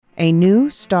A new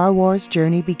Star Wars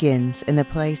journey begins in the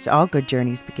place all good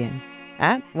journeys begin.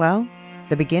 At, well,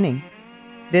 the beginning.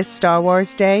 This Star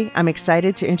Wars Day, I'm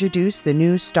excited to introduce the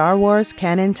new Star Wars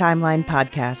Canon Timeline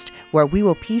podcast, where we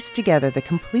will piece together the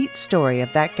complete story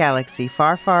of that galaxy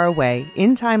far, far away,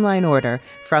 in timeline order,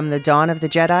 from the dawn of the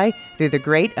Jedi through the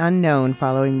great unknown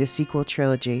following the sequel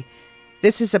trilogy.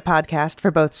 This is a podcast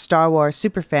for both Star Wars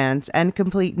superfans and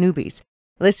complete newbies.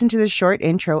 Listen to the short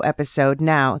intro episode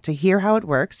now to hear how it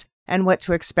works and what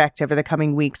to expect over the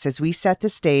coming weeks as we set the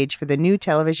stage for the new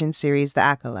television series The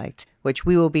Acolyte, which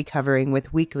we will be covering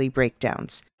with weekly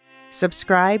breakdowns.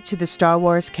 Subscribe to the Star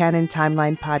Wars Canon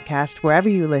Timeline podcast wherever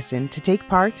you listen to take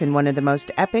part in one of the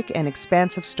most epic and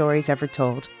expansive stories ever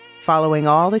told, following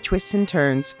all the twists and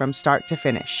turns from start to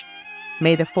finish.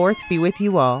 May the 4th be with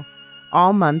you all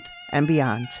month and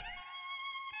beyond.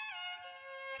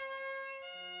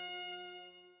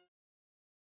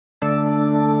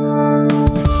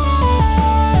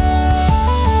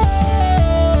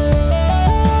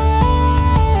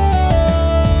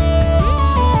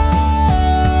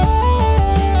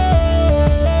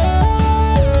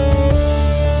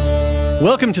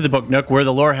 Welcome to the Book Nook. We're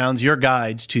the Lorehounds, your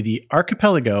guides to the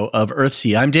archipelago of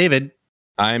Earthsea. I'm David.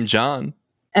 I'm John.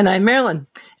 And I'm Marilyn.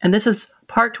 And this is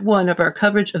part 1 of our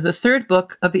coverage of the third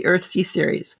book of the Earthsea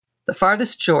series, The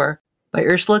Farthest Shore by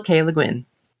Ursula K. Le Guin.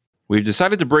 We've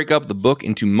decided to break up the book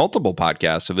into multiple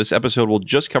podcasts, so this episode will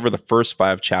just cover the first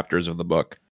 5 chapters of the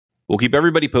book. We'll keep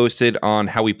everybody posted on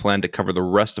how we plan to cover the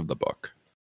rest of the book.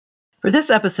 For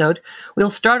this episode, we'll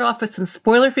start off with some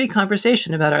spoiler-free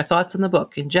conversation about our thoughts on the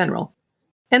book in general.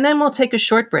 And then we'll take a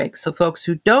short break so folks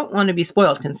who don't want to be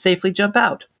spoiled can safely jump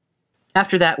out.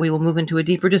 After that, we will move into a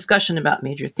deeper discussion about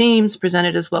major themes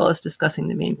presented as well as discussing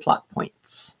the main plot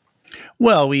points.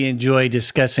 Well, we enjoy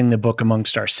discussing the book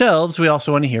amongst ourselves. We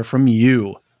also want to hear from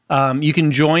you. You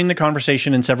can join the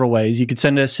conversation in several ways. You could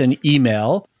send us an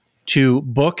email to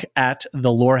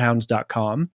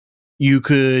book@thelorehounds.com. You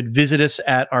could visit us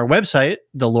at our website,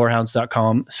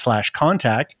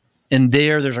 thelorehounds.com/contact. And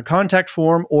there's a contact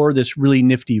form or this really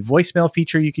nifty voicemail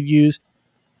feature you could use.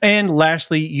 And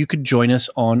lastly, you could join us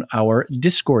on our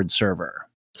Discord server.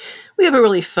 We have a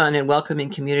really fun and welcoming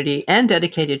community and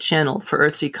dedicated channel for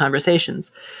Earthsea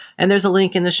conversations. And there's a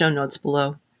link in the show notes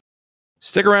below.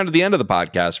 Stick around to the end of the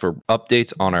podcast for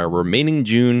updates on our remaining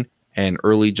June and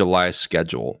early July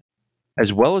schedule,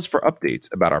 as well as for updates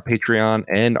about our Patreon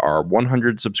and our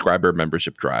 100 subscriber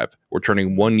membership drive. We're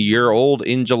turning 1 year old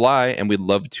in July, and we'd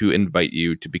love to invite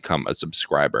you to become a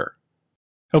subscriber.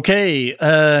 Okay,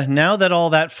 now that all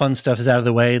that fun stuff is out of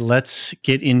the way, let's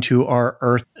get into our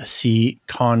Earthsea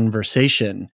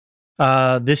conversation.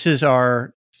 This is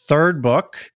our third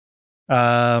book.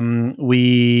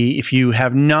 If you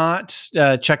have not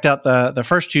checked out the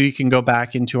first 2, you can go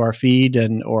back into our feed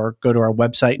or go to our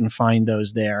website and find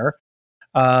those there.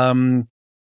 John,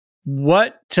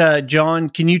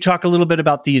 can you talk a little bit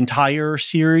about the entire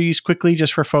series quickly,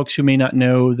 just for folks who may not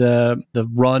know the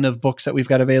run of books that we've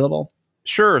got available?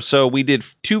 Sure. So we did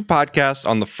 2 podcasts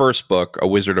on the first book, A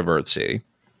Wizard of Earthsea.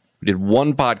 We did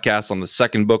 1 podcast on the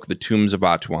second book, The Tombs of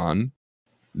Atuan.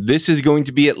 This is going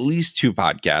to be at least 2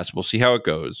 podcasts. We'll see how it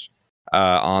goes.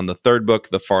 On the third book,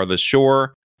 The Farthest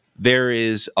Shore. There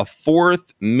is a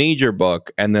 4th major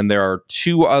book, and then there are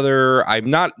 2 other, I'm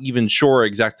not even sure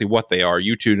exactly what they are.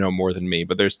 You 2 know more than me,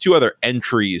 but there's 2 other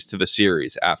entries to the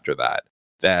series after that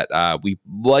we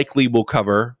likely will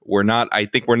cover. I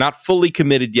think we're not fully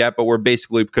committed yet, but we're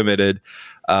basically committed.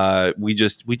 We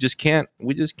just can't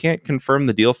confirm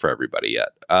the deal for everybody yet.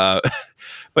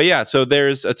 But yeah, so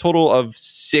there's a total of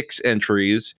 6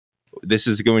 entries. This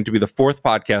is going to be the 4th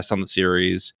podcast on the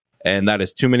series. And that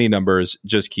is too many numbers.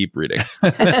 Just keep reading.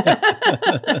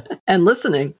 And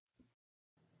listening.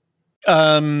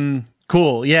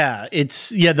 Cool. Yeah.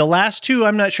 The last 2,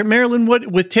 I'm not sure. Marilyn,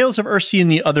 what with Tales of Earthsea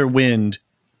and The Other Wind?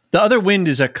 The Other Wind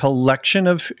is a collection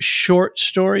of short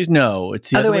stories? No, it's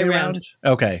the other way around.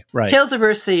 Okay, right. Tales of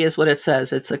Earthsea is what it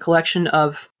says. It's a collection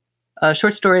of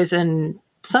short stories, and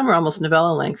some are almost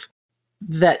novella length,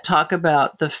 that talk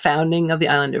about the founding of the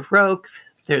island of Roke.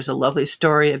 There's a lovely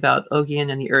story about Ogian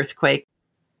and the earthquake.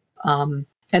 And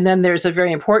then there's a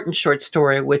very important short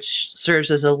story which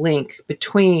serves as a link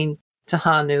between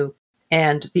Tahanu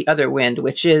and The Other Wind,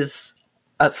 which is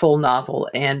a full novel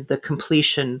and the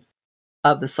completion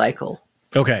of the cycle.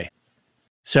 Okay.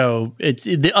 So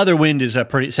The Other Wind is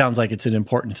sounds like it's an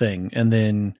important thing. And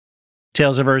then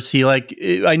Tales of Earthsea, like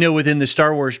I know within the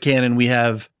Star Wars canon, we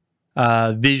have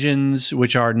Visions,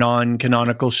 which are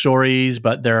non-canonical stories,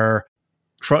 but they're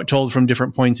told from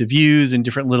different points of views and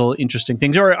different little interesting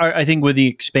things. Or I think with the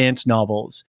Expanse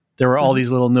novels, there were all these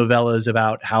little novellas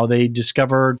about how they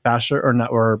discovered faster or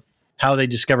not, or how they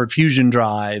discovered fusion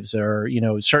drives, or, you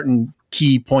know, certain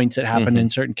key points that happened in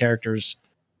certain characters'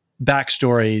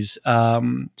 backstories.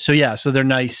 So they're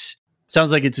nice.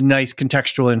 Sounds like it's nice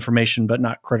contextual information, but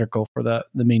not critical for the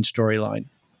main storyline.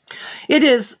 It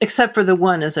is, except for the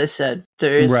one, as I said,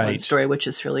 there is one Right. story which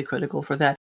is really critical for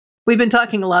that. We've been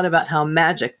talking a lot about how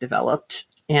magic developed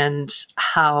and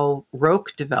how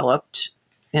Roke developed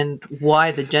and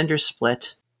why the gender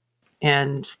split.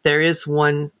 And there is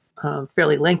one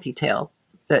fairly lengthy tale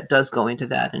that does go into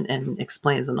that and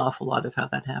explains an awful lot of how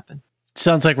that happened.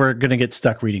 Sounds like we're going to get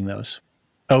stuck reading those.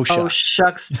 Oh, shucks. Oh,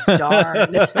 shucks,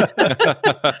 darn.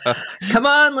 Come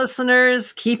on,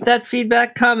 listeners. Keep that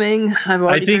feedback coming. I've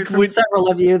already heard from several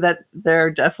of you that they're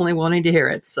definitely wanting to hear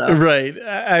it. So Right.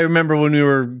 I remember when we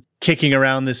were kicking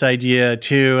around this idea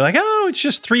too, like, oh, it's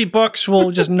just 3 books.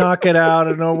 We'll just knock it out.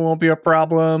 And it won't be a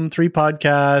problem. 3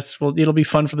 podcasts. Well, it'll be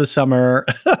fun for the summer.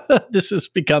 This has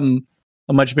become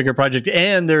a much bigger project.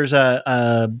 And there's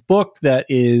a book that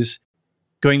is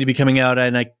going to be coming out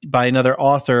by another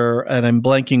author, and I'm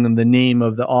blanking on the name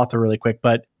of the author really quick,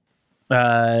 but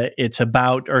it's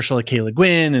about Ursula K. Le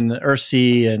Guin and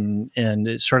Earthsea, and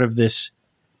it's sort of this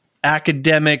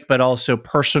academic but also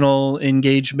personal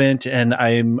engagement. And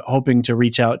I'm hoping to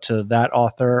reach out to that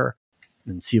author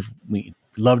and see if we'd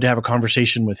love to have a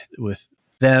conversation with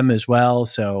them as well.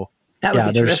 So that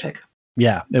would be terrific.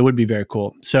 Yeah, it would be very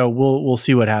cool. So we'll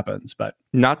see what happens. But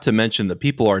not to mention the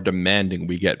people are demanding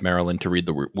we get Marilyn to read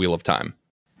the Wheel of Time.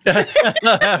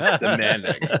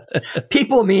 Demanding.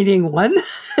 People meaning one.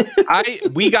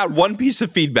 We got one piece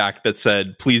of feedback that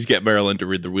said, "Please get Marilyn to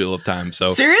read the Wheel of Time." So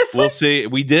seriously, we'll see.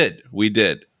 We did. We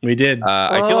did.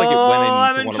 I feel like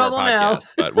it went into one of our podcasts,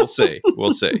 but we'll see.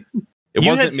 We'll see. It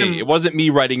wasn't me. It wasn't me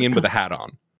writing in with a hat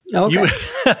on. Okay.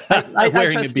 I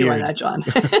trust you on that, John.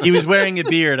 He was wearing a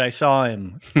beard. I saw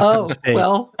him. Oh,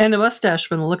 well, and a mustache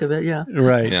from the look of it, yeah.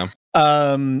 Right. Yeah.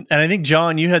 And I think,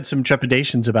 John, you had some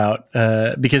trepidations about,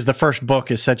 because the first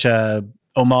book is such a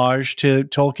homage to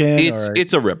Tolkien.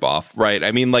 It's a ripoff, right?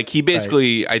 I mean, like, he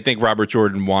basically, I think Robert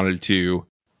Jordan wanted to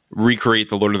recreate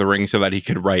the Lord of the Rings so that he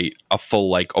could write a full,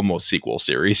 like, almost sequel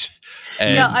series.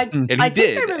 And, he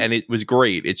did, and it was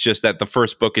great. It's just that the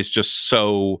first book is just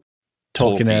so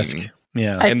Tolkien-esque.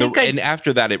 Yeah. And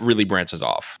after that, it really branches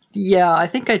off. Yeah, I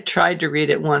think I tried to read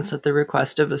it once at the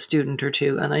request of a student or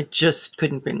two, and I just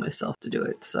couldn't bring myself to do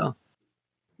it. So,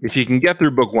 if you can get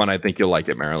through book 1, I think you'll like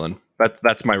it, Marilyn.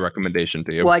 That's my recommendation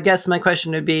to you. Well, I guess my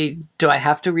question would be, do I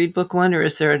have to read book 1, or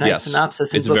is there a nice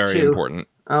synopsis in book 2? It's very important.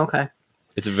 Okay.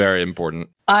 It's very important.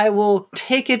 I will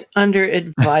take it under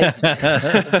advisement.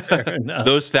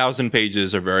 Those 1,000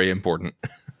 pages are very important.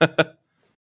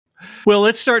 Well,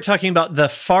 let's start talking about the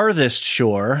farthest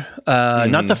shore,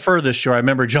 not the furthest shore. I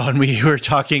remember, John, we were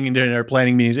talking during our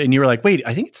planning meetings, and you were like, wait,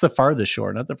 I think it's the farthest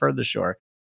shore, not the furthest shore.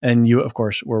 And you, of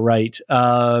course, were right.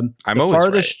 I'm always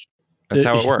right. That's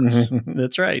how it works.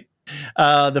 That's right.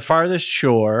 The farthest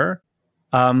shore.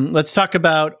 Let's talk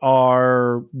about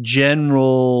our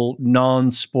general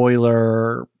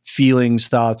non-spoiler feelings,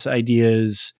 thoughts,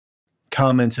 ideas,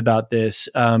 comments about this.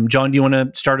 John, do you want to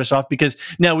start us off? Because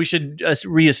now we should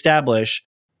reestablish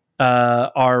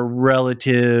our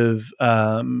relative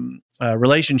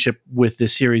relationship with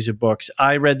this series of books.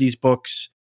 I read these books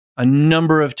a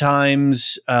number of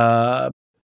times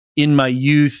in my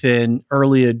youth and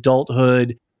early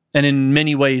adulthood. And in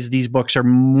many ways, these books are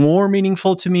more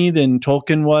meaningful to me than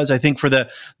Tolkien was. I think for the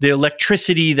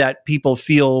electricity that people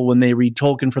feel when they read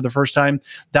Tolkien for the first time,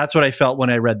 that's what I felt when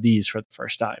I read these for the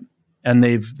first time. And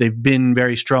they've been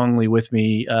very strongly with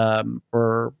me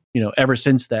for ever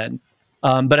since then.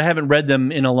 But I haven't read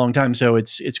them in a long time, so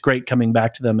it's great coming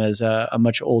back to them as a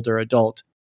much older adult.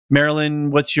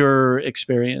 Marilyn, what's your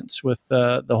experience with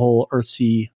the whole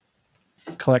Earthsea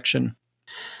collection?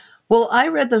 Well, I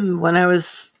read them when I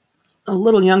was a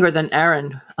little younger than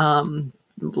Aaron,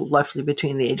 roughly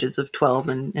between the ages of 12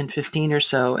 and 15 or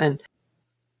so. And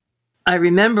I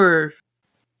remember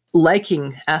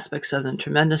liking aspects of them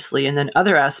tremendously, and then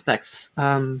other aspects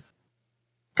kind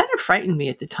of frightened me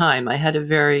at the time. I had a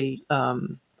very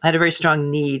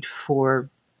strong need for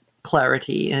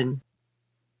clarity and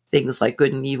things like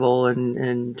good and evil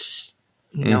and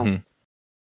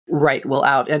right will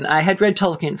out. And I had read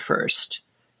Tolkien first.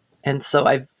 And so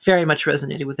I very much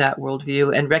resonated with that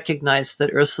worldview and recognized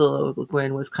that Ursula Le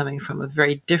Guin was coming from a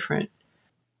very different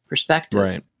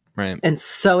perspective. Right. And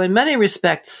so in many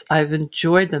respects, I've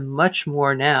enjoyed them much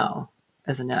more now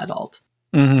as an adult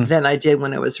than I did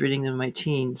when I was reading them in my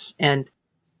teens. And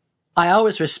I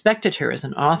always respected her as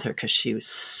an author because she was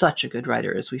such a good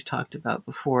writer, as we've talked about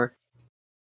before.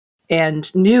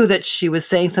 and knew that she was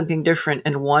saying something different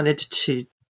and wanted to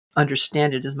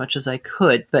understand it as much as I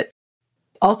could, but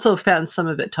also found some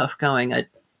of it tough going.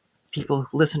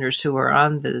 Listeners who are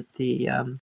on the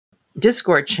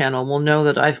Discord channel will know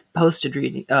that I've posted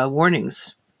reading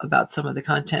warnings about some of the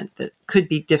content that could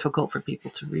be difficult for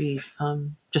people to read,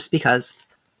 just because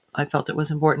I felt it was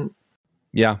important.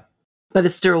 Yeah, but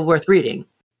it's still worth reading.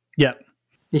 Yeah,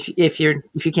 if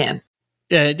you can.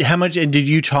 How much did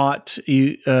you taught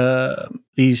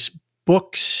these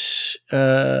books,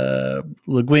 Le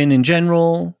Guin in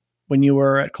general, when you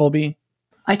were at Colby?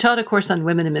 I taught a course on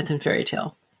women in myth and fairy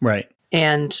tale. Right.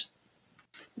 And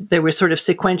there were sort of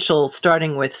sequential,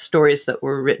 starting with stories that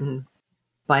were written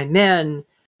by men,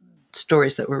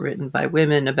 stories that were written by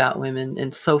women, about women,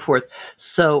 and so forth.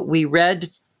 So we read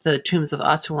the Tombs of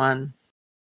Atuan,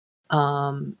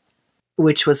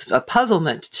 which was a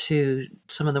puzzlement to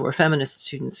some of the more feminist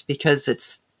students because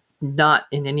it's not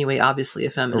in any way obviously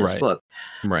a feminist book.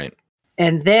 Right.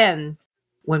 And then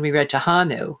when we read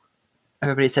Tahanu,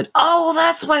 everybody said, "Oh,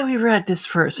 that's why we read this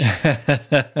first."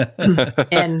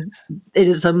 And it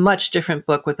is a much different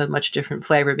book with a much different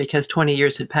flavor because 20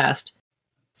 years had passed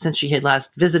since she had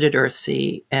last visited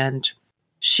Earthsea, and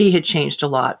she had changed a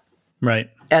lot, right,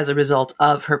 as a result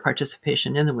of her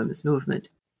participation in the women's movement,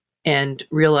 and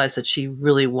realized that she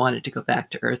really wanted to go back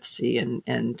to Earthsea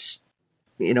and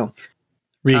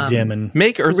re-examine,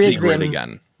 make Earthsea great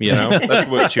again. You know, that's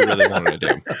what she really wanted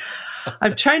to do.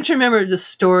 I'm trying to remember the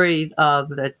story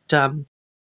that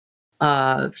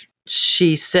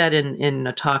she said in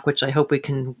a talk, which I hope we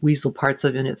can weasel parts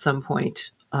of in at some point,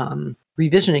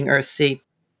 revisioning Earthsea,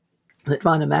 that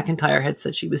Rhonda McIntyre had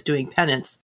said she was doing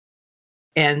penance.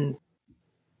 And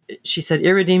she said,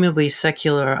 irredeemably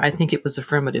secular, I think it was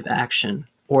affirmative action,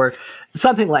 or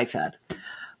something like that,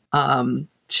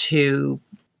 to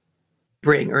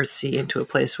bring Earthsea into a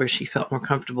place where she felt more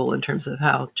comfortable in terms of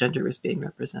how gender was being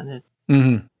represented.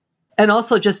 Mm-hmm. And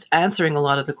also just answering a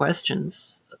lot of the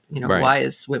questions, Right. Why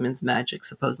is women's magic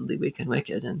supposedly weak and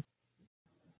wicked? And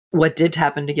what did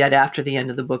happen to get after the end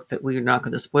of the book that we're not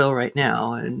going to spoil right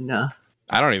now? And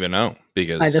I don't even know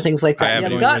because either things like that. I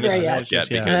haven't You haven't even gotten there yet.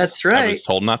 because That's right. I was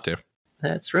told not to.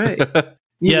 That's right.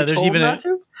 Yeah, there's even not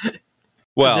to?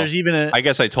 Well, there's even I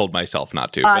guess I told myself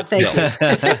not to. But thank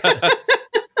still.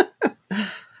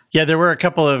 Yeah, there were a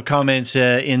couple of comments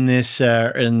in this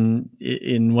in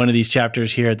one of these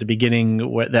chapters here at the beginning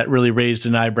that really raised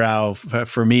an eyebrow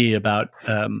for me about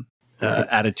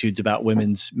attitudes about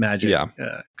women's magic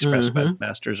expressed by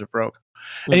Masters of Rogue.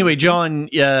 Anyway, John,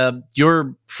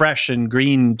 you're fresh and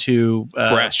green to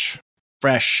fresh.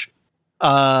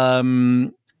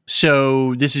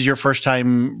 So this is your first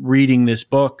time reading this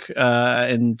book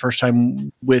and first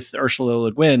time with Ursula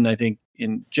Le Guin, I think,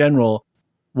 in general.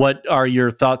 What are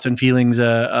your thoughts and feelings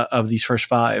of these first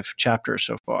 5 chapters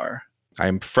so far?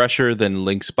 I'm fresher than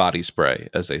Link's body spray,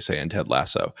 as they say in Ted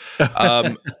Lasso.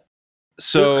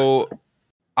 So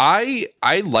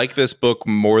I like this book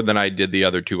more than I did the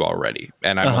other 2 already.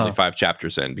 And I'm only 5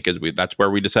 chapters in because that's where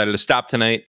we decided to stop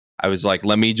tonight. I was like,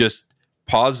 let me just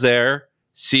pause there,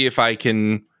 see if I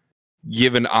can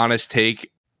give an honest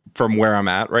take from where I'm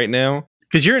at right now.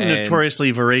 Because you're a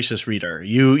notoriously voracious reader.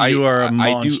 You are a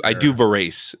monster. I do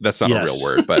vorace. That's not a real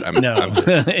word, but I'm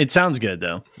just, it sounds good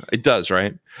though. It does,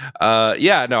 right?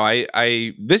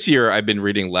 I this year I've been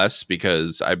reading less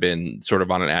because I've been sort of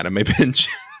on an anime binge.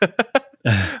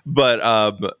 But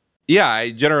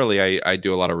I generally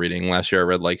do a lot of reading. Last year I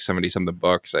read like 70 something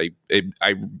books. I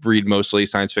read mostly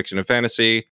science fiction and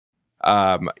fantasy.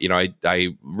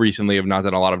 I recently have not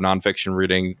done a lot of nonfiction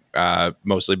reading,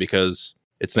 mostly because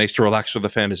it's nice to relax with a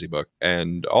fantasy book.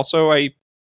 And also, I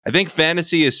think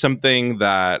fantasy is something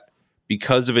that,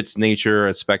 because of its nature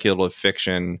as speculative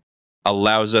fiction,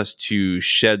 allows us to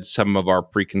shed some of our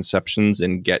preconceptions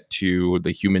and get to the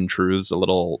human truths a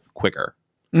little quicker.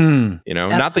 Not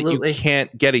that you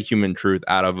can't get a human truth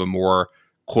out of a more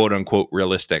quote unquote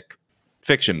realistic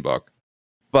fiction book.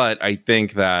 But I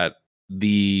think that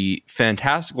the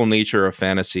fantastical nature of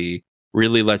fantasy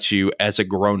really lets you, as a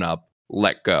grown-up,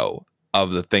 let go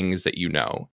of the things that you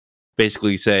know.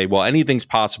 Basically say, well, anything's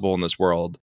possible in this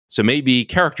world, so maybe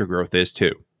character growth is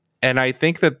too. And I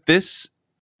think that this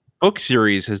book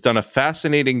series has done a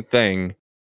fascinating thing,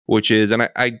 which is, and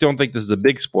I don't think this is a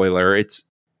big spoiler, it's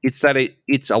that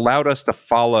it's allowed us to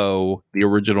follow the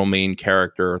original main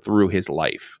character through his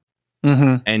life.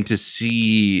 And to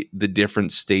see the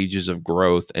different stages of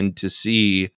growth, and to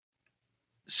see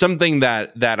something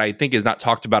that I think is not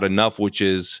talked about enough, which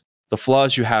is the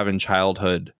flaws you have in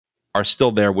childhood are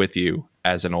still there with you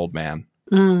as an old man,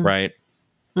 right?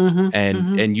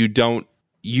 And you don't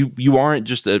you aren't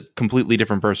just a completely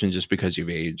different person just because you've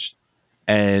aged.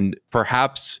 And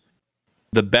perhaps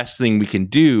the best thing we can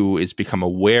do is become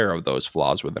aware of those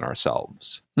flaws within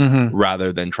ourselves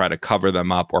rather than try to cover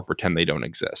them up or pretend they don't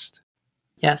exist.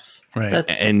 Yes. Right.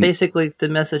 That's basically the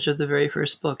message of the very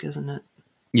first book, isn't it?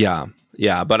 Yeah.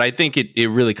 Yeah. But I think it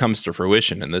really comes to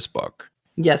fruition in this book.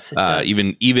 Yes, it does.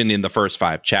 Even in the first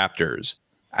 5 chapters.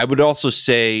 I would also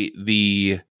say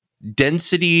the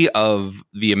density of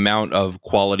the amount of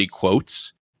quality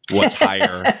quotes was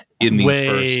higher in these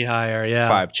first higher,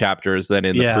 5 chapters than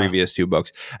in the previous 2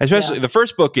 books. Especially the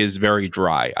first book is very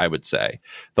dry, I would say.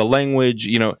 The language,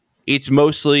 it's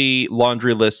mostly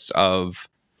laundry lists of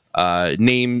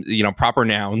names, proper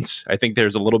nouns. I think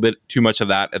there's a little bit too much of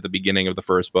that at the beginning of the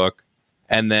first book.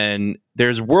 And then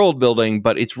there's world building,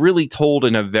 but it's really told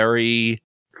in a very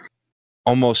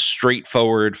almost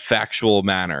straightforward, factual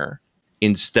manner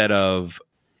instead of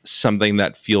something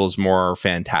that feels more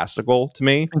fantastical to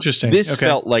me. Interesting. This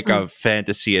felt like a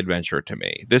fantasy adventure to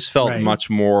me. This felt much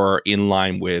more in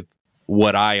line with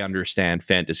what I understand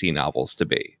fantasy novels to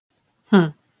be.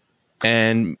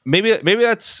 And maybe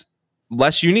that's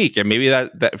less unique, and maybe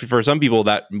that for some people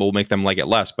that will make them like it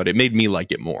less, but it made me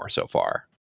like it more so far.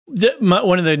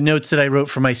 One of the notes that I wrote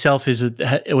for myself is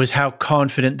that it was how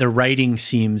confident the writing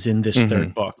seems in this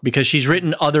third book, because she's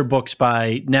written other books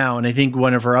by now, and I think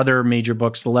one of her other major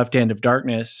books, The Left Hand of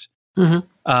Darkness,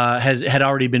 had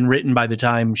already been written by the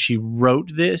time she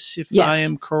wrote this, if I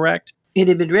am correct. It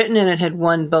had been written, and it had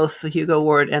won both the Hugo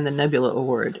Award and the Nebula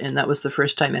Award, and that was the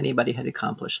first time anybody had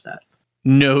accomplished that.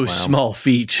 No small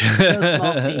feat. No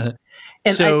small feat.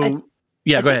 And so, I go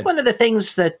think ahead. one of the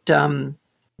things that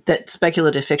that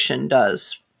speculative fiction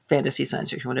does, fantasy,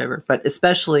 science fiction, whatever, but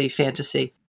especially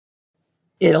fantasy,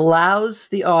 it allows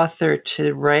the author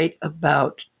to write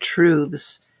about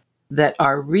truths that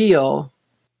are real,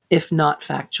 if not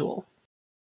factual.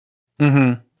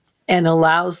 And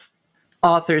allows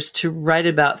authors to write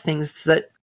about things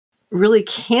that really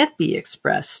can't be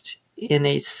expressed in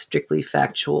a strictly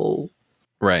factual,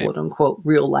 quote unquote,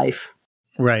 real life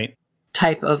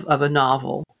type of a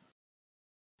novel.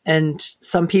 And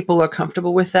some people are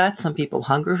comfortable with that. Some people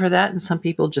hunger for that. And some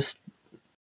people just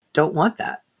don't want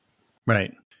that.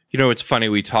 Right. It's funny.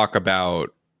 We talk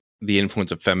about the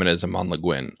influence of feminism on Le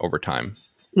Guin over time.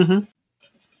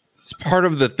 It's part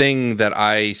of the thing that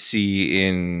I see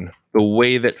in the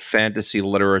way that fantasy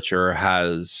literature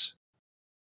has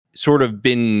sort of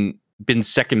been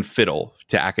second fiddle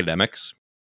to academics.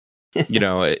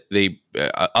 They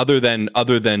other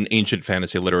than ancient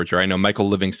fantasy literature. I know Michael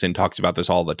Livingston talks about this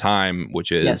all the time,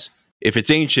 which is if it's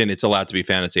ancient, it's allowed to be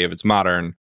fantasy. If it's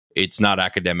modern, it's not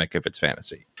academic if it's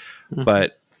fantasy.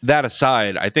 But that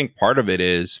aside, I think part of it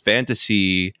is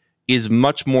fantasy is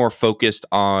much more focused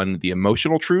on the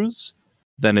emotional truths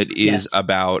than it is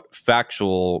about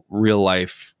factual, real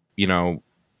life,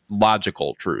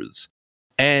 logical truths.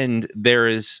 And there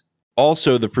is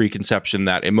also the preconception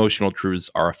that emotional truths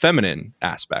are a feminine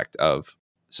aspect of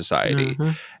society.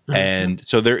 And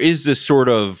so there is this sort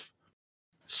of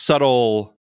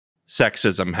subtle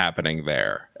sexism happening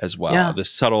there as well.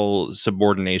 This subtle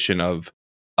subordination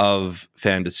of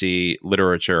fantasy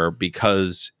literature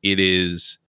because it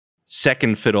is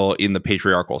second fiddle in the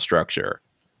patriarchal structure.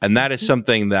 And that is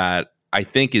something that I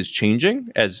think is changing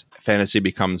as fantasy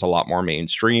becomes a lot more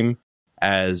mainstream,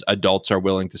 as adults are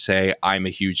willing to say, I'm a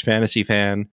huge fantasy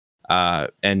fan.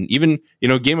 And even,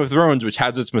 Game of Thrones, which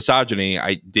has its misogyny,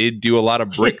 I did do a lot of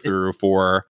breakthrough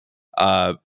for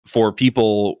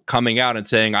people coming out and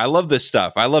saying, I love this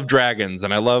stuff. I love dragons.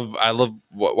 And I love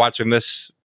watching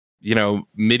this,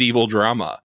 medieval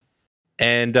drama.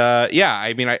 And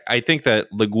I think that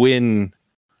Le Guin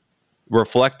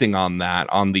reflecting on that,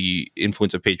 on the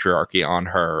influence of patriarchy on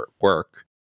her work,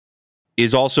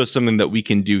 is also something that we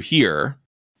can do here,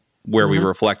 where we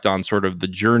reflect on sort of the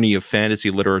journey of fantasy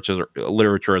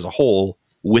literature as a whole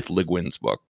with Le Guin's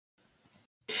book.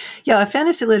 Yeah,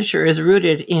 fantasy literature is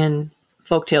rooted in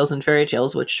folktales and fairy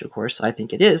tales, which, of course, I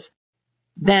think it is.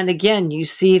 Then again, you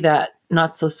see that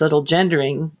not so subtle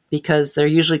gendering, because they're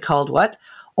usually called what?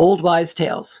 Old wives'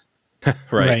 tales.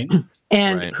 Right.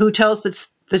 And who tells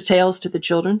the tales to the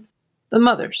children? The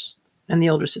mothers and the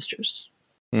older sisters.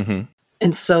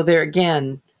 And so there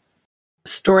again,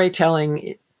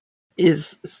 storytelling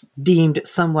is deemed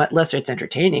somewhat lesser. It's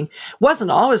entertaining.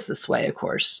 Wasn't always this way, of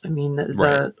course. I mean,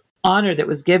 the honor that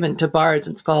was given to bards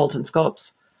and skalds and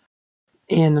sculpts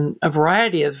in a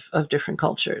variety of different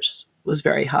cultures was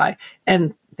very high.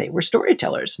 And they were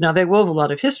storytellers. Now, they wove a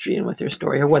lot of history in with their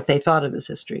story, or what they thought of as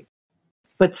history.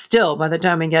 But still, by the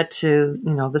time we get to,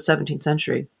 the 17th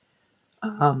century,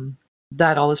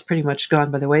 that all is pretty much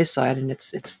gone by the wayside, and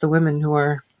it's the women who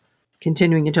are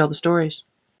continuing to tell the stories.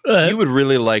 You would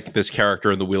really like this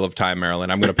character in The Wheel of Time,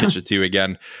 Marilyn. I'm going to pitch it to you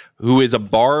again, who is a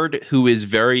bard who is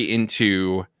very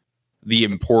into the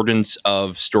importance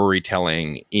of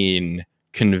storytelling in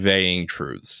conveying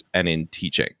truths and in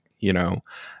teaching, you know?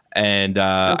 And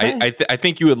Okay. I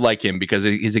think you would like him because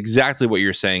it is exactly what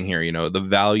you're saying here, you know, the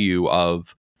value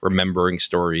of remembering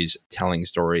stories, telling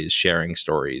stories, sharing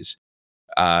stories,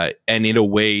 and in a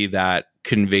way that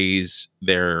conveys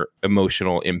their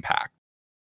emotional impact.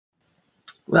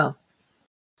 Well,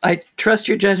 I trust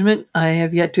your judgment. I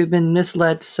have yet to have been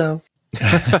misled, so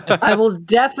I will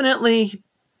definitely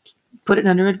put it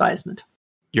under advisement.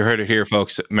 You heard it here,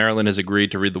 folks. Marilyn has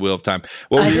agreed to read The Wheel of Time.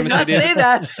 What were I you did going to not say, say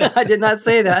that. I did not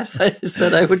say that. I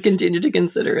said I would continue to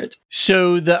consider it.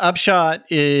 So the upshot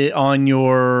on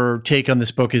your take on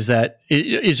this book is that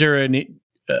is there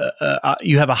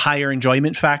you have a higher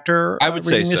enjoyment factor? I would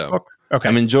say reading this so. book? Okay,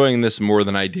 I'm enjoying this more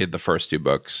than I did the first two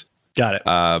books. got it.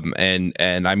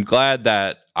 And I'm glad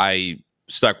that I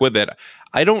stuck with it.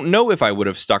 I don't know if I would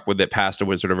have stuck with it past A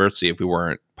Wizard of Earthsea if we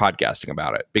weren't podcasting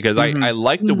about it, because I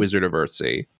liked A Wizard of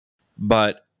Earthsea,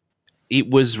 but it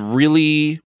was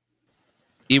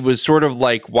sort of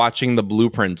like watching the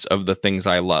blueprints of the things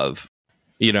I love,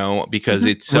 you know, because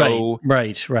it's so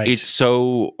right. It's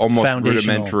so almost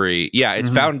Foundational. rudimentary. Yeah, it's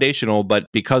foundational,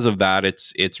 but because of that,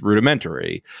 it's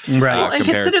rudimentary. Right. Well, and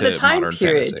compared consider the to time modern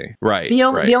period. fantasy. Right. The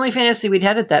right. only fantasy we'd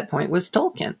had at that point was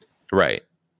Tolkien Right.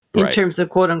 in Right. terms of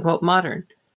quote unquote modern.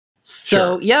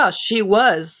 So Sure. yeah, she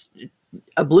was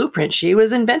a blueprint. She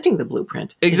was inventing the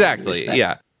blueprint. in Exactly. respect.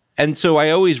 Yeah. And so I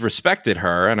always respected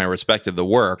her and I respected the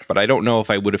work, but I don't know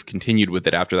if I would have continued with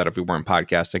it after that if we weren't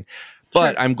podcasting.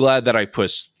 But I'm glad that I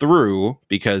pushed through,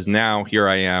 because now here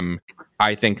I am.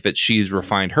 I think that she's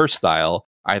refined her style.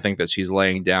 I think that she's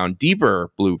laying down deeper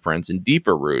blueprints and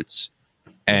deeper roots.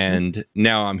 And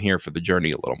now I'm here for the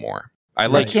journey a little more. I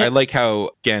like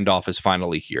how Gandalf is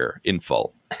finally here in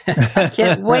full. I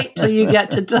can't wait till you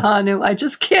get to Tanu. I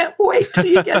just can't wait till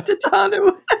you get to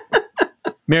Tanu.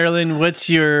 Marilyn, what's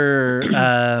your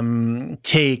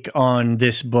take on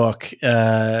this book?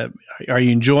 Are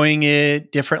you enjoying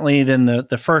it differently than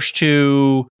the first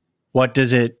two? What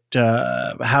does it?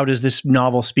 How does this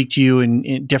novel speak to you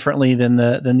in differently than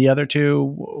the other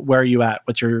two? Where are you at?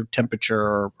 What's your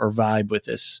temperature or vibe with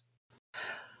this?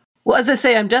 Well, as I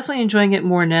say, I'm definitely enjoying it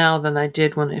more now than I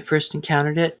did when I first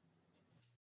encountered it.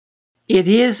 It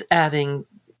is adding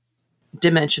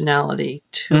dimensionality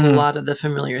to a lot of the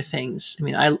familiar things. I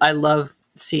mean, I love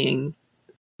seeing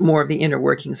more of the inner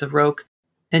workings of Roke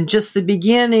and just the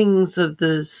beginnings of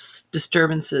the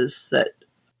disturbances that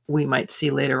we might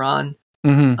see later on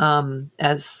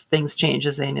as things change,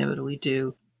 as they inevitably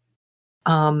do.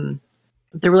 The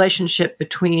relationship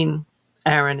between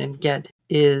Aaron and Ged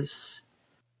is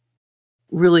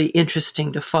really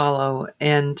interesting to follow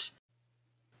and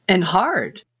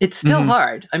hard. It's still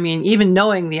hard. I mean, even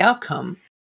knowing the outcome,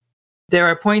 there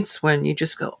are points when you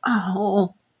just go,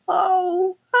 oh.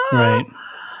 Right.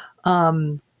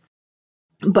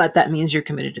 But that means you're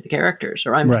committed to the characters,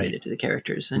 or I'm committed to the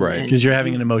characters. And, Right. Because you're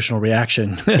having an emotional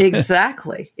reaction.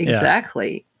 Exactly.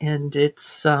 And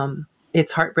it's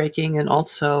heartbreaking and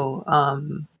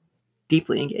also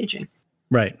deeply engaging.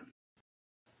 Right.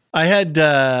 I had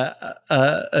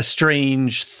a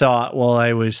strange thought while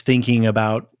I was thinking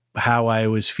about how I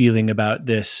was feeling about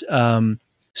this.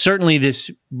 Certainly,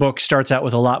 this book starts out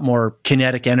with a lot more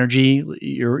kinetic energy.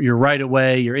 You're right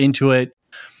away. You're into it.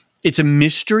 It's a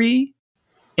mystery,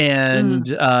 and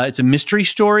it's a mystery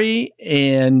story.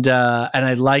 And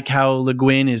I like how Le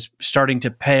Guin is starting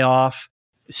to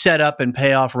set up and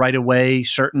pay off right away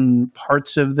certain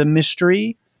parts of the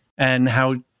mystery, and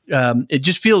how it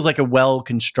just feels like a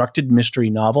well-constructed mystery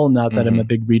novel. Not that I'm a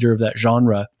big reader of that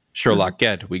genre. Sherlock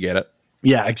Ged, we get it.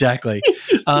 Yeah, exactly.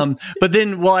 But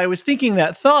then while I was thinking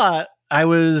that thought, I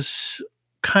was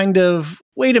kind of,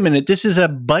 wait a minute, this is a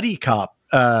buddy cop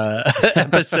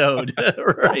episode,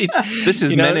 right? This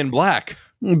is Men in Black.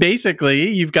 Basically,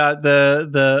 you've got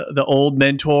the old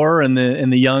mentor and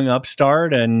the young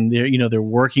upstart, and they're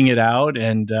working it out,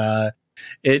 and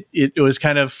it was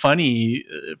kind of funny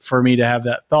for me to have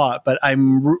that thought. But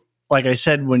I'm, like I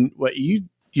said,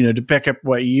 to pick up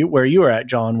where you were at,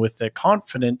 John, with the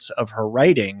confidence of her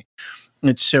writing,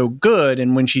 it's so good.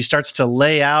 And when she starts to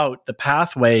lay out the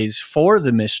pathways for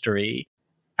the mystery,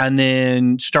 and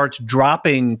then starts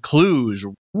dropping clues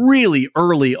really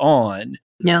early on,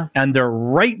 Yeah, and they're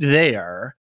right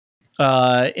there,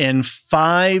 And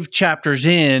 5 chapters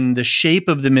in, the shape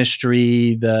of the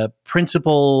mystery, the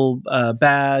principal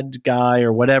bad guy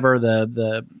or whatever,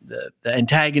 the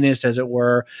antagonist, as it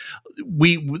were,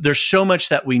 there's so much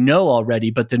that we know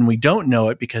already, but then we don't know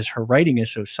it because her writing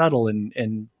is so subtle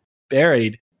and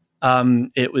buried.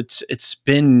 It's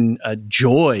been a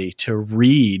joy to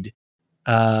read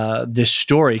this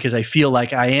story, because I feel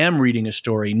like I am reading a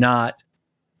story, not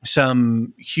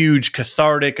some huge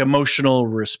cathartic emotional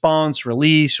response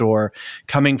release, or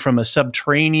coming from a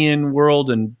subterranean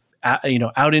world and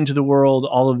out into the world,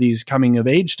 all of these coming of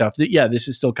age stuff. This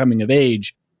is still coming of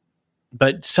age,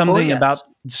 but something about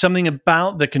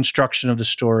the construction of the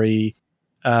story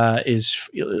is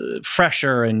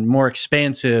fresher and more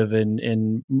expansive,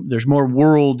 and there's more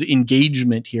world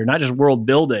engagement here, not just world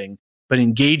building, but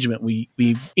engagement.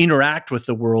 We interact with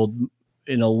the world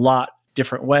in a lot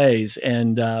different ways.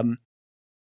 And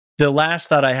the last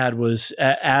thought I had was,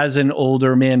 as an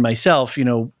older man myself,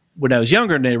 when I was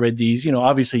younger and I read these,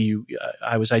 obviously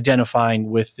I was identifying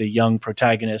with the young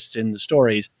protagonists in the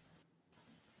stories.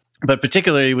 But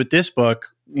particularly with this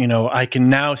book, I can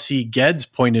now see Ged's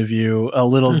point of view a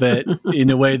little bit in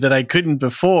a way that I couldn't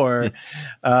before.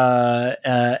 But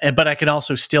I can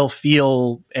also still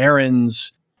feel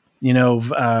Aaron's,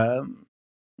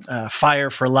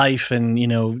 fire for life, and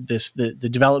the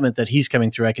development that he's coming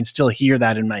through. I can still hear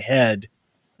that in my head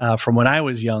from when I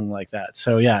was young, like that.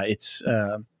 So yeah, it's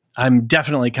I'm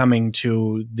definitely coming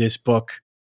to this book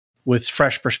with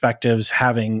fresh perspectives,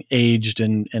 having aged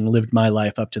and lived my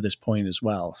life up to this point as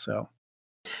well. So,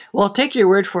 well, I'll take your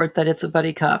word for it that it's a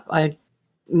buddy cop. I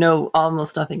know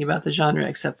almost nothing about the genre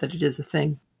except that it is a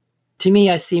thing. To me,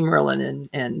 I see Merlin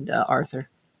and Arthur.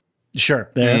 Sure,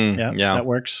 yeah, that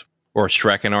works. Or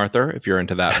Shrek and Arthur, if you're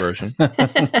into that version.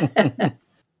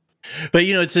 But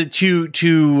it's a two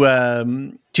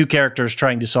characters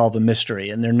trying to solve a mystery,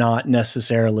 and they're not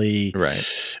necessarily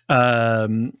right.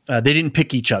 They didn't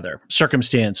pick each other.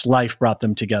 Circumstance, life brought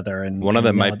them together, and one of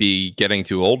them might be getting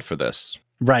too old for this.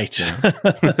 Right. Yeah.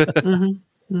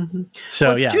 Mm-hmm. Mm-hmm.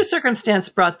 So it's true. Circumstance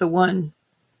brought the one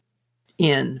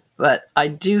in, but I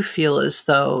do feel as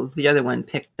though the other one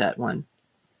picked that one.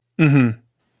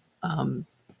 Mm-hmm.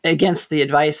 Against the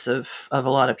advice of a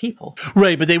lot of people.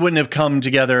 Right, but they wouldn't have come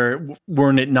together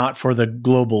weren't it not for the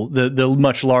global, the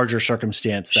much larger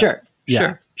circumstance. Sure.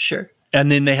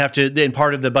 And then they have to, then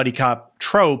part of the buddy cop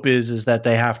trope is that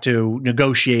they have to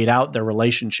negotiate out their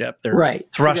relationship. They're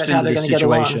thrust into this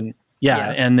situation. Yeah.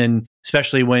 And then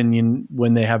especially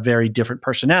when they have very different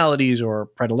personalities or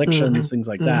predilections, things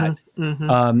like that.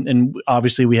 And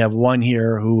obviously we have one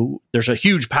here who there's a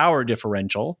huge power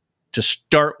differential to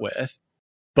start with.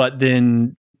 But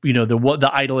then, the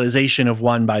idolization of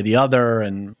one by the other,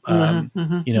 and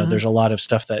there's a lot of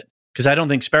stuff that, because I don't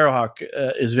think Sparrowhawk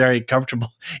is very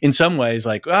comfortable in some ways.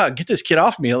 Like, get this kid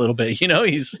off me a little bit.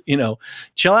 He's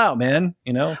chill out, man.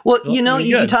 Well,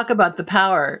 you talk about the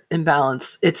power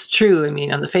imbalance. It's true. I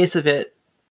mean, on the face of it,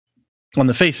 an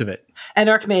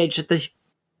Archmage at the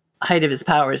height of his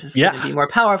powers is going to be more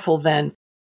powerful than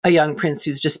a young prince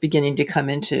who's just beginning to come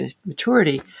into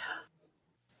maturity.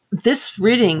 This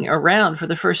reading around for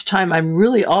the first time, I'm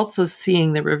really also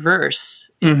seeing the reverse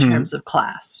in terms of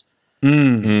class.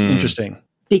 Interesting.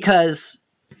 Because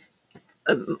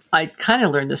I kind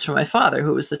of learned this from my father,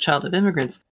 who was the child of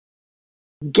immigrants.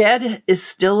 Ged is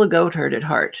still a goatherd at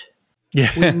heart.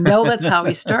 Yeah. We know that's how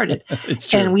he started. It's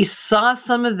true. And we saw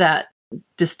some of that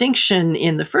distinction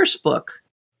in the first book,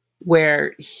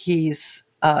 where he's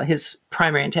his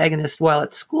primary antagonist while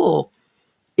at school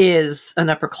is an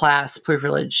upper class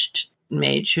privileged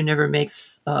mage who never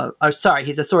makes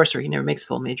he's a sorcerer, he never makes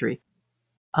full magery,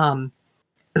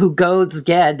 who goads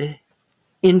Ged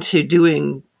into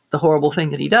doing the horrible thing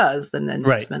that he does, and then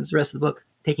spends the rest of the book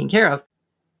taking care of.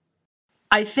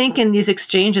 I think in these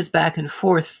exchanges back and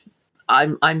forth,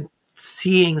 I'm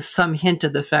seeing some hint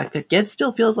of the fact that Ged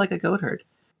still feels like a goatherd.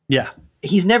 Yeah.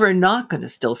 He's never not going to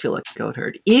still feel like a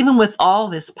goatherd, even with all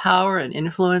this power and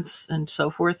influence and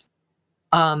so forth.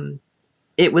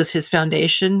 It was his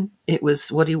foundation. It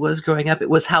was what he was growing up. It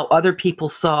was how other people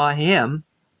saw him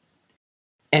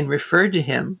and referred to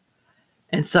him.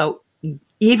 And so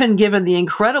even given the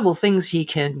incredible things he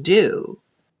can do,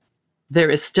 there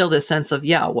is still this sense of,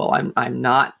 I'm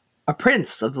not a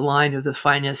prince of the line of the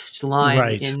finest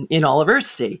line in all of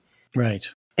Earthsea. Right.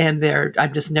 And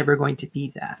I'm just never going to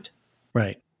be that.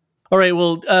 Right. All right.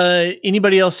 Well,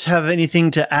 anybody else have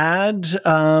anything to add?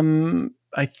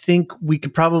 I think we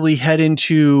could probably head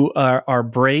into our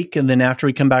break. And then after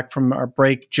we come back from our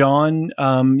break, John,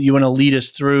 you want to lead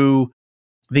us through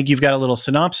I think you've got a little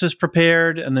synopsis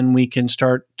prepared, and then we can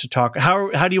start to talk. How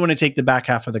do you want to take the back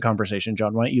half of the conversation,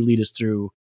 John? Why don't you lead us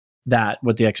through that,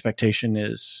 what the expectation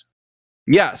is?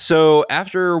 Yeah, so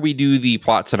after we do the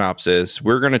plot synopsis,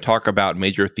 we're going to talk about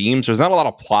major themes. There's not a lot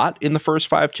of plot in the first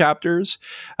 5 chapters,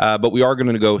 but we are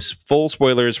going to go full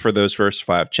spoilers for those first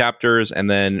 5 chapters, and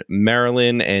then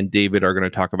Marilyn and David are going to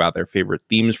talk about their favorite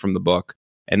themes from the book,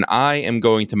 and I am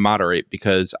going to moderate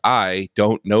because I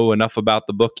don't know enough about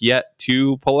the book yet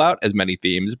to pull out as many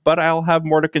themes, but I'll have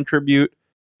more to contribute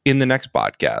in the next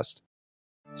podcast.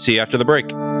 See you after the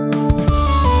break.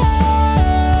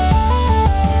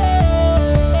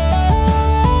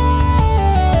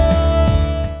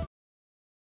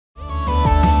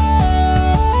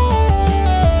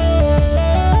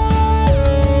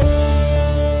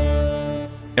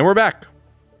 And we're back.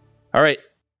 All right.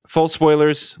 Full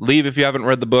spoilers. Leave if you haven't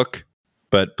read the book,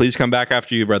 but please come back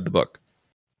after you've read the book.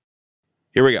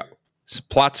 Here we go.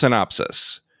 Plot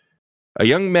synopsis. A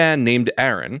young man named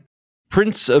Aaron,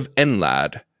 Prince of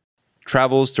Enlad,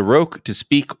 travels to Roke to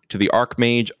speak to the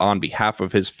Archmage on behalf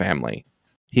of his family.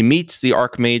 He meets the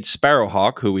Archmage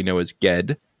Sparrowhawk, who we know as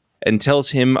Ged, and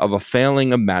tells him of a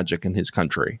failing of magic in his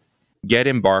country. Ged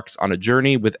embarks on a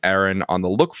journey with Aaron on the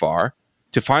Lookfar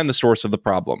to find the source of the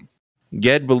problem.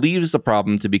 Ged believes the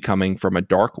problem to be coming from a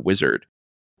dark wizard,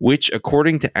 which,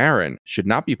 according to Aaron, should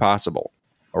not be possible.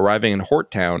 Arriving in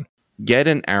Horttown, Ged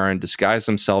and Aaron disguise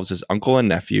themselves as uncle and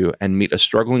nephew and meet a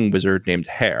struggling wizard named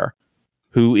Hare,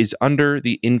 who is under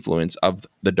the influence of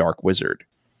the dark wizard.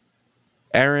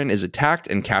 Aaron is attacked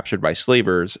and captured by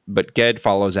slavers, but Ged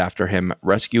follows after him,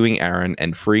 rescuing Aaron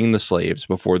and freeing the slaves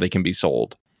before they can be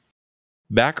sold.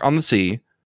 Back on the sea,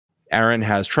 Aaron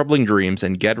has troubling dreams,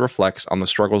 and Ged reflects on the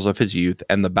struggles of his youth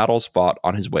and the battles fought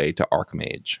on his way to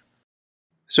Archmage.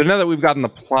 So now that we've gotten the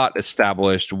plot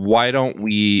established, why don't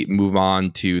we move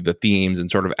on to the themes and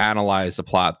sort of analyze the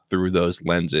plot through those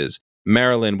lenses?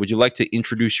 Marilyn, would you like to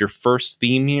introduce your first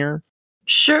theme here?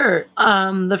 Sure.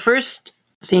 The first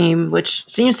theme, which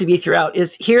seems to be throughout,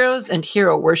 is heroes and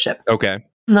hero worship. Okay.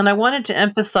 And then I wanted to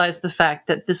emphasize the fact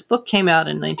that this book came out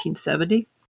in 1970.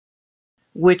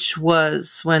 Which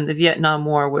was when the Vietnam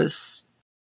War was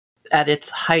at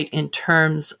its height in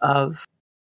terms of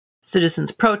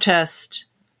citizens' protest,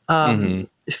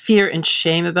 fear and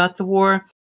shame about the war.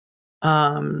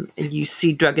 You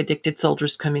see drug-addicted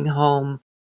soldiers coming home,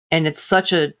 and it's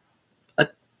such a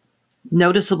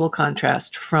noticeable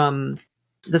contrast from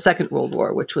the Second World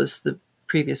War, which was the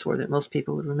previous war that most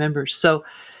people would remember. So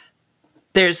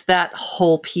there's that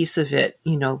whole piece of it,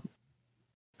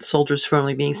 soldiers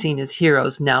formerly being seen as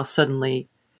heroes, now suddenly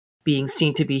being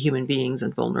seen to be human beings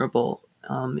and vulnerable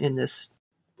in this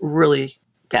really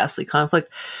ghastly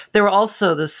conflict. There were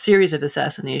also the series of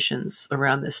assassinations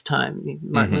around this time.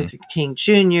 Martin Luther King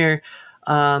Jr.,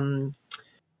 Bobby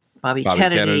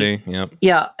Kennedy. Yep.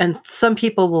 Yeah, and some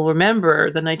people will remember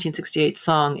the 1968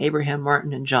 song Abraham,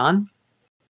 Martin, and John.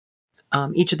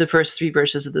 Each of the first 3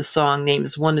 verses of the song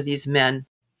names one of these men,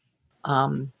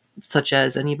 such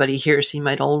as, anybody here seen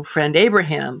my old friend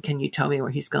Abraham? Can you tell me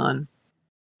where he's gone?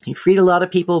 He freed a lot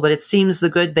of people, but it seems the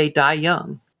good, they die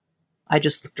young. I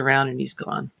just looked around and he's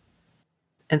gone.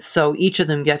 And so each of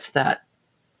them gets that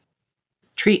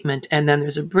treatment, and then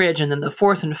there's a bridge, and then the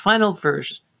fourth and final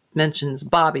verse mentions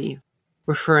Bobby,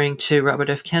 referring to Robert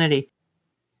F. Kennedy,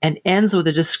 and ends with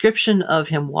a description of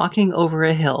him walking over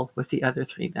a hill with the other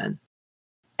 3 men.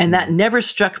 And that never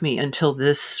struck me until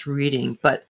this reading,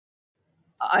 but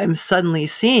I'm suddenly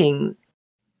seeing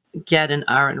Ged and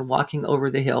Aaron walking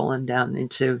over the hill and down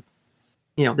into,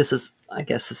 this is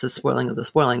spoiling of the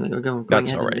spoiling. We're going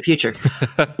ahead in the future.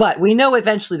 But we know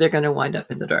eventually they're going to wind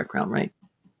up in the Dark Realm, right?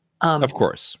 Of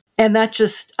course. And that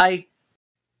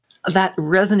that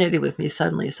resonated with me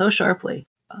suddenly so sharply.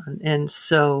 And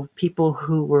so people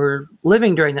who were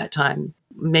living during that time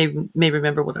may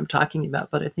remember what I'm talking about,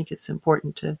 but I think it's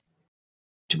important to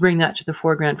bring that to the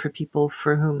foreground for people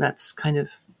for whom that's kind of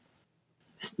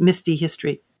misty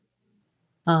history.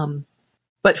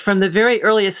 But from the very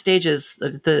earliest stages,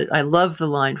 I love the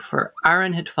line for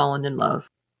Aaron had fallen in love.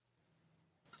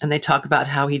 And they talk about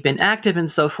how he'd been active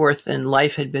and so forth, and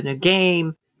life had been a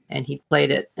game, and he played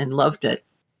it and loved it.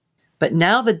 But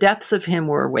now the depths of him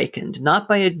were awakened, not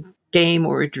by a game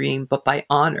or a dream, but by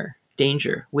honor,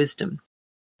 danger, wisdom,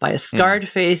 by a scarred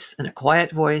face and a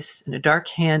quiet voice and a dark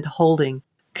hand holding,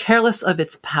 careless of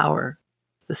its power,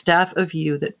 the staff of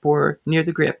yew that bore near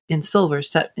the grip in silver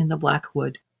set in the black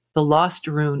wood, the lost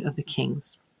rune of the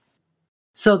kings.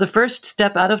 So the first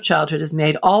step out of childhood is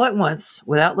made all at once,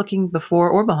 without looking before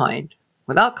or behind,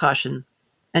 without caution,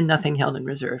 and nothing held in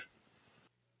reserve.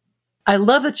 I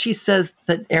love that she says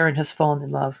that Aaron has fallen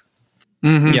in love.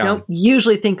 Mm-hmm. You Yeah. don't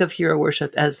usually think of hero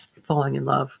worship as falling in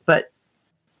love, but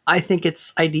I think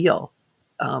it's ideal.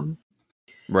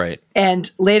 Right.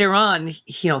 And later on,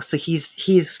 so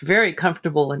he's very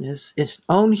comfortable in his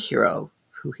own hero,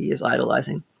 who he is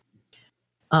idolizing.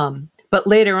 But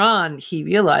later on, he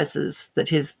realizes that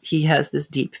he has this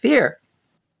deep fear.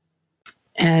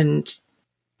 And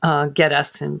Ged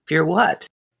asks him, "Fear what?"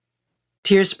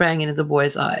 Tears sprang into the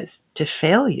boy's eyes. "To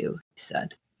fail you," he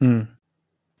said. Mm.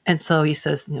 And so he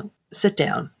says, "Sit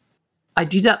down. I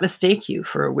do not mistake you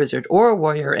for a wizard or a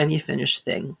warrior or any finished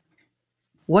thing.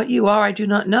 What you are, I do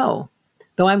not know,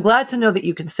 though I'm glad to know that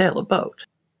you can sail a boat.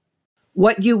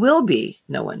 What you will be,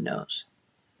 no one knows.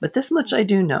 But this much I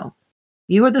do know.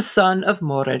 You are the son of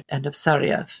Mored and of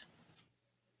Sariath."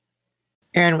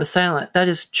 Aaron was silent. "That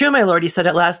is true, my lord," he said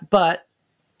at last, but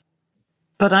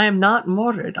I am not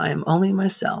Mored. I am only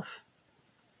myself."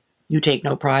 "You take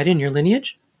no pride in your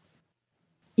lineage?"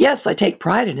 "Yes, I take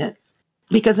pride in it,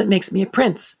 because it makes me a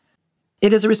prince.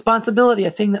 It is a responsibility,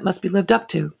 a thing that must be lived up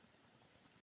to."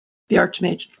 The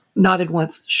Archmage nodded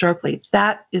once sharply.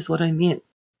 "That is what I mean.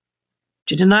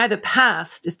 To deny the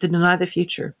past is to deny the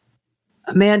future.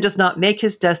 A man does not make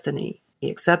his destiny. He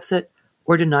accepts it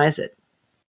or denies it.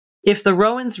 If the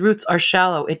rowan's roots are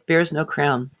shallow, it bears no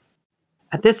crown."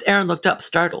 At this, Aaron looked up,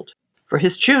 startled, for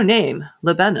his true name,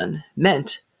 Lebanon,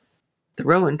 meant the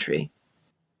rowan tree.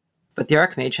 But the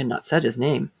Archmage had not said his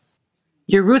name.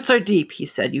 "Your roots are deep," he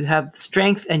said. "You have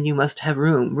strength and you must have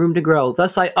room to grow.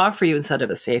 Thus I offer you, instead of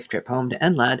a safe trip home to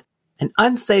Enlad, an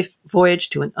unsafe voyage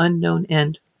to an unknown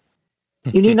end.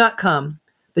 You need not come.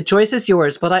 The choice is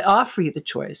yours, but I offer you the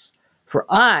choice, for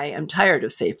I am tired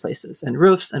of safe places and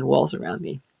roofs and walls around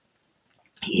me."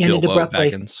 He ended Bilbo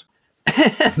abruptly. Baggins.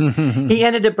 He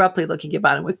ended abruptly, looking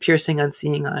about him with piercing,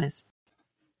 unseeing eyes.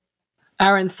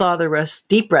 Aaron saw the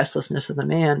deep restlessness of the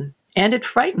man, and it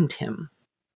frightened him.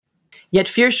 Yet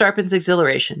fear sharpens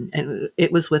exhilaration, and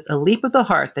it was with a leap of the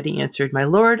heart that he answered, "My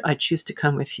lord, I choose to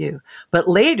come with you." But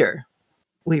later,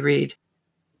 we read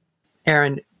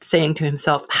Aaron saying to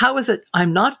himself, "How is it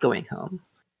I'm not going home?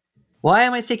 Why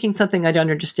am I seeking something I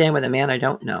don't understand with a man I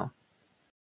don't know?"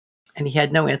 And he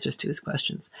had no answers to his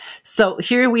questions. So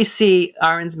here we see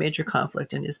Aaron's major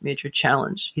conflict and his major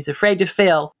challenge. He's afraid to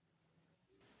fail,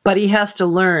 but he has to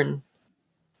learn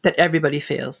that everybody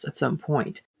fails at some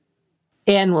point.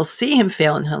 And we'll see him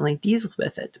fail and how he deals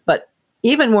with it. But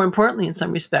even more importantly, in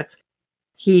some respects,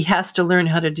 he has to learn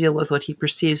how to deal with what he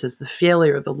perceives as the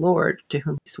failure of the Lord to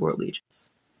whom he swore allegiance.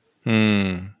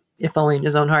 If only in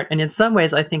his own heart. And in some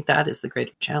ways, I think that is the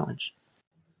greater challenge.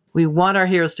 We want our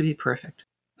heroes to be perfect.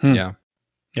 Yeah.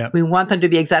 We want them to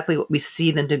be exactly what we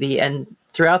see them to be. And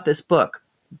throughout this book,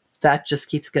 that just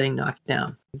keeps getting knocked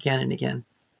down again and again.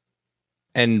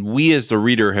 And we as the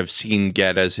reader have seen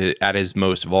Ged at his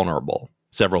most vulnerable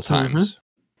several times.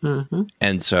 Mm-hmm.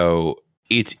 And so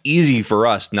it's easy for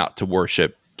us not to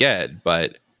worship Ged,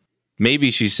 but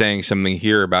maybe she's saying something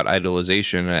here about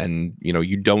idolization, and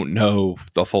you don't know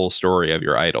the full story of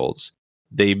your idols.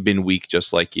 They've been weak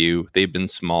just like you. They've been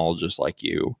small just like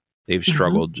you. They've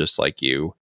struggled just like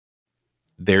you.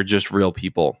 They're just real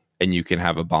people, and you can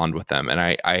have a bond with them. And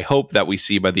I hope that we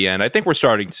see by the end, I think we're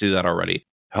starting to see that already.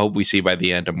 I hope we see by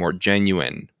the end a more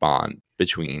genuine bond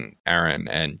between Aaron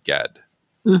and Ged.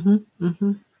 Mm-hmm.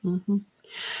 Mm-hmm. Mm-hmm.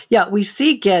 Yeah, we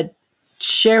see Ged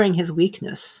sharing his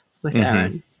weakness with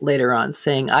Aaron later on,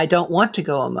 saying, "I don't want to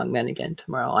go among men again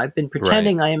tomorrow. I've been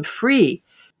pretending I am free,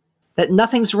 that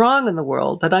nothing's wrong in the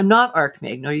world, that I'm not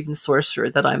Archmage, nor even sorcerer,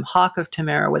 that I'm Hawk of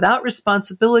Tamara, without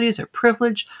responsibilities or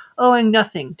privilege, owing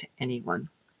nothing to anyone."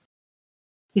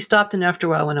 He stopped and after a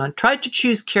while went on, "Try to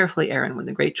choose carefully, Aaron, when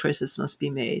the great choices must be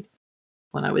made.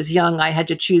 When I was young, I had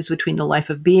to choose between the life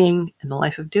of being and the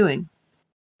life of doing.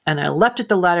 And I leapt at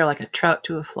the ladder like a trout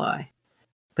to a fly.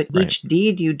 But each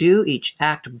deed you do, each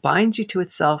act binds you to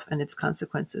itself and its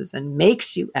consequences, and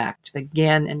makes you act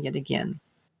again and yet again.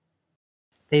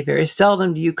 They very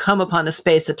seldom do you come upon a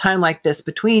space, a time like this,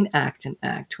 between act and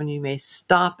act, when you may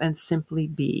stop and simply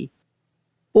be,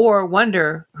 or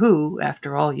wonder who,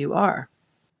 after all, you are.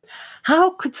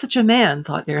 How could such a man,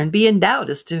 thought Aaron, be in doubt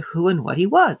as to who and what he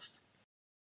was?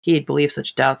 He had believed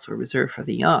such doubts were reserved for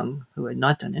the young, who had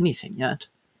not done anything yet.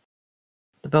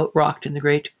 The boat rocked in the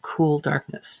great, cool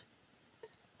darkness.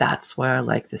 "That's why I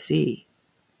like the sea,"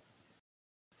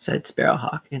 said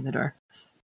Sparrowhawk in the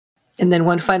darkness. And then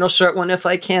one final short one, if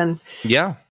I can.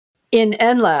 Yeah. "In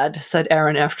Enlad," said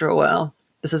Aaron after a while.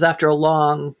 This is after a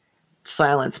long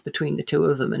silence between the two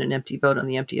of them in an empty boat on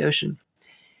the empty ocean.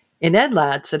 "In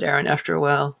Enlad," said Aaron after a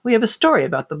while, "we have a story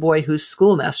about the boy whose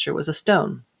schoolmaster was a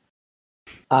stone."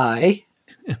 I.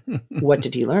 What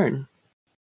did he learn?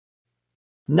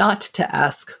 Not to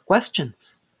ask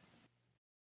questions.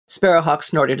 Sparrowhawk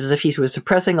snorted as if he was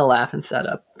suppressing a laugh and sat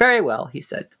up. Very well, he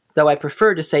said, though I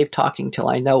prefer to save talking till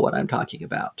I know what I'm talking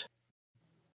about.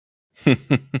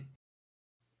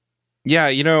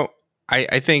 Yeah,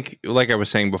 I think, like I was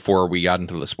saying before we got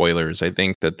into the spoilers, I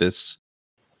think that this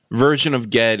version of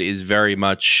Ged is very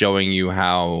much showing you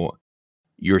how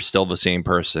you're still the same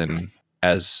person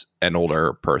as an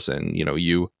older person.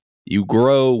 You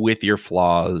grow with your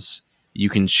flaws. You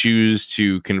can choose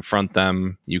to confront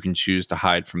them. You can choose to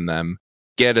hide from them.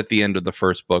 Ged at the end of the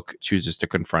first book chooses to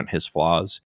confront his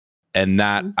flaws. And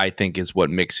that, I think, is what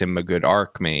makes him a good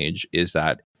archmage, is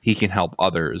that he can help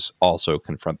others also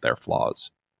confront their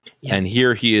flaws. Yeah. And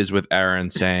here he is with Aaron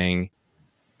saying,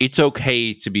 it's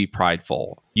okay to be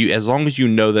prideful. As long as you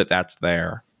know that that's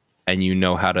there and you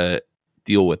know how to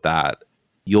deal with that,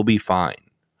 you'll be fine,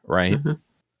 right?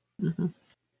 Mm-hmm. Mm-hmm.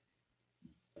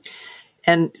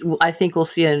 And I think we'll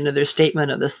see another statement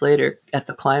of this later at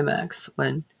the climax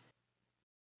when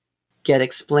Ged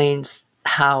explains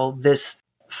how this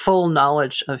full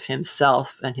knowledge of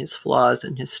himself and his flaws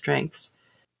and his strengths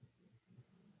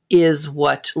is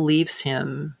what leaves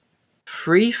him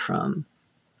free from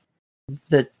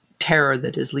the terror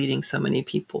that is leading so many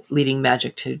people, leading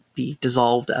magic to be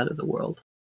dissolved out of the world.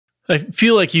 I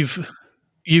feel like I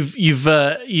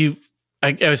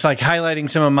was like highlighting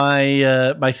some of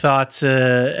my thoughts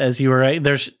as you were right.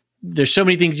 There's so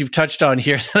many things you've touched on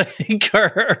here that I think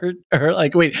are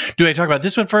like, wait, do I talk about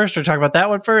this one first or talk about that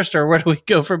one first, or where do we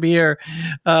go from here?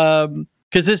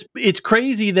 Because it's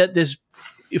crazy that this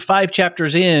 5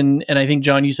 chapters in, and I think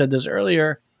John, you said this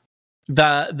earlier,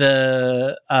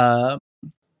 the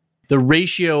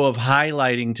ratio of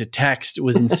highlighting to text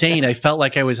was insane. I felt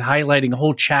like I was highlighting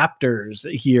whole chapters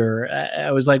here.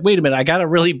 I was like, wait a minute, I got to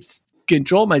really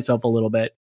control myself a little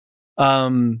bit.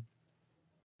 And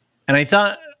I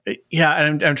thought, yeah,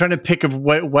 I'm trying to pick of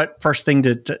what first thing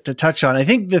to touch on. I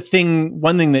think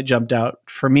one thing that jumped out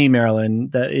for me,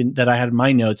 Marilyn, that I had in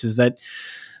my notes is that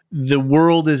the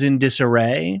world is in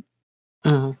disarray.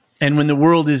 Mm-hmm. And when the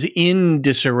world is in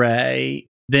disarray,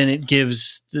 then it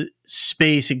gives the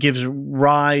space, it gives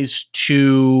rise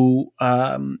to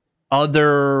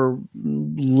other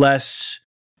less,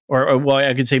 or well,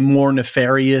 I could say more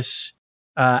nefarious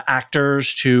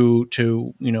actors to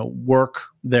work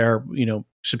their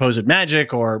supposed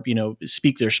magic, or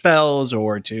speak their spells,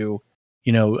 or to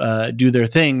do their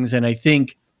things. And I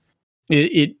think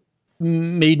it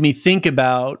made me think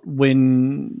about,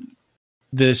 when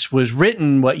this was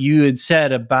written, what you had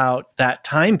said about that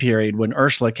time period when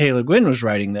Ursula K. Le Guin was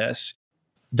writing this,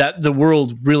 that the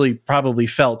world really probably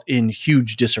felt in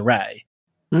huge disarray.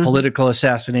 Mm-hmm. Political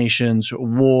assassinations,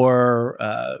 war,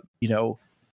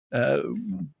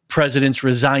 presidents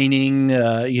resigning.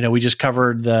 We just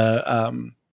covered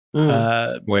the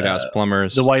White House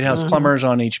Plumbers. The White House Plumbers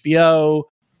on HBO.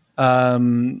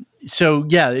 So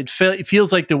yeah, it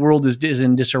feels like the world is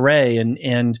in disarray,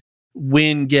 and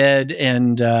when Ged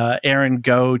and Aaron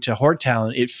go to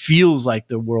Hortown, it feels like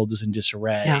the world is in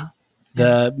disarray. Yeah.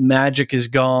 The magic is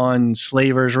gone.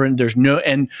 Slavers are in. There's no.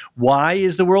 And why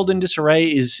is the world in disarray?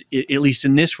 Is at least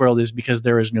in this world, is because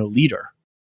there is no leader.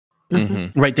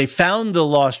 Mm-hmm. Right? They found the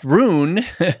lost rune,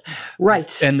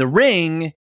 right, and the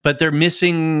ring, but they're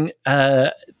missing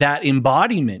that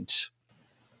embodiment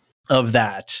of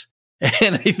that.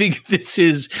 And I think this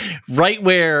is right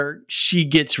where she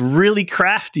gets really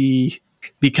crafty,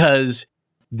 because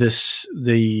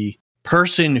the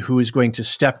person who is going to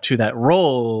step to that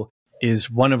role is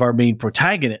one of our main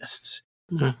protagonists,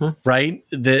 right?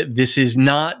 This is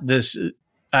not this.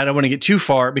 I don't want to get too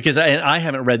far, because I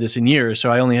haven't read this in years, so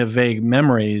I only have vague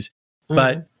memories.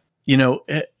 But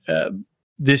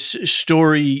this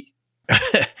story,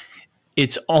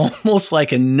 it's almost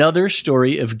like another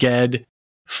story of Ged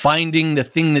finding the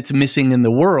thing that's missing in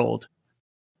the world,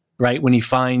 right? When he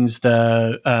finds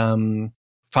the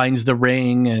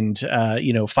ring and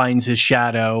finds his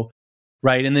shadow,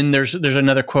 right? And then there's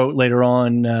another quote later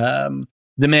on: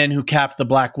 the man who capped the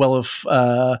black well of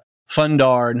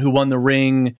Fundar, and who won the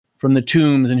ring from the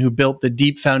tombs, and who built the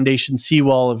deep foundation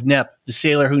seawall of Nep, the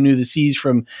sailor who knew the seas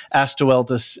from Astowel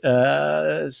to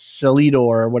Selidor,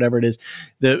 or whatever it is,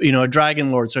 a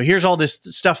dragon lord. So here's all this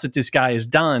stuff that this guy has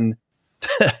done.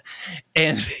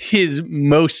 And his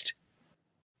most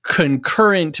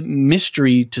concurrent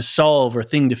mystery to solve, or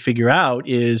thing to figure out,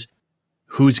 is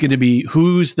who's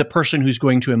the person who's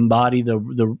going to embody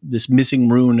this missing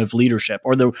rune of leadership.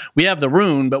 Or we have the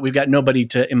rune, but we've got nobody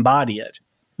to embody it.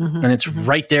 And it's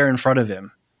right there in front of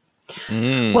him.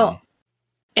 Well,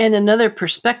 And another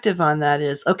perspective on that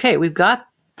is, okay, we've got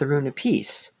the Rune of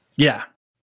Peace. Yeah.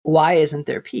 Why isn't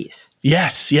there peace?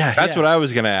 Yes. Yeah. That's what I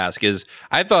was going to ask. Is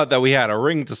I thought that we had a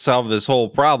ring to solve this whole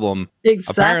problem.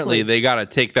 Exactly. Apparently, they got to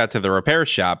take that to the repair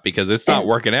shop because it's not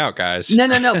working out, guys. No.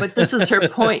 But this is her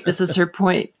point. This is her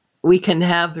point. We can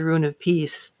have the Rune of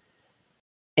Peace,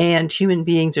 and human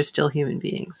beings are still human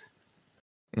beings.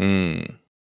 Mm.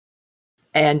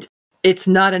 And it's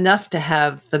not enough to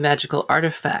have the magical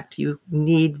artifact. You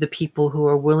need the people who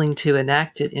are willing to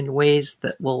enact it in ways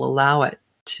that will allow it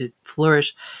to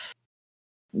flourish.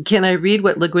 Can I read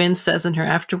what Le Guin says in her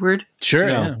afterword? Sure.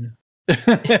 No. Yeah.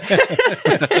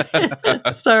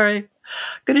 Sorry.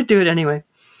 Gonna do it anyway.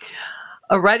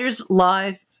 A writer's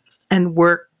life and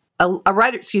work. A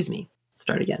writer, excuse me.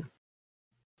 Start again.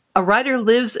 A writer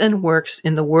lives and works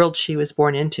in the world she was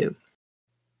born into.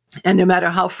 And no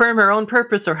matter how firm her own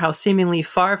purpose or how seemingly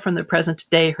far from the present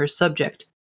day her subject,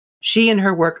 she and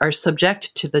her work are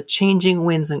subject to the changing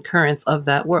winds and currents of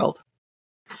that world.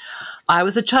 I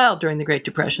was a child during the Great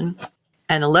Depression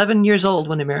and 11 years old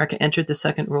when America entered the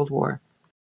Second World War.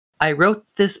 I wrote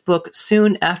this book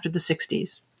soon after the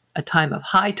 60s, a time of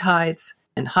high tides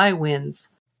and high winds,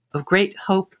 of great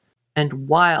hope and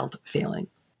wild failing,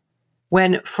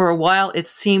 when for a while it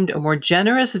seemed a more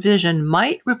generous vision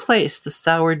might replace the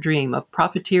sour dream of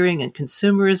profiteering and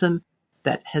consumerism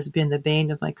that has been the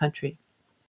bane of my country.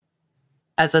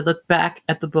 As I look back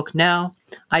at the book now,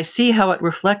 I see how it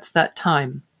reflects that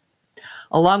time,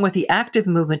 along with the active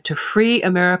movement to free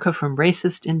America from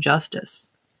racist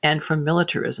injustice and from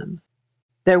militarism.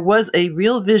 There was a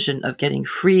real vision of getting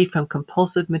free from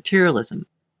compulsive materialism,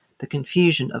 the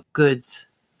confusion of goods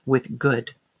with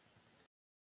good.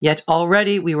 Yet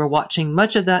already we were watching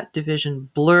much of that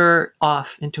division blur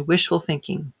off into wishful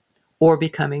thinking or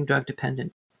becoming drug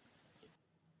dependent.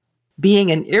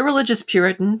 Being an irreligious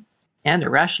Puritan and a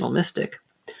rational mystic,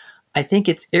 I think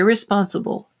it's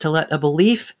irresponsible to let a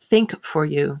belief think for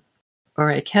you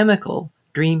or a chemical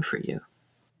dream for you.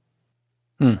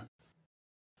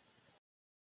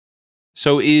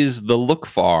 So is the Look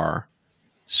Far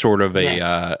sort of a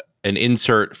Yes. An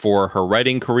insert for her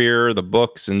writing career, the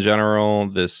books in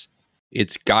general?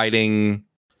 It's guiding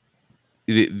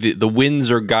the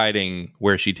winds are guiding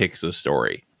where she takes the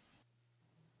story.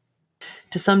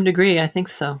 To some degree, I think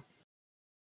so.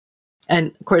 And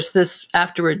of course, this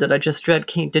afterward that I just read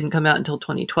didn't come out until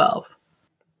 2012.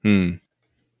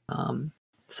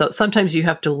 So sometimes you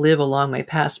have to live a long way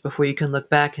past before you can look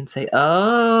back and say,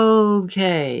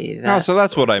 okay. So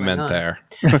that's what I meant on there.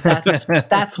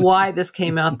 That's why this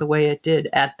came out the way it did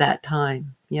at that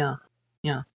time. Yeah.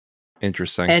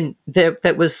 Interesting. And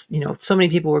that was, so many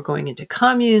people were going into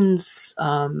communes,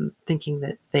 thinking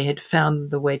that they had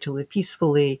found the way to live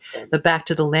peacefully. The Back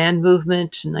to the Land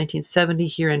movement in 1970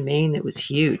 here in Maine, that was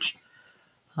huge.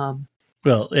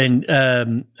 Well, and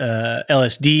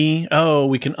LSD,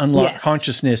 we can unlock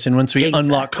consciousness. And once we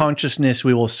unlock consciousness,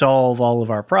 we will solve all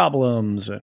of our problems.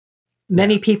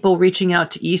 Many people reaching out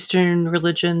to Eastern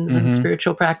religions and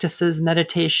spiritual practices,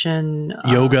 meditation.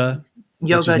 Yoga,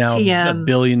 which is now TM. $1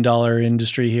 billion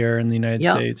industry here in the United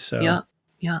States. So.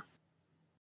 Yeah.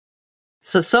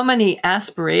 So many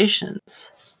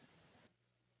aspirations.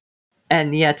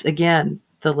 And yet, again,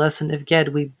 the lesson of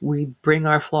Ged, we bring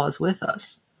our flaws with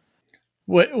us.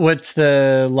 What's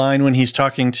the line when he's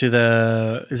talking to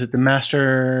is it the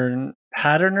master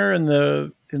patterner in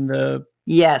the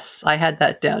Yes, I had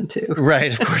that down too.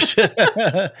 Right, of course.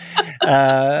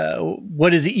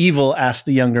 What is evil? Asked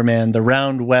the younger man. The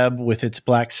round web with its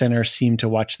black center seemed to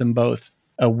watch them both.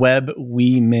 A web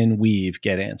we men weave,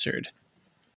 Ged answered.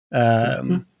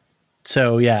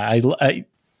 So yeah,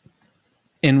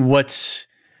 and what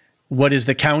is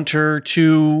the counter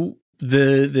to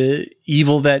the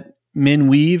evil that men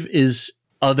weave is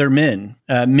other men,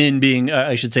 men being,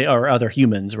 I should say, or other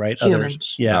humans, right?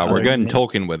 Humans. We're getting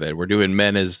Tolkien with it. We're doing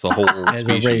men as the whole as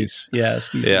species. A race. Yeah,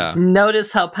 species. Yeah.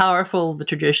 Notice how powerful the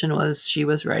tradition was she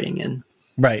was writing in.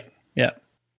 Right. Yeah.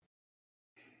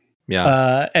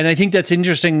 Yeah. And I think that's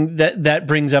interesting that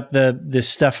brings up this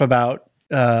stuff about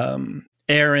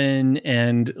Aaron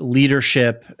and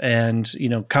leadership and,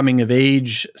 coming of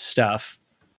age stuff.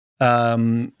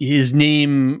 His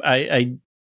name, I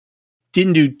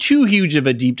didn't do too huge of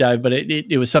a deep dive, but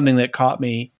it was something that caught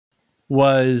me,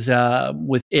 was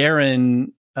with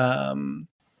Aaron.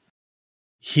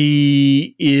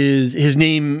 His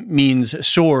name means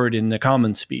sword in the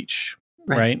common speech,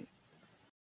 right?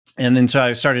 And then so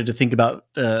I started to think about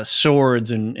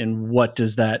swords and what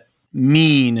does that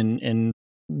mean and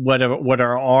what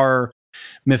are our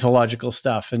mythological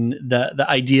stuff, and the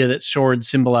idea that swords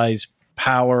symbolize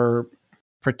power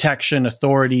protection,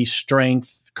 authority,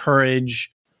 strength,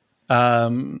 courage.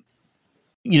 And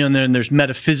then there's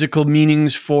metaphysical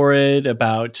meanings for it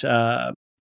about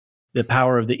the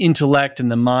power of the intellect and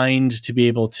the mind to be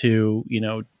able to,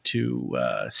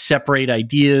 separate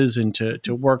ideas and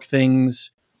to work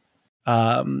things.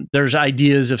 There's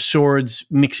ideas of swords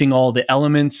mixing all the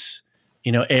elements,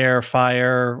 air,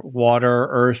 fire, water,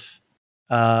 earth.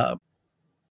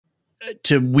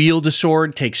 To wield a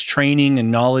sword takes training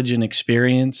and knowledge and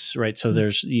experience, right? So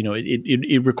there's,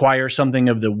 it requires something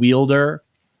of the wielder.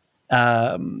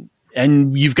 And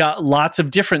you've got lots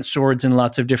of different swords in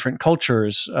lots of different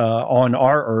cultures on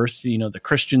our earth, the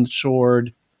Christian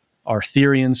sword,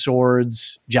 Arthurian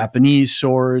swords, Japanese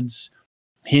swords,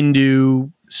 Hindu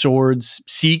swords,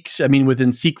 Sikhs. I mean,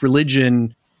 within Sikh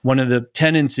religion, one of the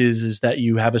tenets is that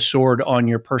you have a sword on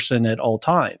your person at all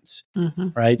times,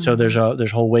 right? So there's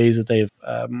whole ways that they've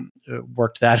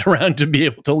worked that around to be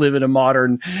able to live in a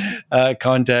modern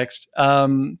context.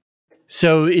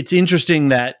 So it's interesting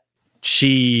that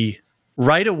she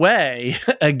right away,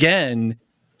 again,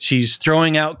 she's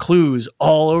throwing out clues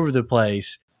all over the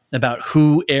place about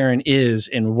who Aaron is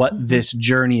and what this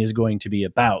journey is going to be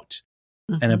about,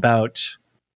 and about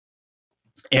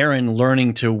Aaron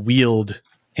learning to wield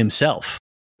himself.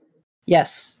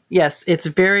 Yes. It's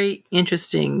very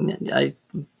interesting. I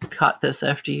caught this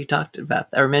after you talked about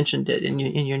or mentioned it in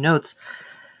your notes.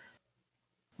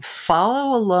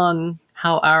 Follow along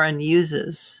how Aaron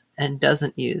uses and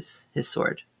doesn't use his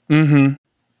sword.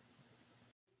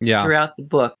 Yeah. Throughout the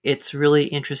book, it's really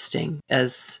interesting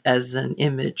as an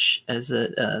image, as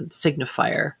a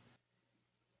signifier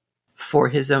for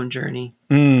his own journey.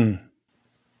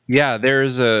 Yeah,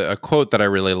 there's a quote that I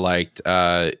really liked.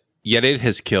 Yet it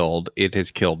has killed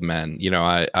men.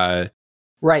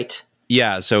 Right.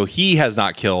 Yeah, so he has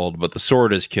not killed, but the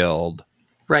sword has killed.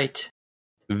 Right.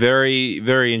 Very,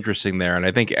 very interesting there. And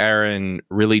I think Aaron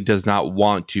really does not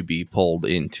want to be pulled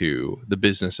into the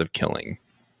business of killing.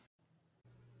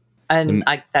 And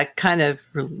that kind of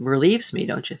relieves me,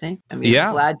 don't you think? I mean,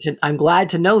 yeah. I'm glad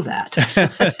to know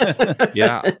that.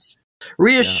 Yeah. It's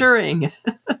reassuring.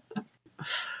 Yeah.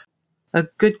 A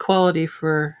good quality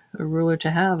for a ruler to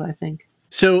have, I think.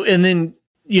 So, and then,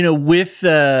 with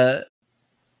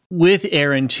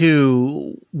Aaron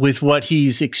too, with what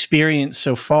he's experienced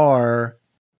so far,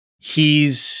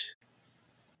 he's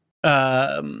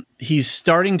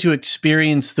starting to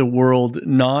experience the world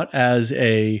not as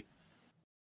a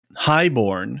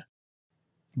highborn,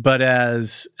 but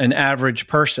as an average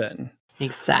person.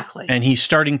 Exactly. And he's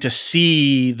starting to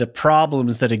see the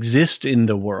problems that exist in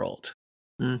the world.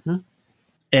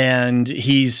 And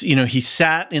he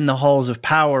sat in the halls of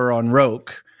power on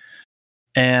Roke,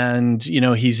 and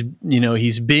he's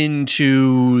been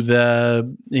to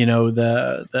the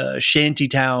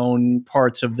shantytown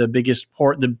parts of the biggest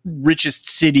port, the richest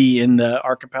city in the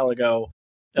archipelago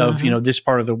of this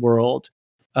part of the world.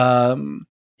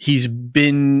 He's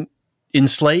been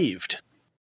enslaved,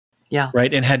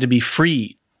 right, and had to be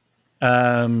freed.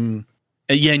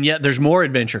 And yet there's more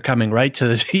adventure coming, right,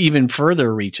 to even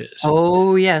further reaches.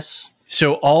 Oh, yes.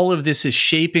 So all of this is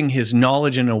shaping his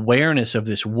knowledge and awareness of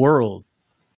this world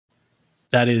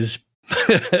that is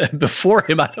before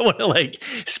him. I don't want to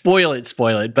spoil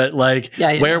it, but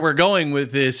where we're going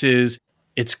with this is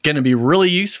it's going to be really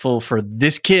useful for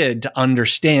this kid to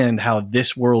understand how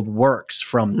this world works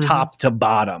from top to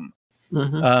bottom.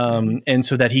 And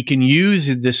so that he can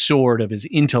use the sword of his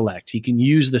intellect. He can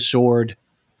use the sword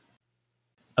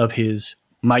of his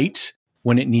might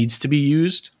when it needs to be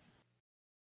used,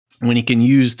 when he can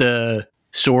use the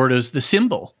sword as the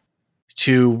symbol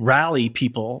to rally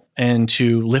people and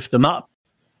to lift them up.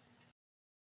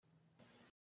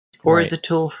 Or as a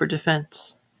tool for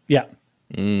defense. Yeah.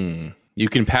 You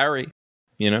can parry,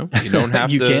 you don't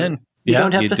have you to. Can. You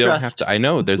don't have to thrust. I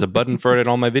know there's a button for it in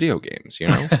all my video games,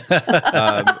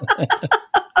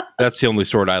 That's the only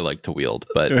sword I like to wield,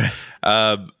 but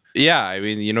yeah, I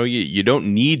mean, you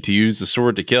don't need to use the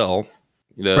sword to kill.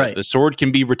 The sword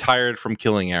can be retired from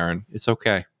killing Aaron. It's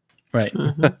okay. Right.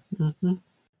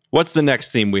 What's the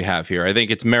next theme we have here? I think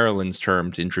it's Marilyn's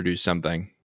turn to introduce something.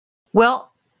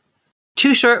 Well,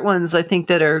 two short ones, I think,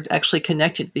 that are actually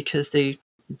connected because they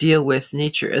deal with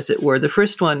nature, as it were. The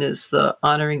first one is the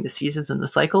honoring the seasons and the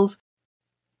cycles.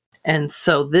 And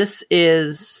so this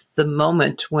is the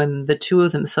moment when the two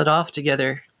of them set off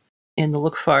together in the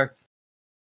Lookfar.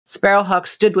 Sparrowhawk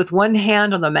stood with one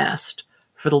hand on the mast,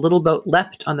 for the little boat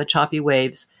leapt on the choppy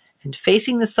waves, and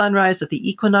facing the sunrise of the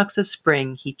equinox of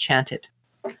spring, he chanted.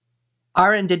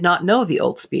 Aaron did not know the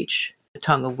old speech, the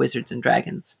tongue of wizards and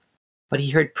dragons, but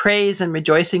he heard praise and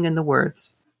rejoicing in the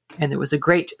words. and there was a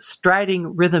great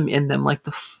striding rhythm in them, like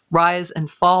the rise and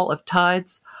fall of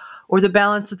tides, or the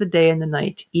balance of the day and the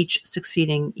night, each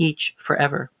succeeding each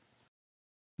forever.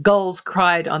 Gulls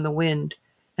cried on the wind,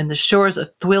 and the shores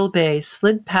of Thwill Bay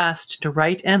slid past to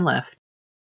right and left,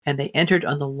 and they entered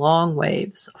on the long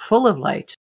waves, full of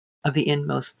light, of the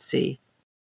inmost sea.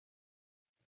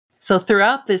 So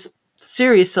throughout this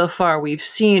series so far, we've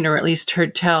seen, or at least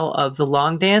heard tell of, the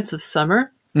long dance of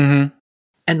summer and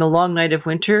the long night of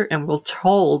winter, and we're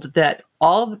told that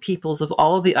all the peoples of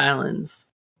all of the islands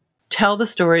tell the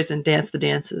stories and dance the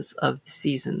dances of the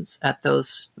seasons at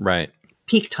those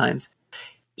peak times.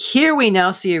 Here we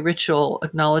now see a ritual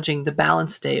acknowledging the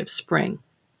balance day of spring.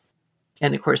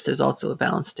 And of course, there's also a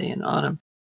balance day in autumn.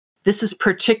 This is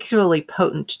particularly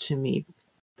potent to me,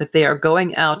 that they are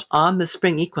going out on the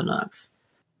spring equinox,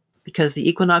 because the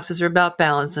equinoxes are about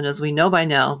balance. And as we know by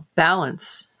now,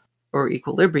 balance or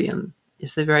equilibrium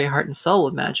is the very heart and soul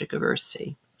of magic of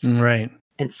Earthsea. Right.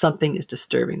 And something is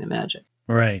disturbing the magic.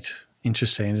 Right.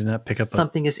 Interesting. I did not pick up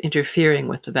something is interfering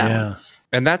with the balance.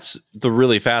 Yeah. And that's the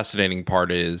really fascinating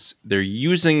part, is they're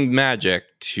using magic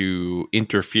to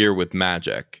interfere with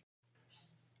magic.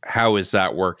 How is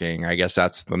that working? I guess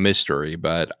that's the mystery.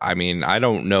 But I mean, I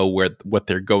don't know what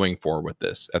they're going for with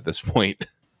this at this point.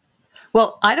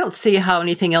 Well, I don't see how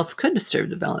anything else could disturb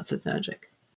the balance of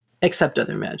magic, except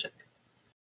other magic.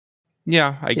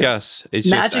 Yeah, I guess. It's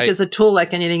magic is a tool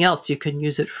like anything else. You can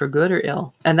use it for good or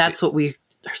ill. And that's what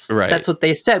that's what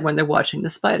they said when they're watching the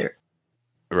spider.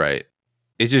 Right.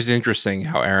 It's just interesting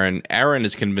how Aaron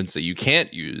is convinced that you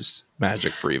can't use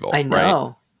magic for evil. I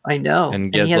know. Right? I know.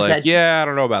 And Ged's like, I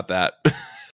don't know about that.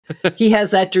 He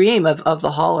has that dream of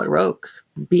the hall at Roke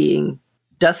being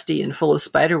dusty and full of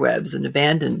spider webs and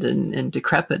abandoned and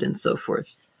decrepit and so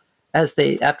forth,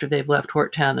 after they've left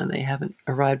Hortown and they haven't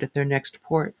arrived at their next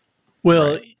port.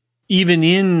 Well, even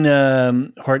in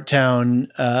Hortown,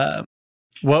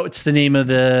 what's the name of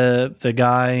the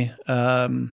guy?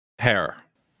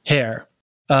 Hare.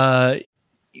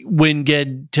 When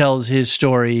Ged tells his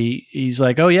story, he's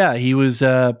like, "Oh yeah, he was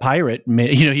a pirate.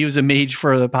 He was a mage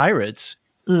for the pirates."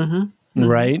 Mm-hmm.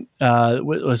 Right? It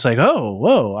was like, oh,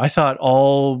 whoa! I thought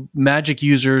all magic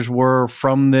users were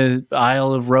from the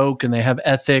Isle of Roke, and they have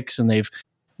ethics, and they've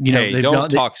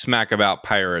don't talk smack about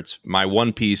pirates. My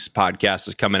One Piece podcast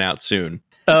is coming out soon.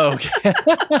 Oh, okay.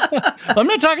 I'm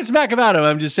not talking smack about them.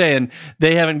 I'm just saying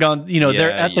they haven't gone.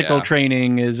 Their ethical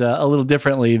training is a little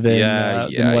differently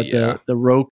than what the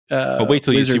Roke. But wait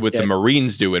till you see what the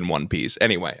Marines do in One Piece.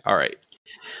 Anyway, all right.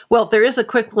 Well, there is a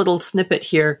quick little snippet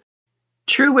here.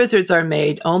 True wizards are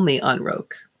made only on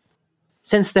Roke,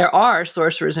 since there are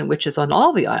sorcerers and witches on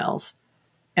all the isles,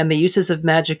 and the uses of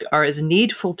magic are as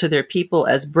needful to their people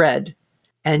as bread,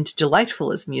 and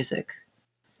delightful as music.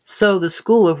 So the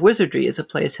school of wizardry is a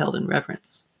place held in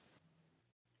reverence.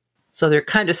 So they're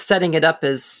kind of setting it up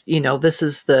as, this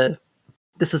is the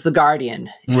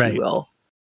guardian, if you will,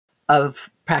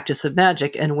 of practice of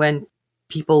magic. And when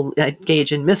people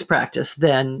engage in mispractice,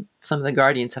 then some of the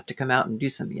guardians have to come out and do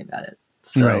something about it.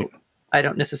 So I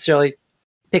don't necessarily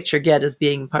picture Ged as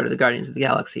being part of the Guardians of the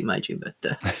Galaxy, mind you, but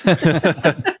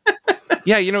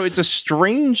yeah, it's a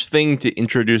strange thing to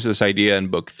introduce this idea in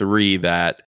book 3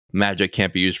 that magic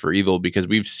can't be used for evil, because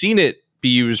we've seen it be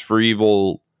used for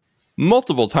evil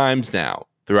multiple times now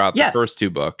throughout the first 2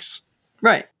 books.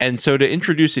 Right. And so to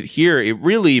introduce it here, it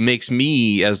really makes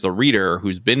me, as the reader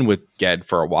who's been with Ged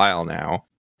for a while now,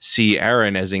 see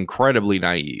Aaron as incredibly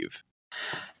naive.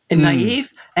 And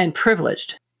naive and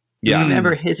privileged. Yeah.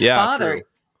 Remember, his father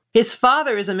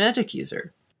is a magic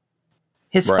user.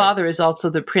 His father is also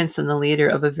the prince and the leader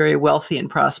of a very wealthy and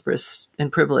prosperous and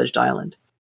privileged island.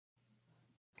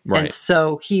 Right. And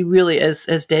so he really,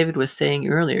 as David was saying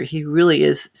earlier, he really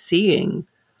is seeing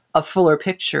a fuller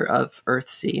picture of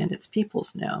Earthsea and its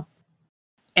peoples now.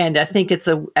 And I think it's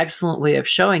an excellent way of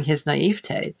showing his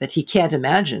naivete, that he can't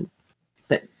imagine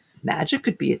that magic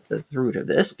could be at the root of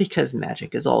this, because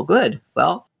magic is all good.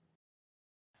 Well,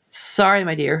 sorry,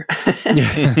 my dear.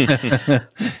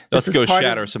 Let's go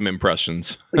shatter some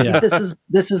impressions. Yeah.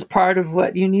 This is part of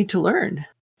what you need to learn.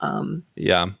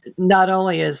 Not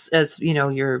only as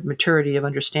your maturity of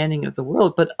understanding of the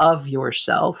world, but of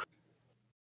yourself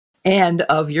and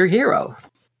of your hero.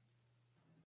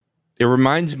 It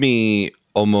reminds me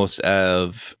almost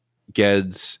of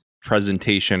Ged's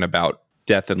presentation about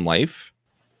death and life.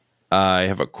 I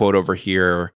have a quote over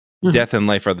here. Mm-hmm. Death and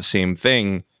life are the same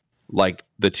thing, like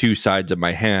the 2 sides of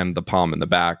my hand, the palm and the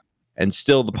back, and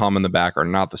still the palm and the back are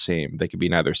not the same. They can be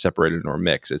neither separated nor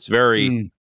mixed. It's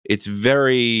very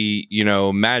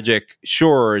magic.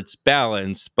 Sure, it's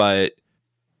balanced, but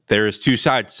there's two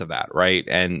sides to that, right?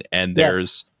 And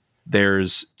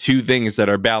there's two things that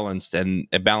are balanced and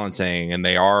balancing, and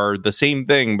they are the same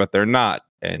thing, but they're not.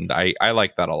 And I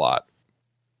like that a lot.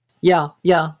 Yeah.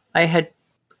 I had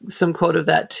some quote of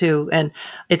that too. And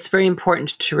it's very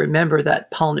important to remember that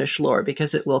Palnish lore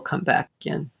because it will come back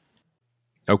again.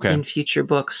 Okay. In future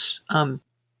books.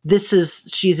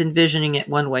 She's envisioning it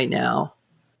one way now.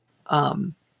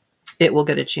 It will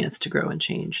get a chance to grow and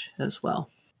change as well.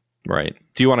 Right.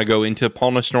 Do you want to go into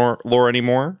Palnish lore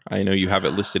anymore? I know you have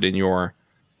it listed in your...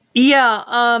 Yeah.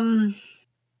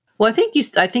 Well, I think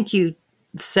you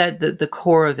said that the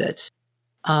core of it.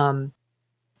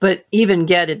 But even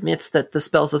Ged admits that the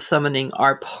spells of summoning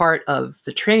are part of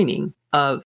the training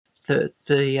of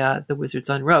the wizards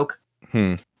on Roke.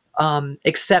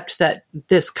 Except that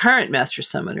this current Master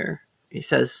Summoner, he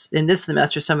says, in this the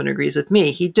Master Summoner agrees with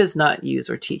me, he does not use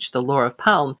or teach the lore of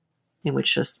Palm, in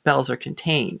which the spells are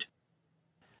contained.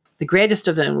 The greatest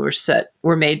of them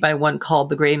were made by one called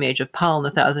the Grey Mage of Palm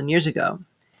 1,000 years ago.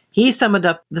 He summoned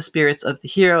up the spirits of the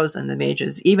heroes and the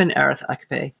mages, even Arith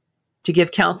Akpe, to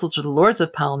give counsel to the lords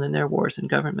of Palm in their wars and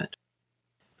government.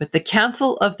 But the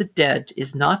counsel of the dead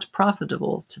is not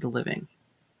profitable to the living.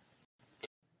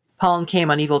 Palm came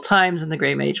on evil times, and the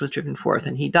Grey Mage was driven forth,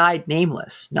 and he died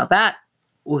nameless. Now that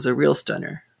was a real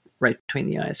stunner, right between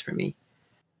the eyes for me.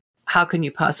 How can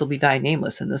you possibly die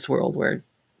nameless in this world where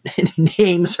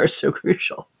names are so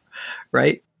crucial,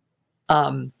 right?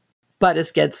 But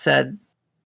as Ged said,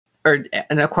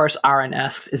 and of course Aaron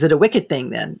asks, is it a wicked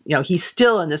thing then? He's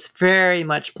still in this very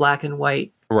much black and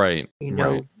white, right?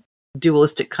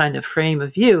 Dualistic kind of frame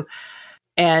of view.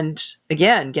 And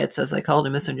again, Ged says, I called a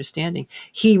misunderstanding.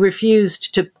 He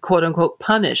refused to, quote unquote,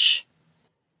 punish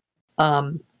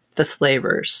the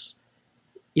slavers.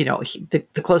 The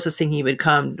closest thing he would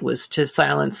come was to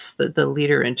silence the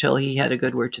leader until he had a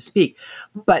good word to speak.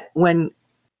 But when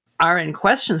Aaron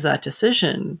questions that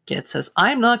decision, Ged says,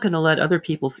 I'm not going to let other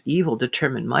people's evil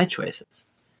determine my choices.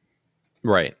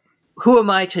 Right. Who am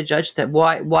I to judge that?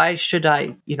 Why should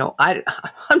I,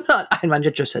 I'm not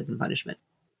interested in punishment.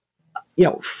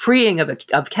 Freeing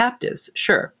of captives,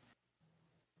 sure.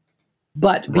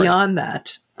 But beyond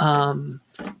that,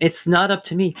 it's not up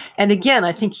to me. And again,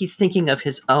 I think he's thinking of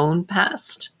his own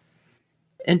past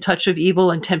and touch of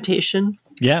evil and temptation.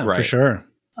 Yeah, for sure.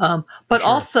 But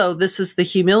also, this is the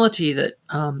humility that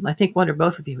I think one or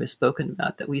both of you have spoken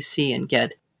about that we see in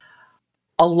Ged,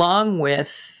 along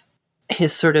with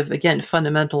his sort of, again,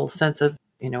 fundamental sense of,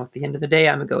 at the end of the day,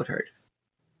 I'm a goat herd.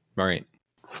 Right.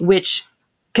 Which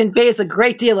conveys a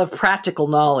great deal of practical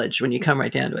knowledge when you come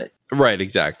right down to it. Right,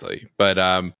 exactly.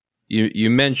 But you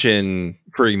mention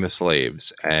freeing the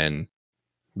slaves, and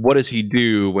what does he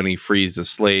do when he frees the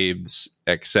slaves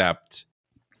except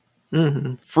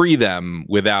free them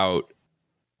without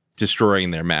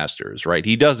destroying their masters, right?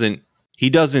 He doesn't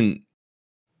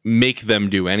make them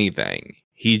do anything.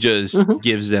 He just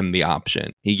gives them the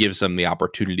option. He gives them the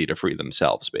opportunity to free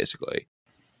themselves, basically.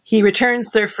 He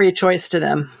returns their free choice to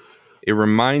them. It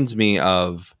reminds me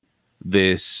of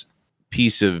this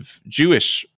piece of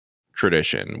Jewish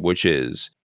tradition, which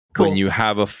is when you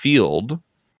have a field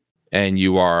and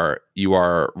you are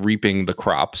reaping the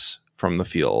crops from the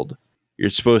field, you're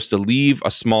supposed to leave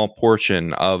a small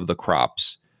portion of the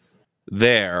crops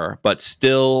there, but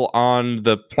still on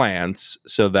the plants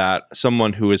so that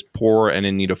someone who is poor and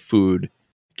in need of food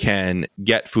can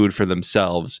get food for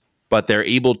themselves, but they're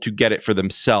able to get it for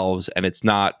themselves, and it's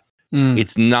not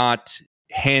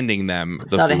handing them the food.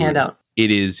 It's not a handout.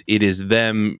 It is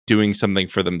them doing something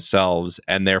for themselves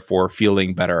and therefore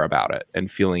feeling better about it and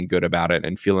feeling good about it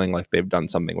and feeling like they've done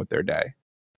something with their day.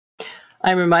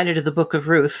 I'm reminded of the Book of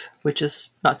Ruth, which is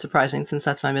not surprising since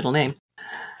that's my middle name.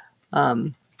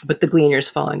 But the gleaners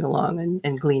following along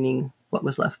and gleaning what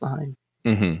was left behind.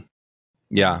 Mm-hmm.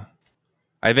 Yeah.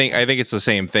 I think it's the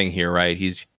same thing here, right?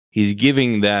 He's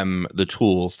giving them the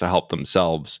tools to help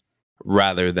themselves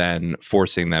rather than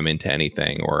forcing them into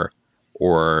anything or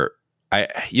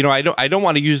I don't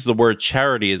want to use the word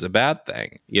charity as a bad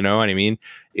thing. You know what I mean?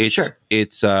 It's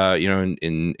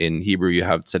in Hebrew you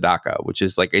have tzedakah, which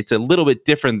is like, it's a little bit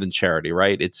different than charity,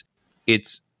 right?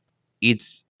 It's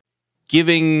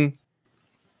giving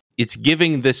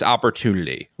this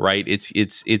opportunity, right?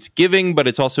 It's giving, but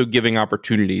it's also giving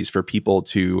opportunities for people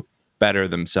to better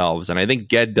themselves. And I think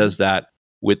Ged does that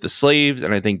with the slaves,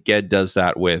 and I think Ged does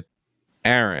that with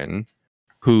Aaron,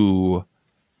 who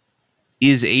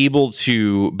is able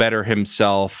to better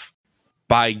himself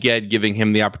by Ged giving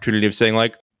him the opportunity of saying,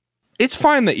 like, it's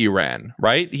fine that you ran,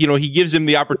 right? He gives him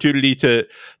the opportunity to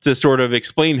sort of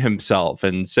explain himself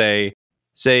and say,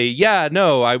 say, yeah,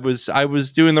 no, I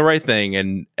was doing the right thing.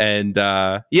 And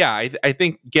I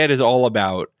think Ged is all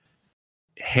about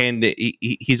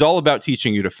he's all about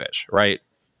teaching you to fish, right?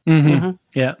 Mm-hmm.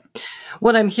 Yeah.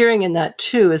 What I'm hearing in that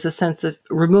too is a sense of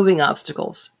removing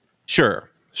obstacles. Sure.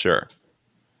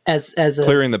 As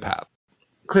clearing the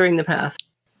path,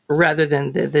 rather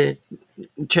than the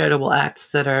charitable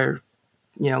acts that are,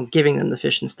 giving them the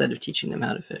fish instead of teaching them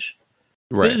how to fish.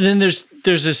 Right. Then there's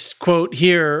this quote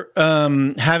here,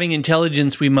 having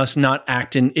intelligence, we must not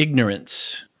act in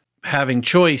ignorance. Having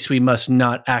choice, we must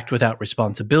not act without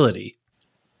responsibility.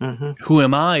 Mm-hmm. Who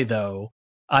am I, though?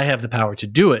 I have the power to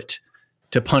do it,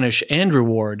 to punish and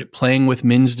reward, playing with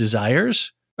men's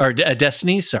desires, or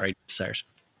destinies, desires.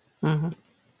 Mm-hmm.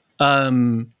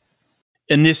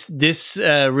 And this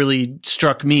really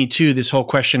struck me too, this whole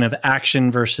question of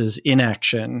action versus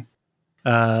inaction.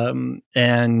 And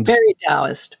very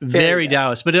Taoist, very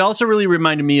Taoist, but it also really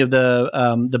reminded me of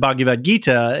the Bhagavad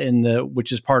Gita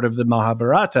which is part of the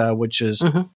Mahabharata, which is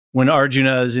when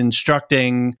Arjuna is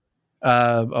instructing.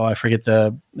 I forget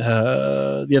the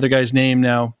other guy's name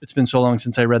now. It's been so long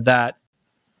since I read that.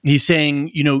 He's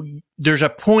saying, there's a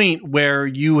point where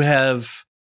you have,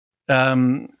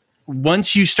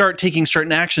 once you start taking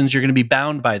certain actions, you're going to be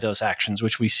bound by those actions,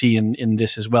 which we see in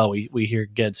this as well. We hear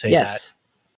Ged say that.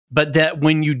 But that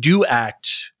when you do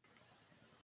act,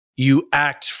 you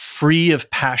act free of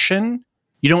passion.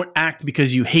 You don't act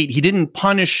because you hate. He didn't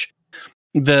punish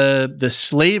the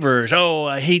slavers. Oh,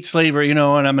 I hate slavery, and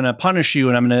I'm going to punish you,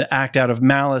 and I'm going to act out of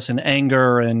malice and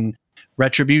anger and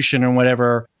retribution and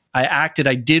whatever. I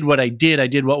did what I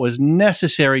did what was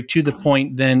necessary to the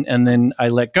point then, and then I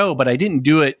let go, but I didn't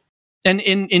do it. And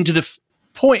into the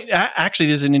point, actually,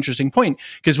 this is an interesting point,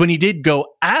 because when he did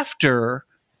go after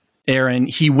Aaron,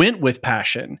 he went with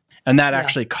passion, and that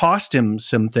actually cost him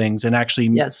some things and actually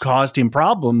caused him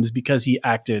problems because he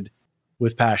acted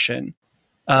with passion.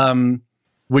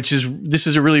 This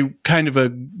is a really kind of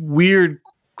a weird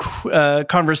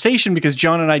conversation, because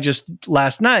John and I just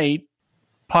last night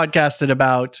podcasted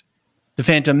about the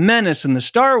Phantom Menace and the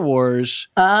Star Wars,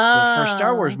 the first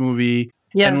Star Wars movie.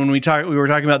 Yes. And when we were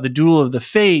talking about the Duel of the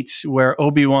Fates, where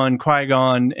Obi-Wan,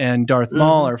 Qui-Gon, and Darth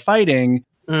Maul are fighting.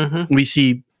 Mm-hmm. We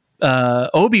see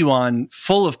Obi-Wan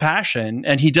full of passion,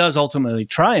 and he does ultimately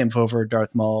triumph over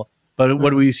Darth Maul. But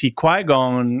what do we see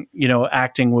Qui-Gon,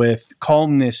 acting with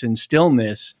calmness and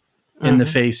stillness in the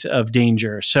face of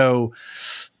danger? So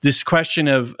this question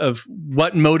of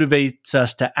what motivates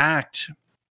us to act,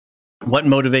 what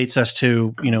motivates us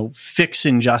to, fix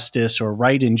injustice or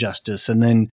right injustice,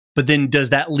 but then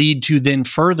does that lead to then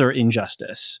further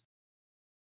injustice?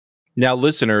 Now,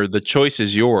 listener, the choice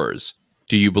is yours.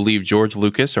 Do you believe George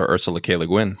Lucas or Ursula K. Le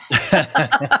Guin?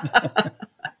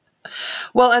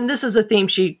 Well, and this is a theme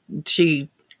she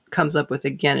comes up with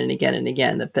again and again and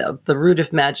again, that the root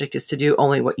of magic is to do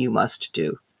only what you must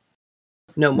do.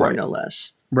 No more, no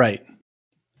less. Right.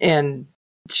 And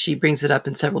she brings it up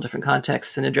in several different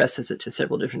contexts and addresses it to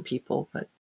several different people.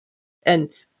 And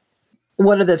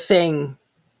one of the thing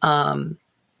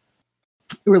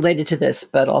related to this,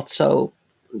 but also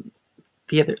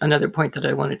another point that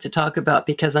I wanted to talk about,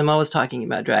 because I'm always talking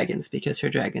about dragons, because her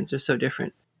dragons are so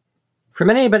different from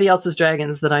anybody else's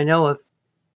dragons that I know of.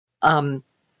 And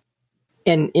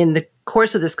in the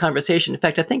course of this conversation, in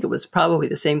fact, I think it was probably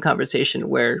the same conversation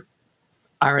where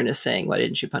Aaron is saying, why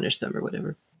didn't you punish them or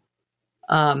whatever?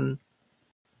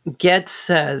 Ged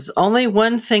says, only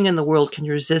one thing in the world can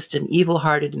resist an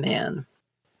evil-hearted man,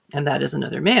 and that is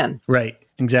another man. Right,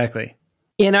 exactly.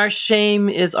 In our shame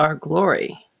is our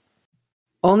glory.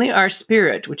 Only our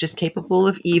spirit, which is capable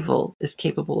of evil, is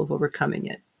capable of overcoming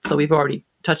it. So we've already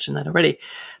touched on that already.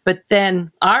 But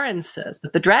then Aaron says,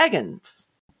 but the dragons,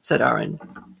 said Aaron,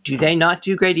 do they not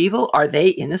do great evil? Are they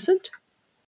innocent?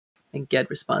 And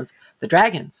Ged responds, the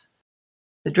dragons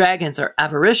are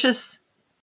avaricious,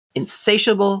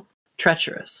 insatiable,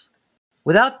 treacherous,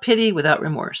 without pity, without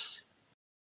remorse.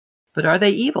 But are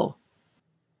they evil?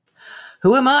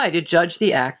 Who am I to judge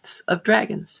the acts of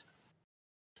dragons?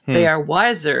 They are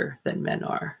wiser than men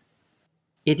are.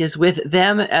 It is with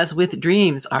them as with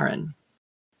dreams, Aaron.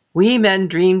 We men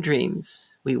dream dreams.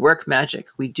 We work magic.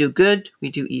 We do good. We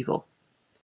do evil.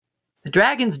 The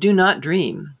dragons do not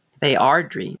dream. They are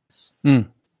dreams.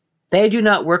 They do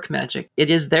not work magic. It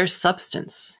is their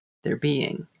substance, their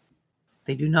being.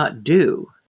 They do not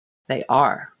do. They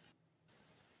are.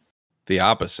 The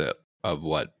opposite of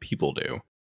what people do.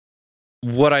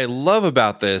 What I love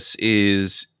about this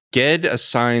is Ged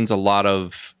assigns a lot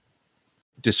of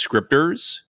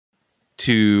descriptors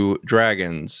to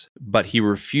dragons, but he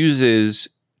refuses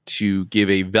to give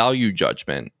a value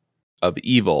judgment of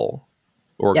evil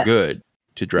or good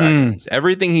to dragons.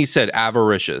 Everything he said,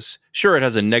 avaricious. Sure, it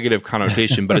has a negative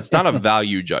connotation, but it's not a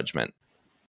value judgment.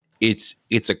 It's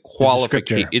a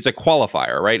qualification. It's a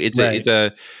qualifier, right? It's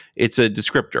a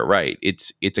descriptor, right?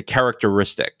 It's a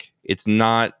characteristic. It's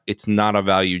not a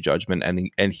value judgment,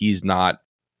 and he's not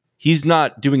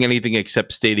doing anything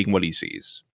except stating what he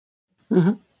sees.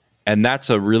 Mm-hmm. And that's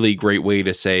a really great way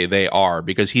to say they are,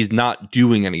 because he's not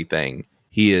doing anything.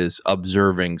 He is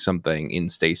observing something in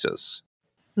stasis.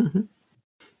 Mm-hmm.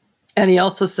 And he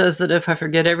also says that if I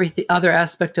forget every other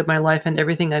aspect of my life and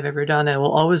everything I've ever done, I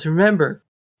will always remember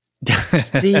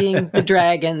seeing the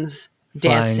dragons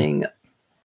dancing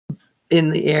in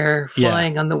the air,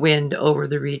 flying on the wind over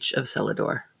the reach of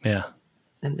Celador. Yeah.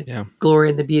 And the glory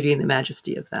and the beauty and the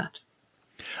majesty of that.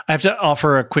 I have to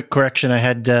offer a quick correction. I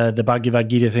had the Bhagavad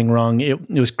Gita thing wrong. It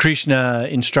was Krishna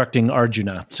instructing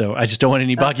Arjuna. So I just don't want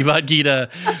any Bhagavad Gita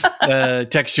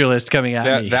textualist coming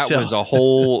at me. That was a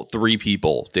whole 3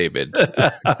 people, David.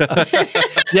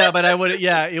 Yeah, but it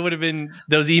would have been,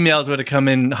 those emails would have come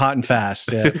in hot and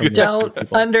fast. Don't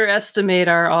underestimate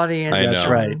our audience. That's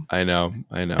right. I know.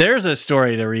 There's a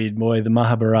story to read, boy, the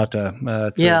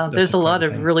Mahabharata. There's a lot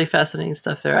of really fascinating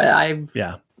stuff there.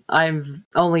 I'm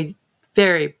only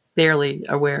very barely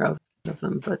aware of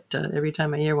them, but every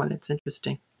time I hear one, it's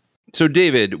interesting. So,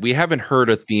 David, we haven't heard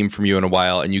a theme from you in a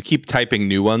while, and you keep typing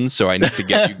new ones, so I need to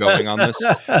get you going on this.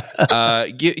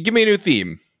 Give me a new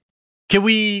theme. Can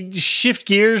we shift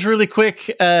gears really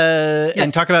quick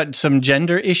and talk about some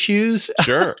gender issues?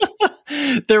 Sure.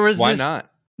 Why not?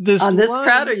 On this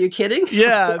crowd, are you kidding?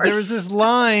 Yeah, there was this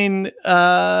line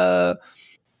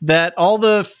that all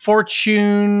the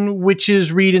fortune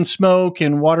witches read and smoke,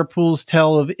 and water pools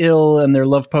tell of ill, and their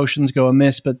love potions go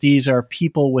amiss, but these are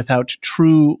people without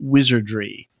true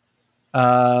wizardry.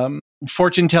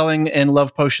 Fortune telling and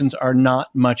love potions are not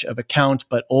much of account,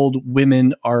 but old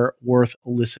women are worth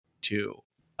listening to.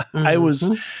 Mm-hmm. I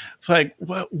was like,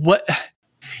 what?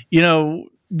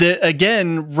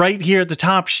 Again, right here at the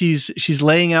top, she's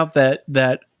laying out that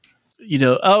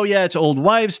it's old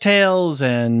wives' tales,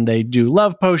 and they do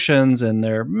love potions, and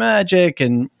they're magic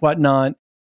and whatnot.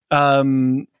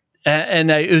 It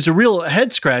was a real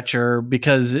head scratcher,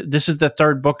 because this is the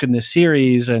 3rd book in this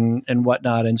series and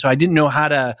whatnot. And so I didn't know how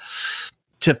to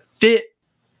fit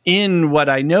in what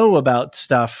I know about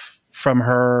stuff from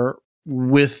her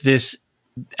with this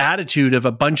attitude of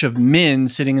a bunch of men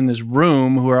sitting in this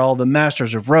room who are all the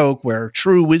masters of Roke, where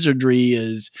true wizardry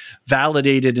is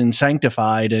validated and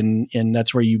sanctified, and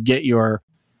that's where you get your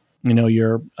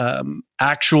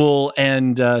actual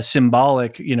and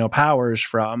symbolic powers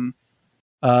from.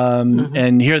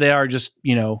 And here they are just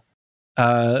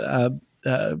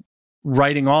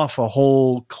writing off a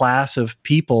whole class of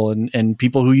people and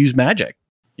people who use magic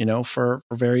for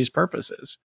various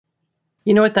purposes.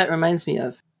 You know what that reminds me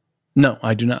of? No,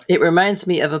 I do not. It reminds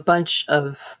me of a bunch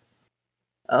of,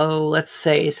 let's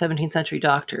say 17th century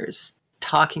doctors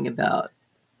talking about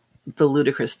the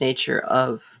ludicrous nature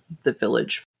of the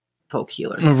village folk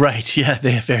healer. Right. Yeah.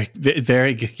 They have very,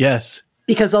 very good. Yes.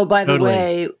 Because, by the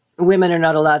way, women are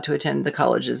not allowed to attend the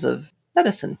colleges of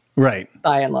medicine. Right.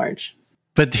 By and large.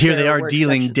 But here they are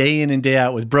dealing day in and day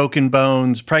out with broken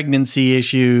bones, pregnancy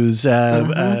issues,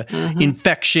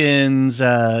 infections,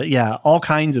 all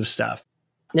kinds of stuff.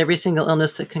 Every single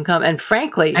illness that can come. And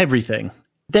frankly, everything.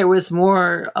 There was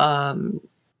more,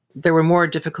 there were more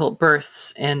difficult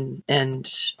births and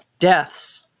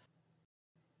deaths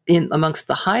amongst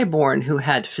the highborn who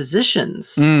had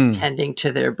physicians tending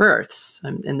to their births.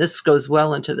 And this goes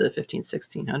well into the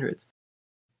 1600s.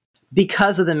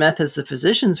 Because of the methods the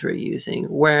physicians were using,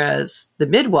 whereas the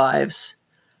midwives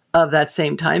of that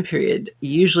same time period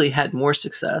usually had more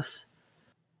success.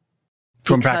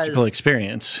 From practical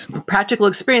experience,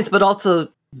 but also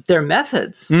their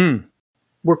methods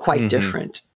were quite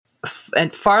different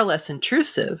and far less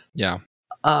intrusive. Yeah.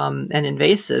 And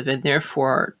invasive, and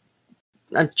therefore,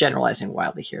 I'm generalizing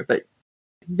wildly here, but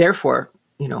therefore,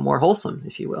 more wholesome,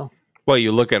 if you will. Well,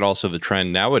 you look at also the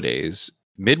trend nowadays.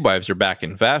 Midwives are back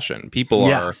in fashion. People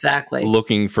are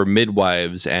looking for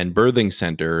midwives and birthing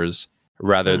centers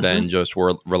rather than just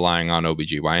relying on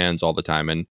OBGYNs all the time.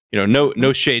 And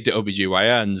no shade to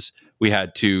OBGYNs. We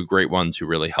had 2 great ones who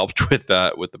really helped with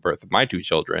the birth of my 2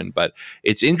 children. But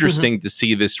it's interesting to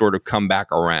see this sort of come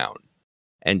back around,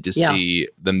 and to see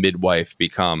the midwife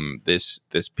become this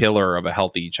pillar of a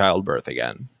healthy childbirth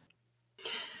again.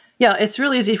 Yeah, it's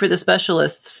really easy for the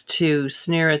specialists to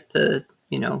sneer at the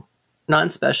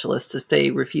non-specialists if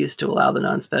they refuse to allow the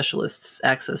non-specialists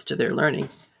access to their learning.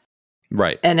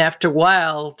 Right. And after a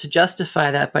while, to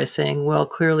justify that by saying, well,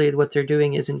 clearly what they're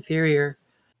doing is inferior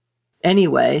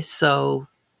anyway, so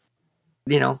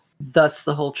thus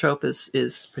the whole trope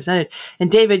is presented. And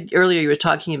David, earlier you were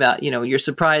talking about, you're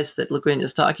surprised that Le Guin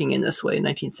is talking in this way in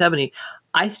 1970.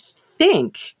 I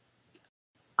think,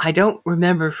 I don't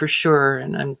remember for sure,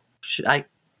 and I'm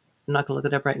not going to look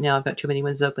it up right now. I've got too many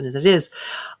windows open as it is.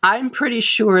 I'm pretty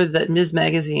sure that Ms.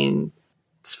 Magazine's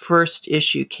first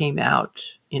issue came out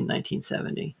in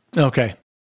 1970. Okay.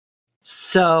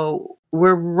 So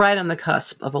we're right on the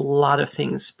cusp of a lot of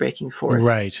things breaking forth.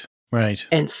 Right.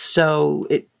 And so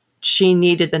she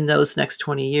needed those next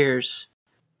 20 years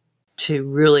to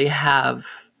really have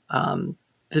the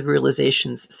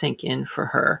realizations sink in for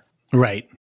her. Right.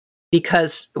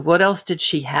 Because what else did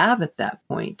she have at that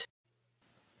point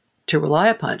to rely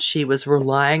upon? She was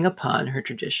relying upon her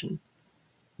tradition.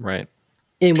 Right.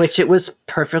 In which it was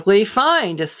perfectly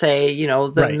fine to say,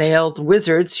 the male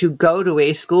wizards who go to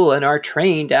a school and are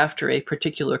trained after a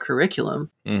particular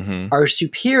curriculum are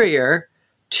superior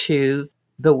to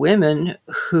the women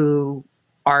who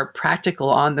are practical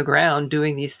on the ground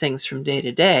doing these things from day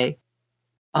to day,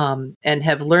 and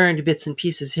have learned bits and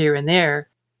pieces here and there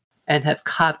and have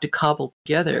cobbled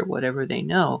together whatever they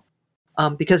know.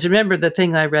 Because remember the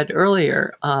thing I read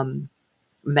earlier,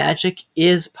 magic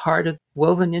is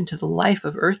woven into the life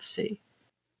of Earthsea.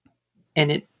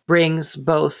 And it brings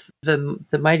both the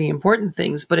mighty important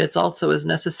things, but it's also as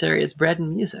necessary as bread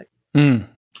and music.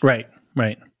 Right.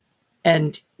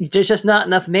 And there's just not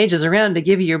enough mages around to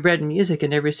give you your bread and music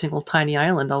in every single tiny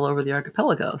island all over the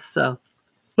archipelago. So,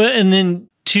 well, and then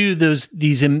too,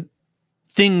 these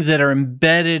things that are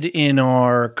embedded in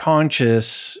our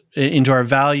conscious, into our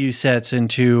value sets,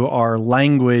 into our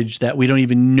language that we don't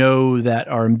even know that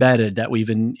are embedded, that we've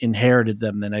inherited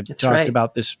them. And I've talked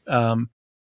about this.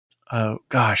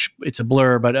 It's a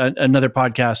blur, but another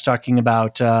podcast talking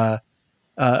about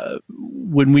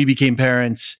when we became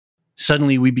parents.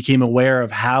 Suddenly we became aware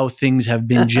of how things have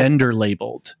been gender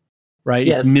labeled, right?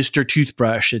 Yes. It's Mr.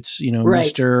 Toothbrush. It's,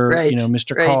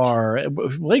 Mr. Car.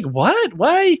 Like what?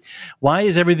 Why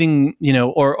is everything,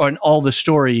 or on all the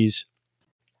stories,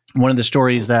 one of the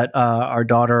stories that our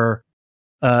daughter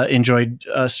enjoyed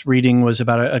us reading was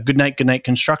about a goodnight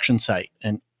construction site,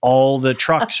 and all the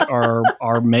trucks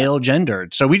are male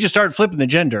gendered. So we just started flipping the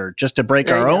gender just to break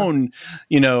our own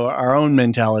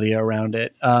mentality around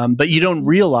it. But you don't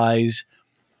realize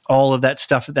all of that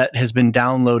stuff that has been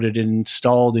downloaded and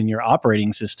installed in your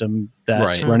operating system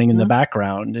that's running in the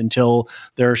background until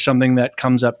there's something that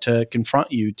comes up to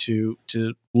confront you to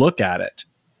look at it.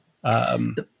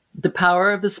 The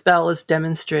power of the spell is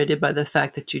demonstrated by the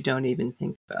fact that you don't even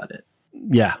think about it.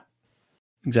 Yeah,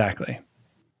 exactly.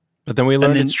 But then we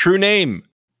learned its true name,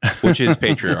 which is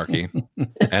patriarchy.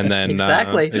 And then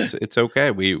exactly. It's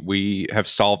okay. We have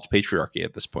solved patriarchy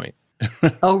at this point.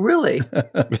 Oh, really?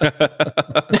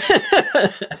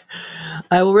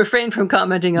 I will refrain from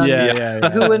commenting on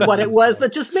who and what it was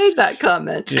that just made that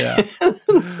comment. Yeah.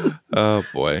 Oh,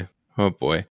 boy.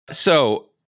 So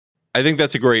I think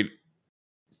that's a great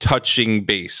touching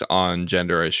base on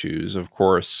gender issues. Of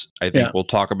course, I think we'll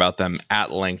talk about them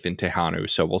at length in Tehanu,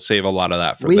 so we'll save a lot of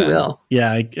that for then. We will.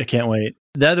 Yeah, I can't wait.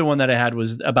 The other one that I had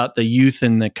was about the youth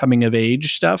and the coming of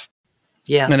age stuff.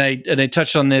 Yeah. And I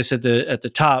touched on this at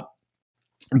the top,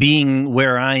 being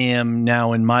where I am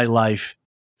now in my life,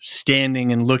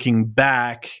 standing and looking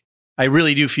back. I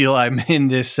really do feel I'm in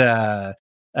this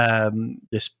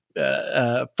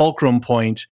fulcrum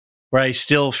point where I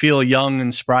still feel young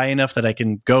and spry enough that I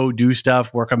can go do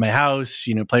stuff, work on my house,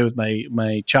 play with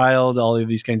my child, all of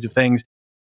these kinds of things.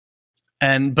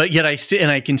 But yet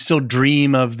I can still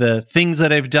dream of the things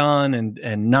that I've done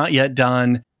and not yet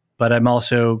done, but I'm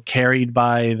also carried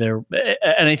by and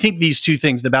I think these two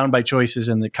things, the bound by choices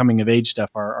and the coming of age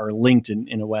stuff are linked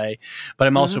in a way, but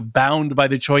I'm also bound by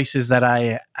the choices that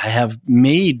I have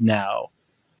made now.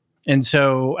 And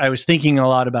so I was thinking a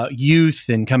lot about youth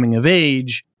and coming of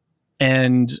age.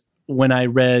 And when I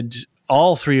read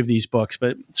all three of these books,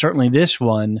 but certainly this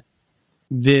one,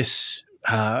 this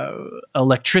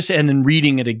electricity, and then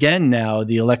reading it again now,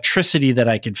 the electricity that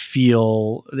I could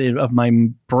feel of my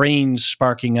brain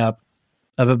sparking up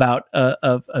about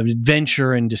of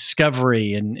adventure and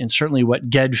discovery, and certainly what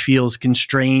Ged feels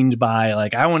constrained by.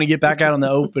 Like, I want to get back out on the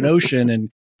open ocean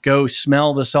and go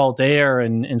smell the salt air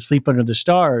and sleep under the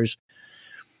stars.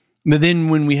 But then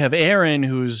when we have Aaron,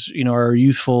 who's our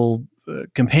youthful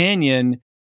companion,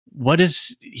 what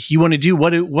does he want to do?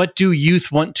 What do youth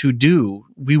want to do?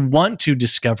 We want to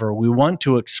discover. We want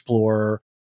to explore.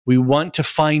 We want to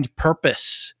find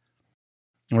purpose,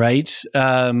 right?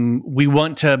 We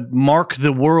want to mark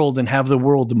the world and have the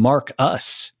world mark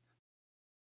us.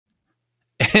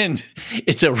 And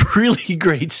it's a really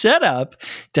great setup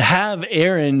to have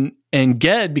Aaron and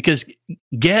Ged, because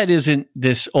Ged isn't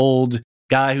this old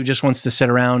guy who just wants to sit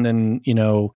around and,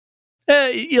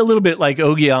 a little bit like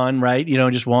Ogion, right?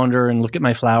 Just wander and look at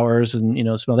my flowers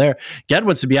and, smell there. Ged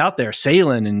wants to be out there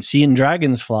sailing and seeing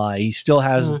dragons fly. He still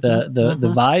has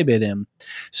the vibe in him.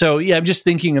 So, yeah, I'm just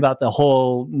thinking about the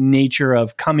whole nature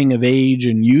of coming of age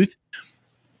and youth.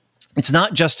 It's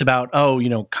not just about,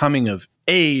 coming of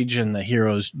age and the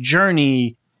hero's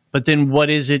journey, but then what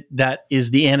is it that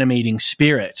is the animating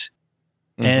spirit?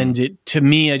 And to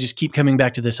me, I just keep coming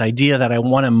back to this idea that I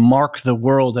want to mark the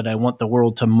world, and I want the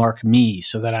world to mark me,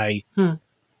 so that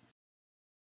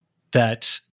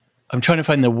that I'm trying to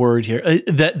find the word here,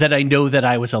 that I know that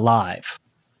I was alive.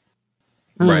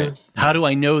 Right. How do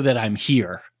I know that I'm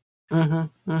here?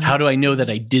 How do I know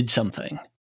that I did something?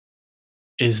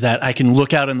 Is that I can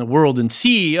look out in the world and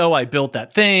see, I built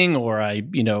that thing, or I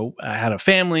had a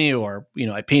family, or,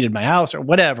 I painted my house or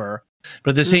whatever.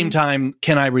 But at the same time,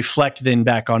 can I reflect then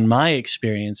back on my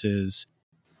experiences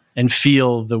and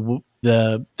feel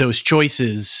those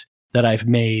choices that I've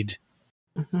made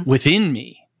within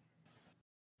me?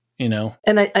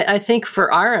 And I think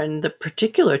for Aaron, the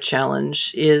particular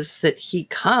challenge is that he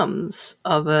comes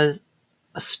of a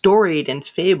storied and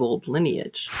fabled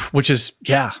lineage, which is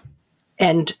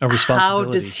and a responsibility.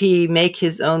 How does he make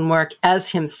his own mark as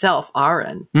himself,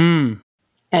 Aaron?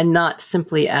 And not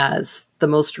simply as the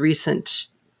most recent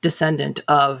descendant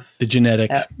of the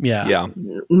genetic,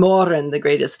 Morin, the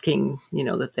greatest king,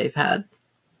 that they've had.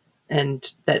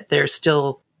 And that they're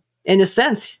still, in a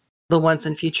sense, the once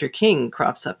and future king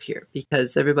crops up here,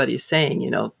 because everybody's saying,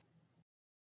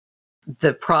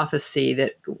 the prophecy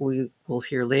that we will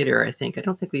hear later, I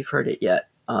don't think we've heard it yet,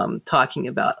 talking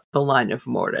about the line of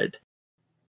Mordred.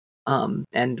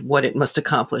 And what it must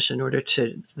accomplish in order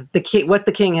to what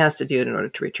the king has to do in order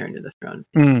to return to the throne.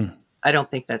 I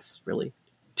don't think that's really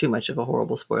too much of a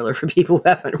horrible spoiler for people who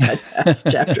haven't read past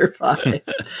chapter 5.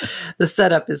 The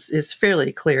setup is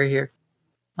fairly clear here.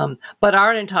 But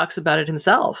Arden talks about it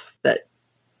himself, that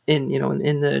in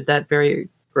that very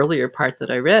earlier part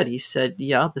that I read, he said,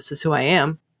 this is who I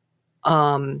am.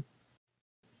 And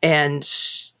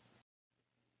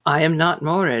I am not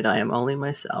Mordred, I am only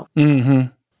myself.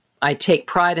 I take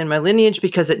pride in my lineage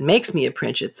because it makes me a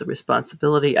prince. It's a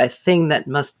responsibility, a thing that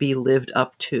must be lived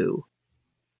up to.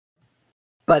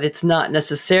 But it's not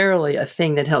necessarily a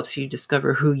thing that helps you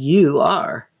discover who you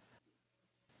are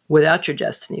without your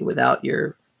destiny, without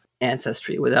your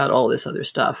ancestry, without all this other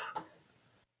stuff.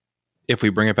 If we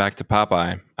bring it back to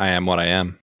Popeye, I am what I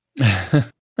am.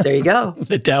 There you go.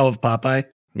 The Tao of Popeye.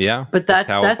 Yeah. But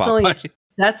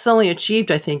that's only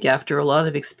achieved, I think, after a lot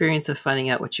of experience of finding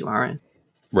out what you are in.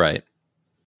 Right.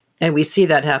 And we see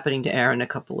that happening to Aaron a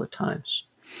couple of times.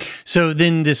 So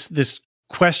then this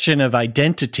question of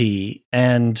identity,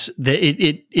 and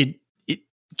it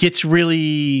gets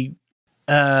really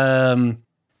I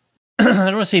don't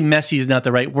want to say messy is not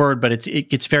the right word, but it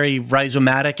gets very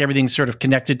rhizomatic. Everything's sort of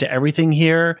connected to everything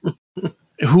here.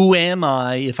 Who am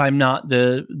I if I'm not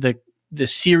the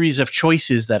series of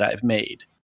choices that I've made?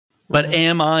 But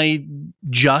am I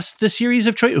just the series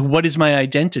of choices? What is my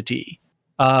identity?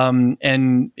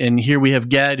 And here we have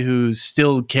Ged, who's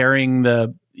still carrying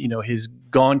his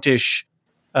gauntish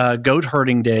goat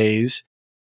herding days,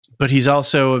 but he's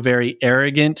also a very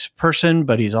arrogant person,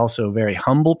 but he's also a very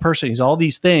humble person. He's all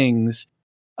these things.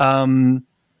 And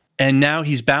now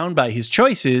he's bound by his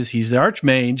choices. He's the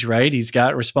archmage, right? He's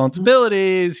got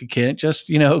responsibilities. You can't just,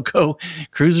 go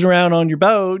cruising around on your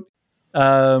boat.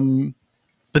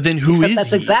 But then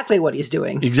that's exactly what he's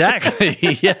doing. Exactly.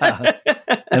 Yeah.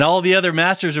 And all the other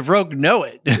masters of Rogue know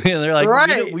it. They're like,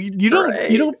 right. You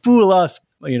don't fool us,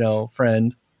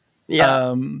 friend.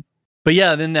 Yeah. But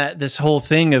yeah, then this whole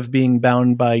thing of being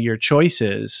bound by your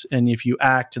choices, and if you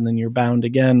act and then you're bound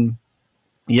again.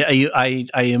 Yeah. I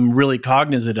am really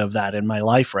cognizant of that in my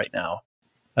life right now.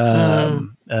 They're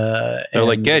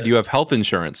like, Ged, you have health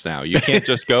insurance now. You can't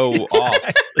just go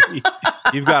off.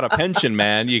 You've got a pension,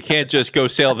 man. You can't just go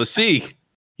sail the sea.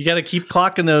 You got to keep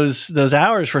clocking those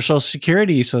hours for Social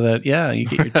Security so that, you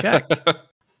get your check.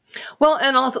 Well,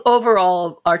 and also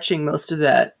overall, arching most of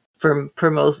that for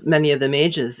many of the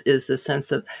mages is the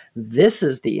sense of this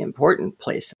is the important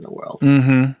place in the world.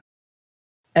 Mm-hmm.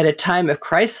 At a time of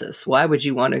crisis, why would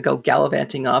you want to go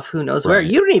gallivanting off who knows where?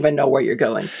 You don't even know where you're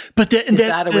going. But is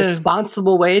that a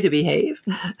responsible way to behave?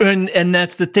 And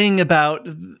that's the thing about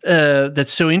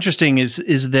that's so interesting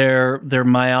is their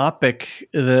myopic,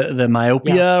 the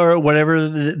myopia or whatever,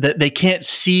 that they can't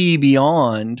see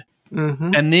beyond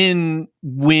Mm-hmm. And then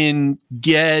when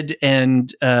Ged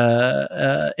and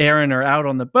Aaron are out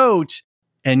on the boat,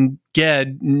 and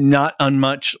Ged, not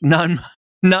much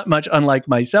unlike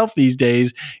myself these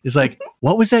days, is like,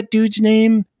 what was that dude's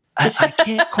name? I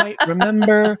can't quite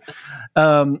remember.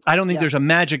 I don't think there's a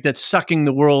magic that's sucking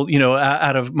the world,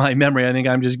 out of my memory. I think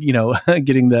I'm just,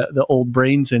 getting the old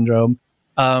brain syndrome.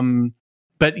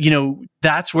 But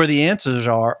that's where the answers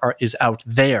is out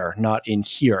there, not in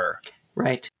here.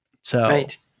 Right. So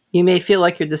right. You may feel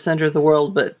like you're the center of the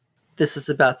world, but this is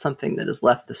about something that has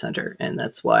left the center, and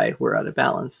that's why we're out of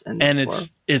balance. And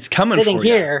it's coming sitting for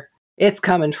you. here, it's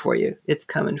coming for you. It's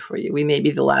coming for you. We may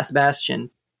be the last bastion.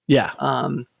 Yeah.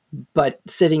 But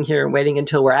sitting here and waiting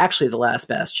until we're actually the last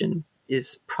bastion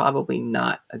is probably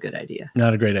not a good idea.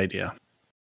 Not a great idea.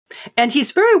 And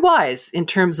he's very wise in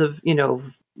terms of,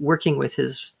 working with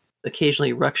his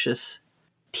occasionally ruckus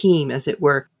team, as it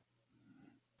were.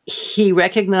 He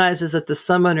recognizes that the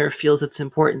summoner feels it's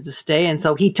important to stay, and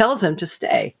so he tells him to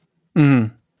stay.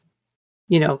 Mm-hmm.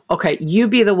 Okay, you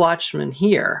be the watchman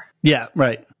here. Yeah,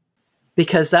 right.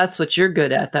 Because that's what you're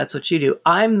good at. That's what you do.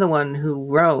 I'm the one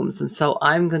who roams, and so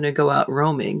I'm going to go out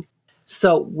roaming.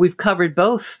 So we've covered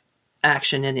both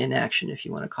action and inaction, if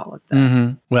you want to call it that.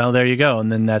 Mm-hmm. Well, there you go.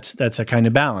 And then that's a kind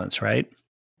of balance, right?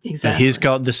 Exactly.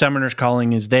 The summoner's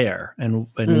calling is there, and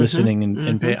listening,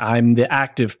 and I'm the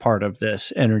active part of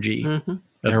this energy. Mm-hmm.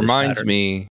 It reminds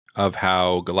me of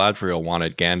how Galadriel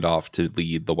wanted Gandalf to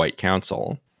lead the White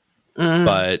Council,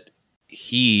 but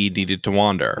he needed to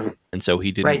wander, and so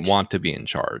he didn't want to be in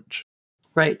charge.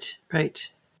 Right.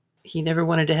 He never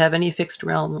wanted to have any fixed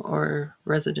realm or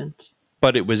residence.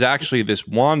 But it was actually this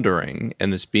wandering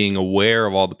and this being aware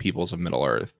of all the peoples of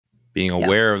Middle-earth, being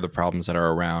aware of the problems that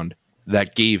are around,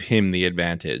 that gave him the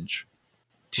advantage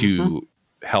to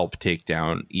help take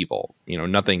down evil.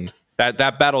 Nothing that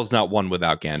battle's not won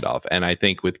without Gandalf. And I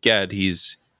think with Ged,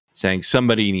 he's saying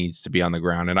somebody needs to be on the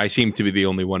ground, and I seem to be the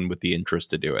only one with the interest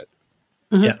to do it.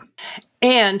 Mm-hmm. Yeah.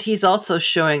 And he's also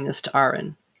showing this to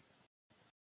Aaron.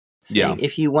 Saying,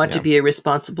 if you want to be a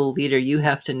responsible leader, you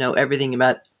have to know everything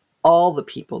about all the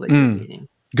people that you're leading.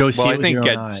 Go see. Well, I think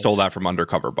Ged stole that from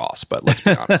Undercover Boss, but let's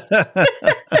be honest.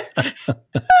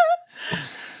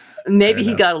 Maybe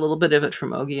he got a little bit of it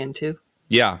from Ogian too.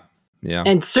 Yeah.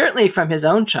 And certainly from his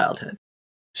own childhood.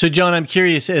 So, John, I'm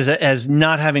curious, as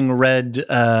not having read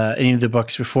any of the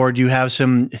books before, do you have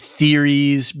some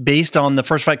theories based on the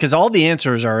first 5? Because all the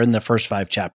answers are in the first 5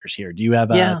 chapters here. Do you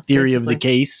have a theory of the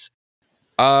case?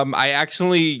 I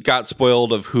actually got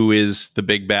spoiled of who is the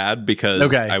big bad because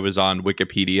I was on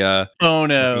Wikipedia. Oh,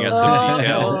 no. Looking at some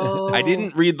details. I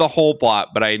didn't read the whole plot,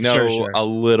 but I know a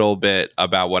little bit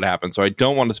about what happened. So I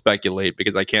don't want to speculate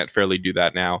because I can't fairly do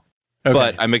that now. Okay.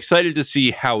 But I'm excited to see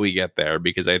how we get there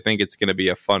because I think it's going to be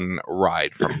a fun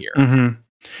ride from here. Mm-hmm.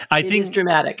 I think it's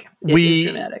dramatic. It is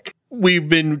dramatic. We've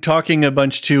been talking a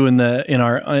bunch too in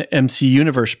our MC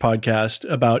Universe podcast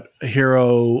about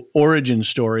hero origin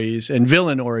stories and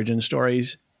villain origin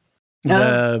stories.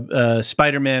 The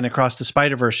Spider-Man Across the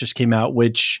Spider-Verse just came out,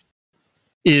 which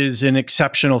is an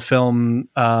exceptional film.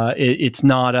 It's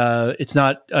not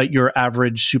your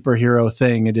average superhero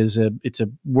thing. It's a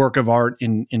work of art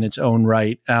in its own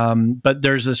right. But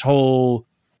there's this whole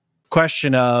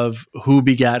question of who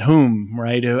begat whom,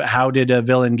 right? How did a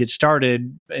villain get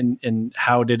started, and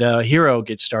how did a hero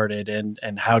get started,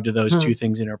 and how do those two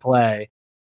things interplay?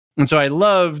 And so I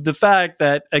love the fact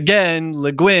that, again,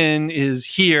 Le Guin is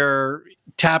here,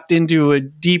 tapped into a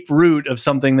deep root of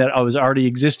something that was already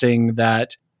existing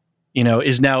that,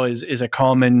 is now is a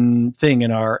common thing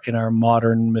in our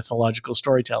modern mythological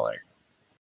storytelling.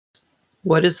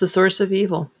 What is the source of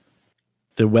evil?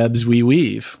 The webs we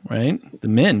weave, right? The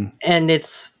men. And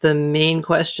it's the main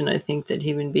question I think that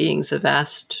human beings have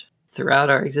asked throughout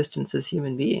our existence as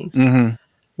human beings. Mm-hmm.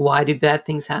 Why do bad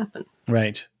things happen?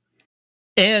 Right.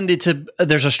 And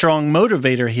there's a strong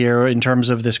motivator here in terms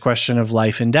of this question of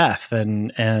life and death,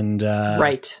 and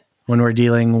right. When we're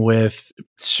dealing with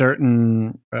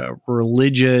certain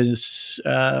religious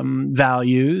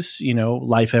values,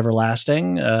 life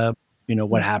everlasting,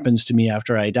 what happens to me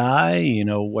after I die,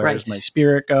 where does my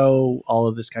spirit go, all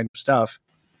of this kind of stuff.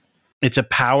 It's a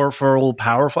powerful,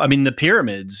 I mean, the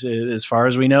pyramids, as far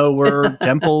as we know, were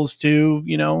temples to,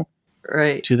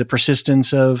 to the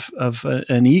persistence of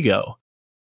an ego.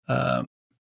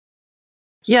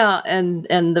 Yeah.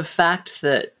 And the fact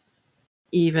that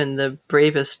even the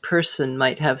bravest person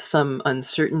might have some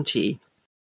uncertainty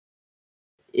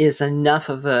is enough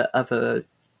of a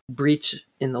breach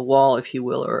in the wall, if you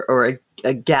will, or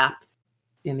a gap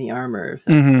in the armor.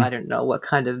 That's, I don't know what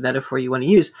kind of metaphor you want to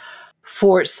use.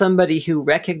 for somebody who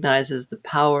recognizes the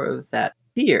power of that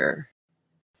fear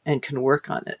and can work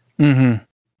on it. Mm-hmm.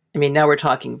 I mean, now we're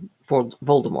talking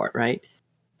Voldemort, right?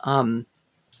 I've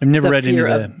never read any of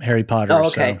the Harry Potter. Oh,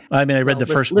 okay. So, I mean, I read the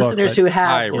first listeners book. Who have,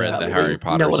 I read the Harry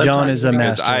Potter. John is a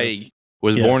because master. I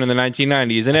was born in the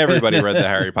 1990s, and everybody read the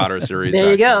Harry Potter series.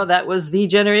 There you go. Then. That was the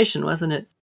generation, wasn't it?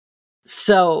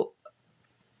 So,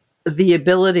 the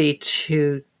ability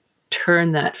to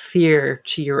turn that fear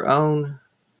to your own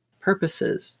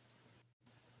purposes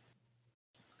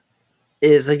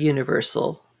is a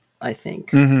universal, I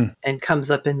think, and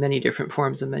comes up in many different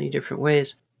forms in many different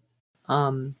ways.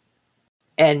 And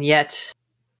yet,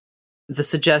 the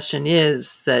suggestion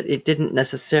is that it didn't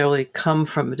necessarily come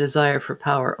from a desire for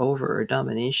power over or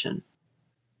domination.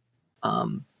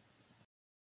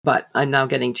 But I'm now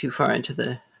getting too far into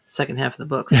the second half of the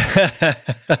books.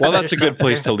 Well, that's a good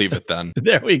place to leave it then.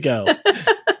 There we go.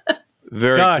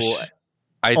 Very cool.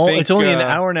 I think it's only an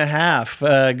hour and a half.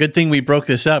 Good thing we broke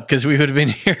this up because we would have been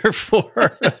here for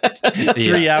a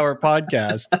 3-hour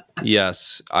podcast.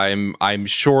 Yes, I'm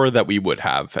sure that we would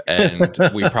have, and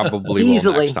we probably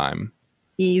will next time.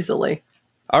 Easily.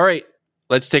 All right,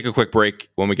 let's take a quick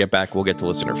break. When we get back, we'll get to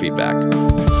listener feedback.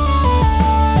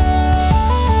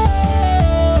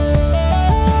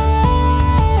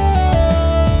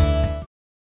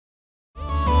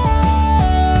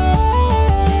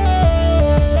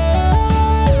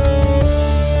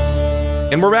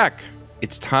 And we're back.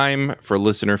 It's time for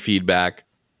listener feedback.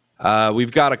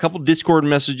 We've got a couple Discord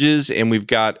messages and we've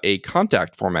got a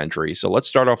contact form entry. So let's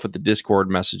start off with the Discord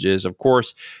messages. Of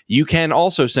course, you can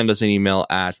also send us an email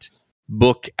at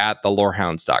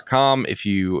book@thelorehounds.com if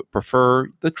you prefer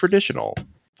the traditional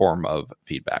form of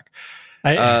feedback.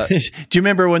 Do you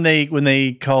remember when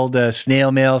they called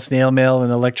snail mail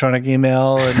and electronic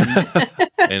email?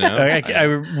 And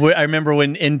I remember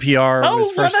when NPR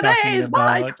was first talking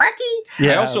about. My cracky.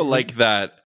 Yeah, I also like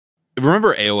that.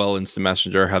 Remember AOL Instant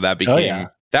Messenger? How that became?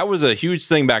 That was a huge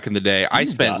thing back in the day. I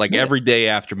spent every day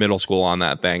after middle school on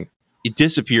that thing. It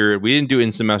disappeared. We didn't do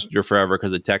Instant Messenger forever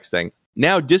because of texting.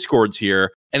 Now Discord's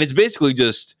here, and it's basically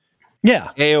just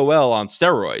AOL on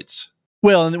steroids.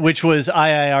 Well, which was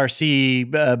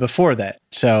IIRC before that.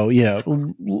 So,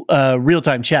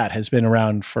 real-time chat has been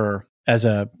around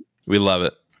We love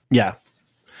it. Yeah.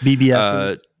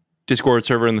 BBS. Discord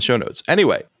server in the show notes.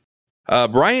 Anyway,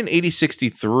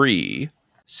 Brian8063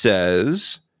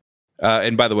 says,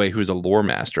 and by the way, who's a lore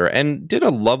master, and did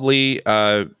a lovely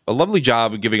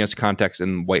job of giving us context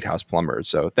in White House Plumbers.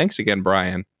 So thanks again,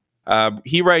 Brian.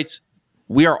 He writes,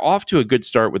 "We are off to a good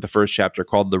start with the first chapter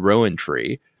called The Rowan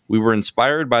Tree. We were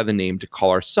inspired by the name to call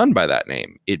our son by that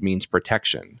name. It means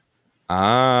protection."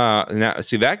 Now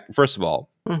see that, first of all,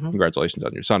 congratulations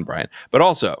on your son, Brian. But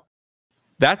also,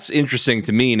 that's interesting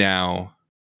to me now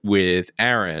with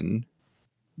Aaron.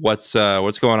 What's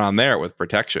going on there with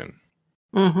protection?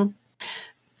 Mm-hmm.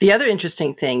 The other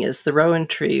interesting thing is the rowan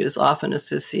tree is often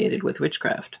associated with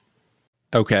witchcraft.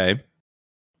 Okay.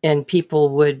 And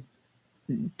people would,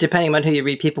 depending on who you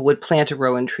read, people would plant a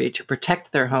rowan tree to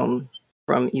protect their home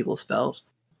from evil spells.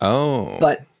 Oh.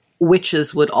 But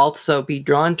witches would also be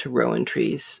drawn to rowan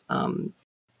trees,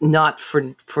 not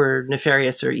for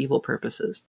nefarious or evil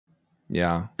purposes.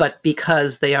 Yeah. But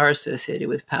because they are associated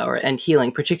with power and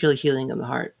healing, particularly healing of the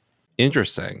heart.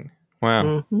 Interesting.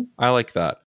 Wow. I like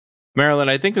that. Marilyn,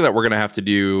 I think that we're going to have to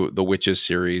do the Witches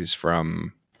series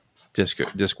from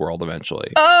Discworld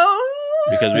eventually. Oh!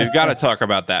 Because we've got to talk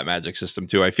about that magic system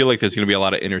too. I feel like there's going to be a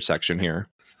lot of intersection here.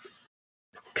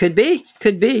 Could be.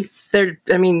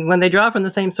 When they draw from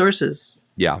the same sources,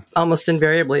 almost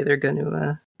invariably they're going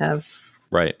to have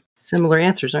similar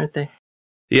answers, aren't they?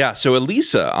 Yeah, so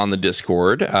Elisa on the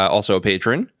Discord, also a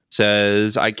patron,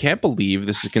 says, "I can't believe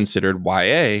this is considered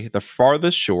YA. The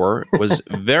Farthest Shore was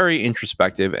very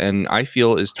introspective and I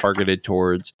feel is targeted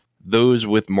towards those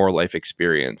with more life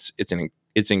experience.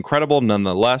 It's incredible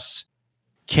nonetheless.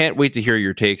 Can't wait to hear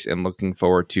your takes and looking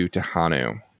forward to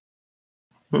Tahanu."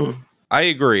 I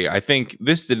agree. I think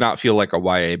this did not feel like a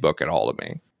YA book at all to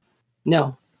me.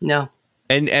 No.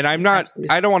 And I'm not,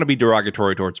 I don't want to be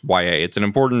derogatory towards YA. It's an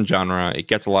important genre. It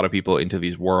gets a lot of people into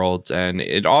these worlds, and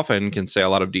it often can say a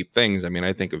lot of deep things. I mean,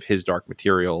 I think of His Dark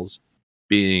Materials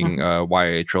being a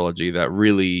YA trilogy that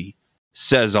really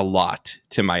says a lot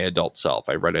to my adult self.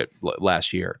 I read it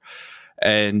last year.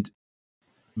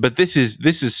 But this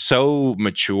is so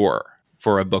mature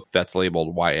for a book that's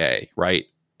labeled YA, right?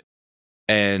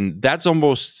 And that's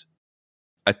almost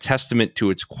a testament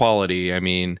to its quality. I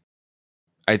mean,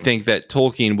 I think that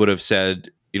Tolkien would have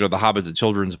said, The Hobbit's a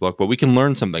children's book, but we can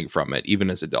learn something from it, even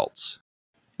as adults.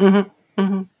 Yeah,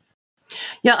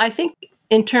 I think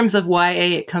in terms of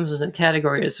YA, it comes into the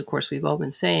category, as of course we've all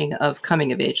been saying, of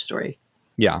coming of age story.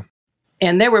 Yeah.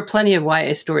 And there were plenty of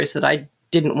YA stories that I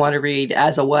didn't want to read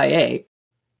as a YA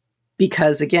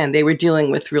because, again, they were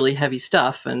dealing with really heavy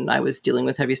stuff, and I was dealing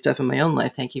with heavy stuff in my own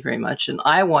life, thank you very much. And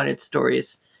I wanted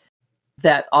stories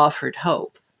that offered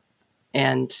hope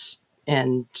and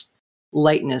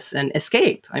lightness and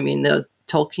escape. I mean,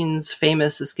 Tolkien's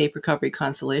famous escape recovery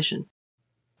consolation.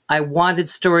 I wanted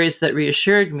stories that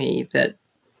reassured me that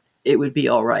it would be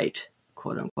all right,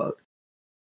 quote unquote.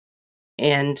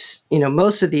 And,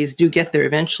 most of these do get there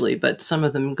eventually, but some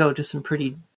of them go to some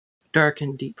pretty dark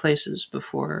and deep places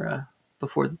before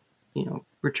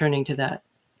returning to that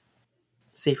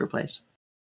safer place.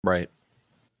 Right.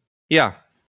 Yeah.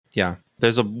 Yeah.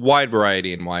 There's a wide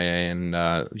variety in YA, and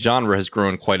genre has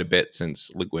grown quite a bit since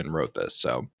Le Guin wrote this.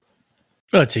 So,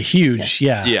 it's a huge,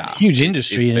 huge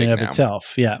industry in and of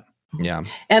itself. Yeah. Yeah.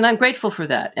 And I'm grateful for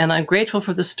that. And I'm grateful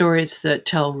for the stories that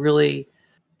tell really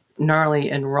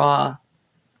gnarly and raw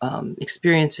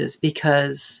experiences,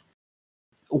 because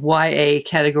YA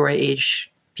category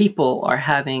age people are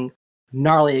having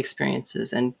gnarly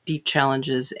experiences and deep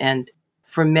challenges. And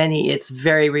for many, it's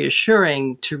very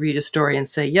reassuring to read a story and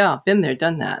say, yeah, been there,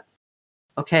 done that.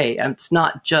 Okay, it's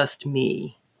not just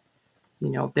me.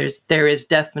 There is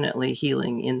definitely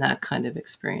healing in that kind of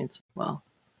experience as well.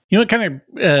 It kind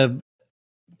of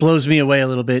blows me away a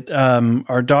little bit.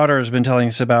 Our daughter has been telling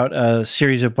us about a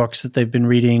series of books that they've been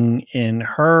reading in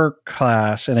her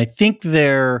class, and I think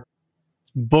they're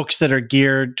books that are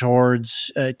geared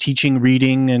towards teaching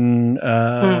reading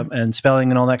and spelling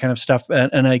and all that kind of stuff.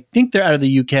 And I think they're out of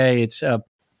the UK. It's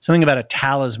something about a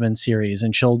talisman series,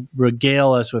 and she'll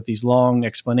regale us with these long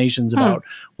explanations about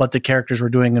what the characters were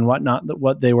doing and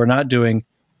what they were not doing.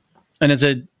 And it's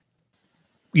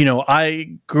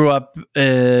I grew up,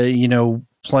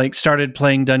 started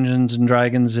playing Dungeons and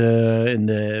Dragons in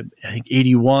the, I think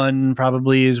 81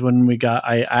 probably is when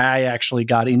I actually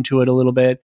got into it a little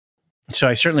bit. So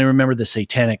I certainly remember the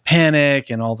Satanic Panic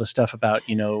and all the stuff about,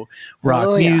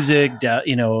 rock music,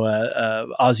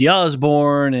 Ozzy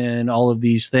Osbourne and all of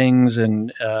these things.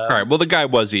 And all right, well, the guy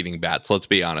was eating bats. Let's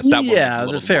be honest. That one was a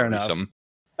little fair worrisome.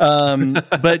 enough.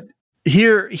 But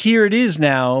here it is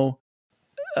now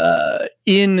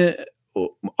in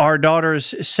our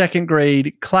daughter's second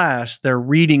grade class. They're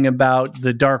reading about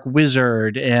the Dark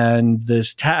Wizard and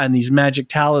and these magic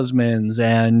talismans,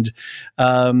 and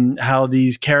how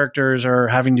these characters are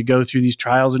having to go through these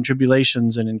trials and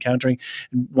tribulations and encountering.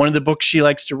 One of the books she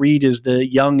likes to read is The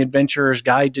Young Adventurer's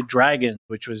Guide to Dragons,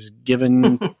 which was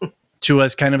given to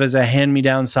us kind of as a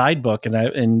hand-me-down side book,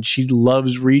 and she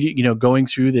loves reading, going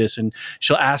through this, and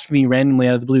she'll ask me randomly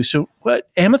out of the blue, so what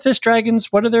amethyst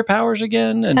dragons, what are their powers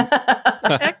again? And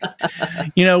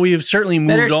we've certainly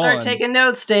moved on. Better start taking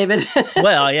notes, David.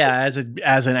 Well, yeah,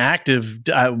 as an active,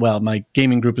 my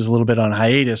gaming group is a little bit on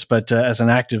hiatus, but as an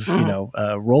active,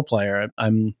 role player,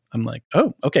 I'm like,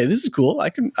 oh, okay, this is cool. I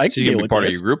can deal with part this.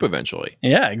 of your group eventually.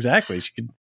 Yeah, exactly. She could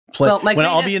play when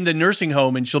I'll be in the nursing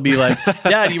home, and she'll be like,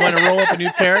 Dad, you want to roll up a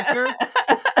new character?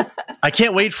 I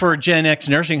can't wait for Gen X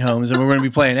nursing homes, and we're going to be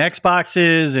playing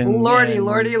Xboxes and Lordy,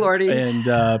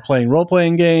 and playing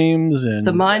role-playing games, and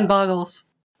the mind boggles.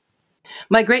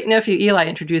 My great nephew Eli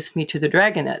introduced me to the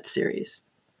Dragonette series,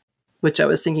 which I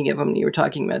was thinking of when you were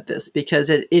talking about this, because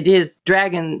it is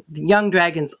the young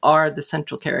dragons are the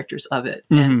central characters of it.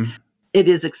 And it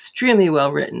is extremely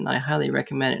well written. I highly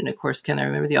recommend it. And of course, can I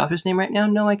remember the author's name right now?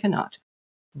 No, I cannot.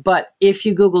 But if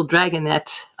you Google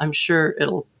Dragonette, I'm sure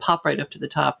it'll pop right up to the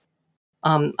top.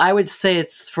 I would say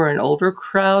it's for an older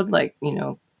crowd, like,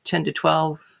 10 to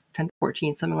 12, 10 to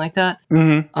 14, something like that.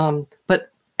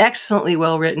 But excellently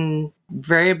well written,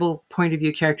 variable point of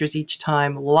view characters each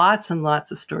time. Lots and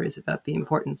lots of stories about the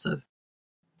importance of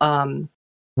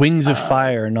Wings of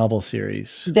Fire novel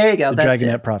series. There you go. The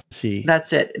Dragonette Prophecy.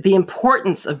 That's it. The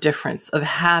importance of difference, of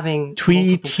having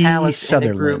Twee T.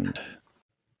 Sutherland.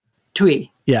 Twee.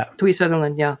 Yeah. Twee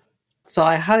Sutherland, yeah. So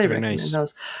I highly recommend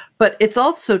those. But it's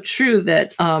also true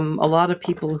that a lot of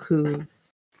people who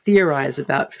theorize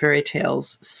about fairy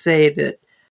tales say that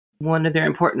one of their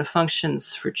important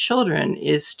functions for children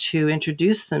is to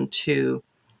introduce them to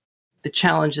the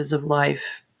challenges of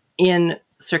life in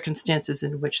circumstances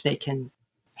in which they can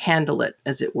handle it,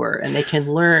 as it were, and they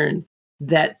can learn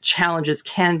that challenges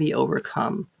can be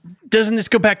overcome. Doesn't this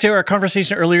go back to our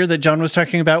conversation earlier that John was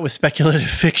talking about with speculative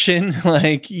fiction?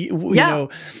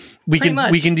 We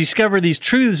can discover these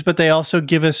truths, but they also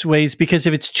give us ways, because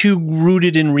if it's too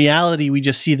rooted in reality, we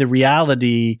just see the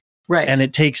reality. Right. And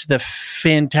it takes the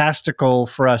fantastical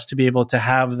for us to be able to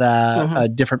have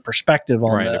that different perspective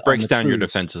on it breaks down your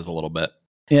defenses a little bit.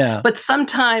 Yeah. But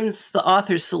sometimes the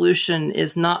author's solution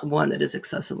is not one that is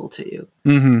accessible to you.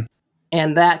 Mm-hmm.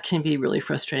 And that can be really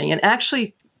frustrating. And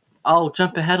actually, I'll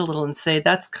jump ahead a little and say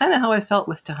that's kind of how I felt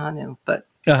with Tahanu, but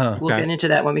we'll get into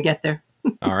that when we get there.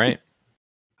 All right.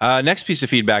 Next piece of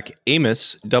feedback,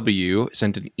 Amos W.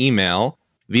 sent an email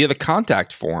via the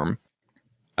contact form.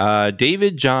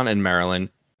 David, John, and Marilyn,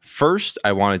 first,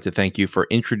 I wanted to thank you for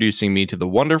introducing me to the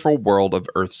wonderful world of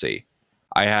Earthsea.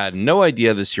 I had no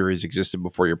idea the series existed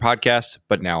before your podcast,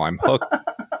 but now I'm hooked.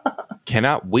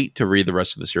 Cannot wait to read the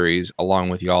rest of the series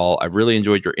along with y'all. I've really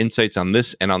enjoyed your insights on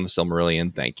this and on the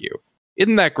Silmarillion. Thank you.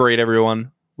 Isn't that great,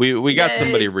 everyone? We got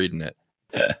somebody reading it.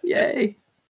 Yay.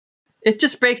 It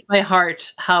just breaks my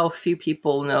heart how few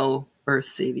people know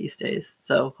Earthsea these days.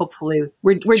 So hopefully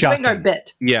we're doing our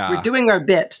bit. Yeah. We're doing our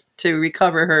bit to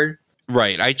recover her.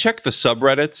 Right. I checked the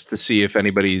subreddits to see if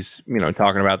anybody's,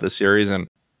 talking about this series. And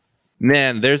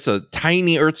man, there's a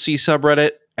tiny Earthsea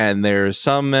subreddit, and there's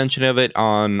some mention of it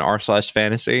on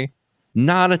r/fantasy.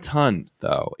 Not a ton,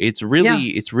 though. It's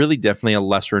really definitely a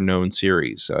lesser known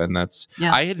series. And that's,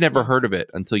 I had never heard of it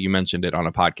until you mentioned it on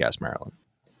a podcast, Marilyn.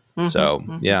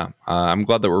 I'm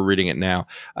glad that we're reading it now.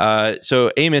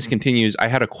 So Amos continues, I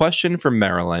had a question for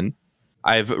Marilyn.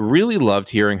 I've really loved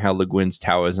hearing how Le Guin's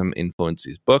Taoism influenced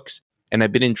these books, and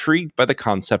I've been intrigued by the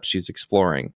concepts she's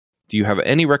exploring. Do you have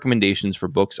any recommendations for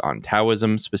books on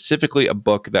Taoism, specifically a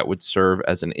book that would serve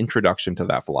as an introduction to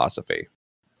that philosophy?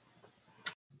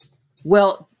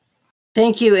 Well,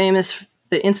 thank you, Amos.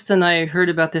 The instant I heard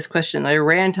about this question, I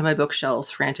ran to my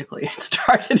bookshelves frantically and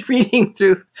started reading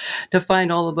through to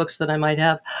find all the books that I might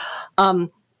have.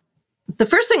 The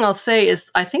first thing I'll say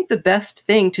is I think the best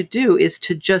thing to do is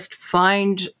to just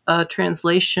find a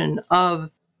translation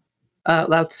of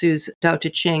Lao Tzu's Tao Te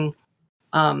Ching.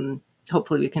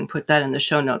 Hopefully we can put that in the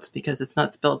show notes because it's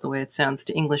not spelled the way it sounds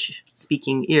to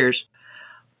English-speaking ears.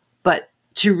 But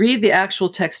to read the actual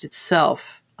text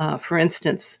itself, for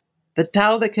instance, the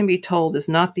Tao that can be told is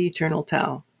not the eternal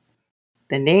Tao.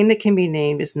 The name that can be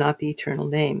named is not the eternal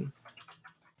name.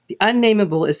 The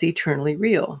unnameable is the eternally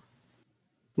real.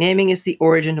 Naming is the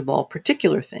origin of all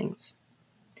particular things.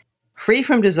 Free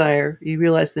from desire, you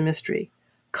realize the mystery.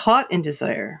 Caught in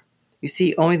desire, you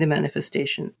see only the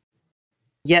manifestation.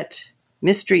 Yet,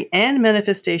 mystery and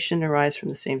manifestation arise from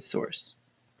the same source.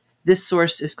 This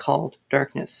source is called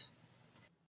darkness.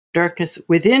 Darkness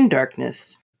within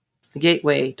darkness, the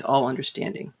gateway to all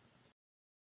understanding.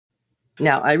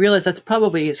 Now, I realize that's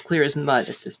probably as clear as mud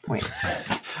at this point.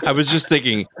 I was just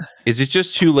thinking, is it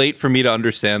just too late for me to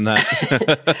understand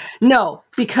that? No,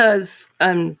 because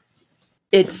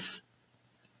it's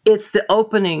the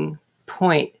opening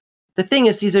point. The thing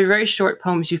is, these are very short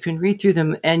poems. You can read through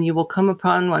them, and you will come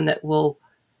upon one that will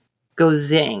go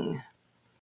zing.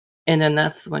 And then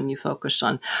that's the one you focus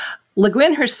on. Le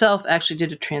Guin herself actually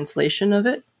did a translation of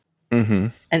it. Mm-hmm.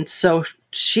 And so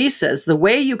she says, the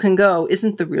way you can go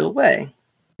isn't the real way.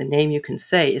 The name you can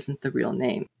say isn't the real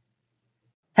name.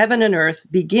 Heaven and earth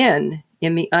begin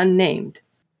in the unnamed.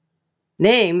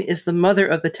 Name is the mother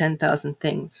of the 10,000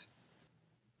 things.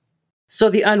 So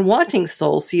the unwanting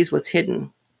soul sees what's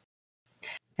hidden,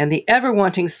 and the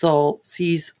ever-wanting soul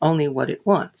sees only what it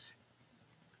wants.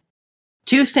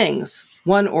 Two things,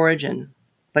 one origin,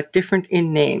 but different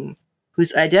in name,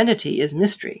 whose identity is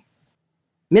mystery.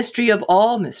 Mystery of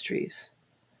all mysteries,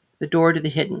 the door to the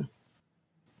hidden.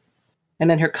 And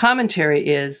then her commentary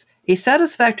is, a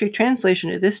satisfactory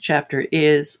translation of this chapter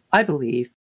is, I believe,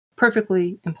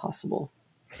 perfectly impossible.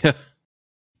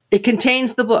 It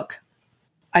contains the book.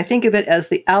 I think of it as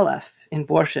the Aleph in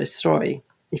Borges' story.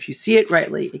 If you see it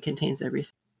rightly, it contains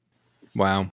everything.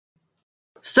 Wow.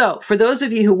 So, for those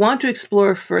of you who want to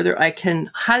explore further, I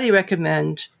can highly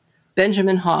recommend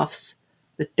Benjamin Hoff's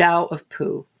The Tao of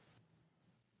Pooh,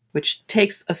 which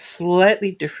takes a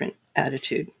slightly different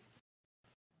attitude.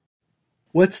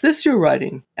 What's this you're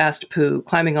writing? Asked Pooh,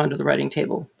 climbing onto the writing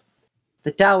table.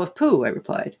 The Tao of Pooh, I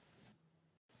replied.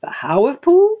 The how of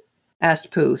Pooh?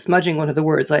 Asked Pooh, smudging one of the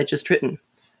words I had just written.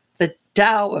 The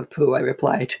Tao of Pooh, I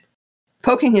replied,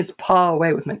 poking his paw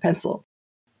away with my pencil.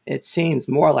 It seems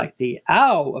more like the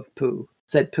ow of Pooh,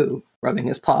 said Pooh, rubbing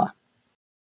his paw.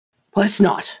 Well, it's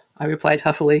not, I replied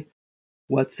huffily.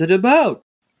 What's it about?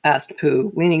 Asked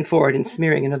Pooh, leaning forward and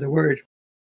smearing another word.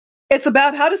 It's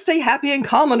about how to stay happy and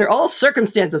calm under all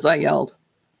circumstances, I yelled.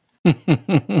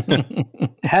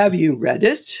 Have you read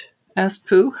it? Asked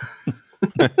Pooh.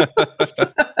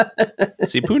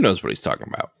 See, Pooh knows what he's talking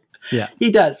about. Yeah.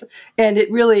 He does. And it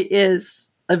really is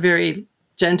a very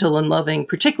gentle and loving,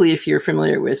 particularly if you're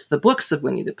familiar with the books of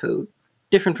Winnie the Pooh,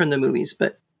 different from the movies,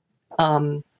 but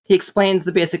he explains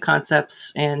the basic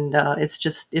concepts, and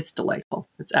it's delightful.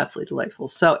 It's absolutely delightful.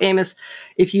 So, Amos,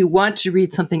 if you want to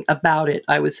read something about it,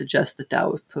 I would suggest The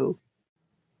Tao of Pooh.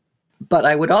 But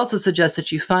I would also suggest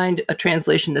that you find a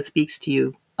translation that speaks to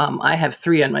you. I have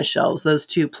 3 on my shelves, those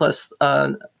 2 plus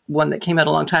one that came out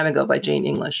a long time ago by Jane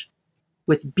English,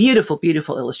 with beautiful,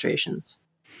 beautiful illustrations.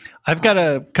 I've got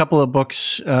a couple of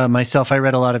books myself. I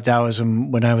read a lot of Taoism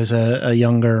when I was a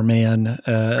younger man,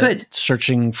 Good.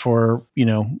 searching for,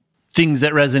 things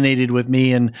that resonated with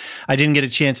me. And I didn't get a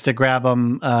chance to grab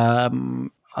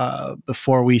them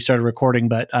before we started recording,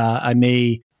 but I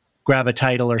may grab a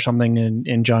title or something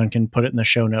and John can put it in the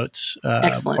show notes.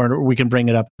 Excellent. Or we can bring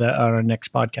it up on our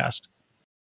next podcast.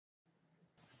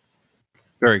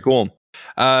 Very cool.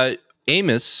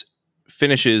 Amos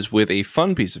finishes with a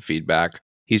fun piece of feedback.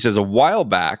 He says, a while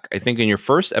back, I think in your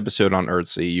first episode on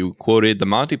Earthsea, you quoted the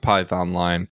Monty Python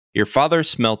line, "Your father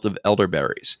smelt of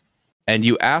elderberries." And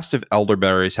you asked if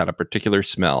elderberries had a particular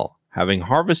smell. Having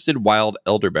harvested wild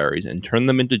elderberries and turned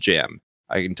them into jam,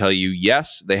 I can tell you,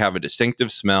 yes, they have a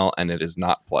distinctive smell, and it is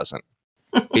not pleasant.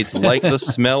 It's like the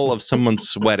smell of someone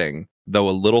sweating, though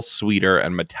a little sweeter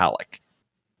and metallic.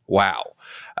 Wow.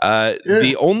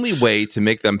 The only way to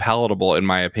make them palatable, in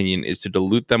my opinion, is to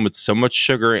dilute them with so much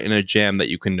sugar in a jam that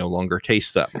you can no longer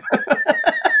taste them.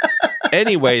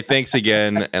 Anyway, thanks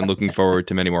again, and looking forward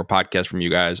to many more podcasts from you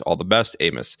guys. All the best,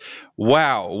 Amos.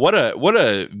 Wow, what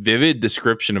a vivid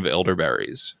description of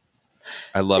elderberries.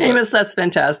 I love Amos, that's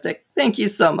fantastic. Thank you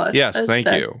so much. Yes, thank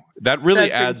you. That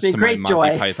really adds to my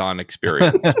Monty Python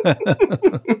experience.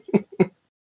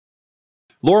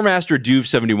 Loremaster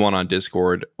Duve71 on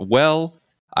Discord. Well,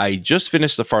 I just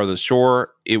finished The Farthest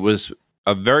Shore. It was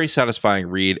a very satisfying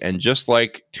read, and just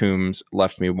like Tombs,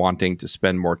 left me wanting to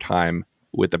spend more time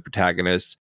with the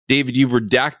protagonist. David, you've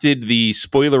redacted the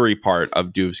spoilery part of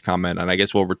Duve's comment, and I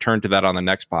guess we'll return to that on the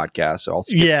next podcast. So I'll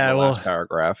skip the last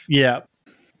paragraph. Yeah.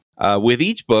 With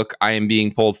each book, I am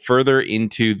being pulled further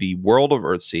into the world of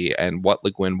Earthsea and what Le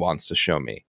Guin wants to show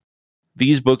me.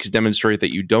 These books demonstrate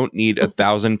that you don't need a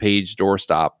 1,000-page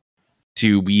doorstop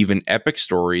to weave an epic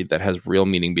story that has real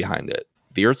meaning behind it.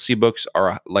 The Earthsea books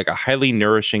are like a highly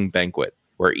nourishing banquet,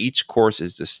 where each course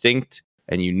is distinct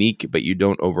and unique, but you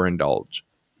don't overindulge.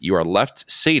 You are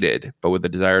left sated, but with a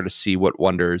desire to see what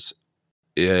wonders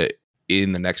in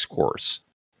the next course.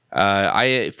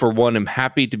 I, for one, am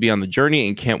happy to be on the journey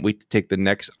and can't wait to take the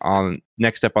next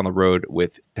step on the road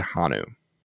with Tehanu.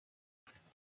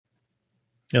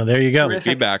 Oh, there you go. Terrific.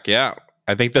 Feedback, yeah.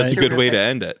 I think that's a good way to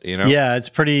end it, Yeah, it's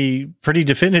pretty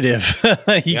definitive.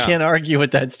 You can't argue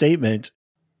with that statement.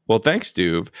 Well, thanks,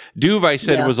 Duve. Duve, I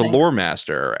said, was a lore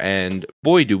master, and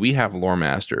boy, do we have lore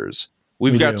masters.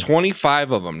 We've got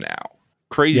 25 of them now.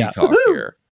 Crazy talk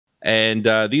here. And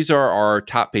these are our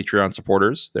top Patreon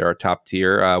supporters. They're our top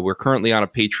tier. We're currently on a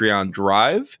Patreon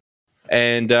drive,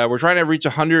 and we're trying to reach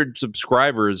 100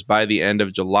 subscribers by the end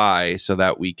of July so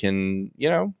that we can,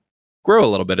 grow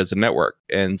a little bit as a network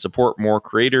and support more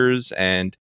creators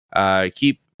and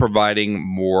keep providing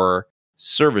more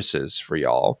services for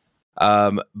y'all.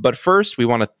 But first, we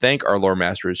want to thank our lore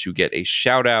masters who get a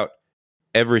shout out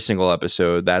every single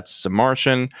episode. That's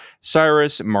Martian,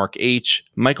 Cyrus, Mark H,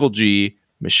 Michael G,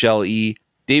 Michelle E,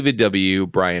 David W,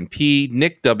 Brian P,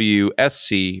 Nick W,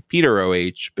 SC, Peter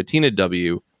OH, Bettina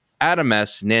W, Adam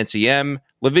S, Nancy M,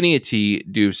 Lavinia T,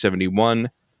 Duve71,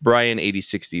 Brian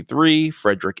 8063,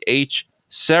 Frederick H,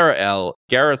 Sarah L,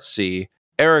 Gareth C,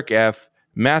 Eric F,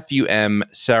 Matthew M,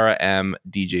 Sarah M,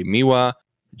 DJ Miwa,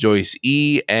 Joyce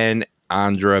E, and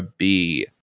Andra B.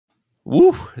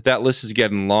 Woo, that list is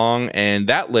getting long, and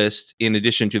that list, in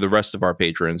addition to the rest of our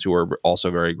patrons, who we're also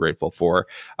very grateful for,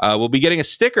 will be getting a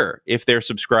sticker if they're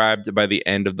subscribed by the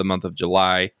end of the month of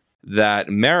July that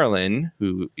Marilyn,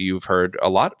 who you've heard a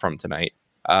lot from tonight,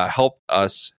 helped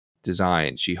us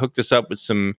design. She hooked us up with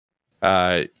some,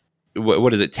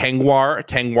 what is it,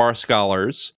 Tengwar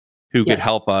scholars who could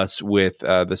help us with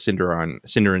the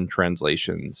Sindarin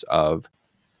translations of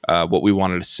what we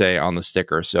wanted to say on the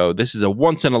sticker. So this is a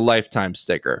once-in-a-lifetime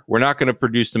sticker. We're not going to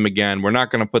produce them again. We're not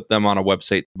going to put them on a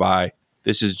website to buy.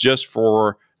 This is just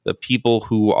for the people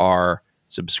who are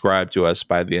subscribed to us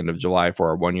by the end of July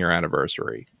for our 1-year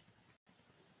anniversary.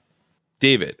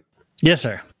 David. Yes,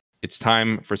 sir. It's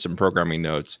time for some programming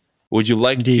notes. Would you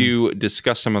like to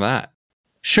discuss some of that?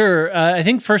 Sure. I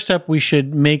think first up, we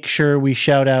should make sure we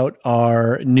shout out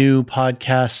our new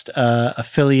podcast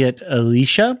affiliate,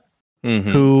 Alicia,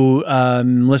 who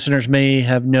listeners may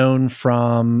have known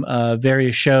from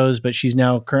various shows, but she's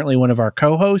now currently one of our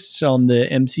co-hosts on the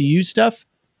MCU stuff.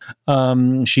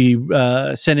 She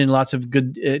sent in lots of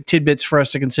good tidbits for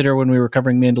us to consider when we were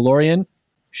covering Mandalorian.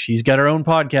 she's got her own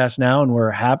podcast now, and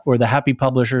we're the happy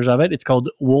publishers of it. It's called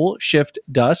Wool Shift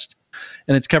Dust,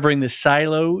 and it's covering the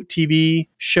Silo TV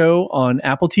show on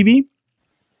Apple TV,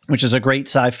 which is a great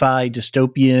sci-fi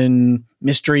dystopian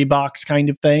mystery box kind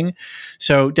of thing.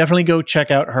 So definitely go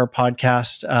check out her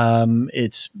podcast.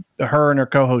 It's her and her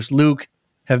co-host Luke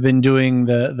have been doing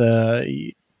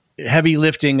the heavy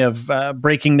lifting of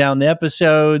breaking down the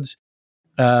episodes.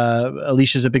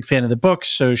 Alicia's a big fan of the books,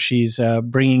 so she's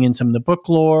bringing in some of the book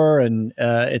lore, and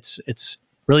it's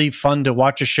really fun to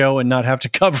watch a show and not have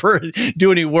to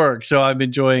do any work. So I'm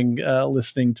enjoying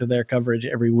listening to their coverage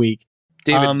every week.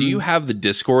 David, do you have the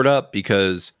Discord up?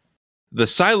 Because the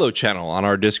Silo channel on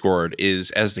our Discord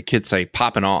is, as the kids say,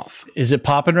 popping off. Is it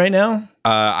popping right now?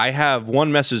 I have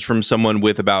one message from someone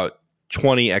with about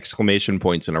 20 exclamation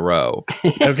points in a row.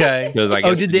 Okay.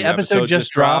 Did the episode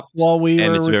just drop while we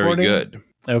were recording? And it's very good.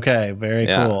 Okay, very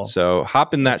cool. So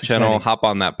hop in that channel, exciting. hop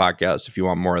on that podcast if you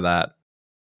want more of that.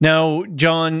 Now,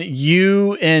 John,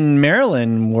 you and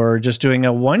Marilyn were just doing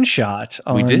a one-shot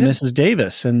on Mrs.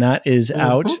 Davis, and that is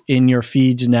out in your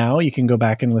feeds now. You can go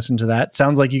back and listen to that.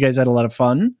 Sounds like you guys had a lot of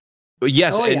fun.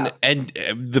 Yes, and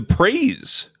the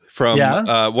praise from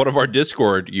one of our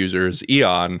Discord users,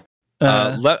 Eon,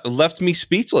 left me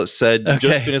speechless. Said,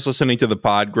 just finished listening to the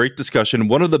pod. Great discussion.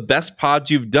 One of the best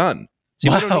pods you've done. See,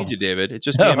 we don't need you, David. It's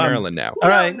just me and Marilyn now. All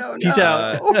right. Peace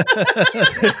out.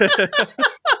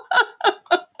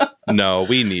 No,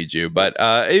 we need you. But,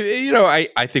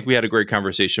 I think we had a great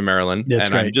conversation, Marilyn. That's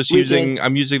and great.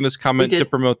 I'm using this comment to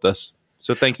promote this.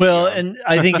 So thanks. Well, and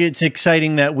I think it's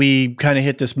exciting that we kind of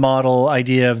hit this model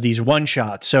idea of these one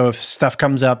shots. So if stuff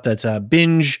comes up that's a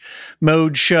binge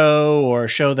mode show or a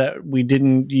show that we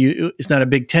didn't, it's not a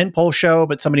big tentpole show,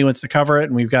 but somebody wants to cover it,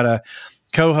 and we've got a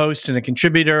co-host and a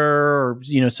contributor, or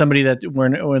somebody that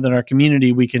we're within our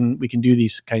community, we can do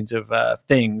these kinds of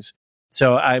things.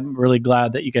 So I'm really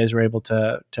glad that you guys were able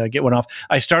to get one off.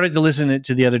 I started to listen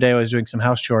to the other day. I was doing some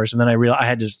house chores, and then I realized I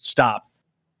had to stop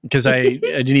because I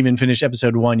didn't even finish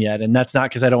episode 1 yet. And that's not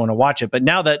because I don't want to watch it. But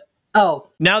now that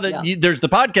there's the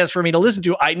podcast for me to listen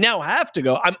to, I now have to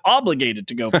go. I'm obligated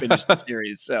to go finish the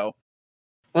series. So,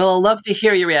 well, I'll love to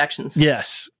hear your reactions.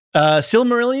 Yes.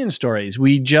 Silmarillion stories.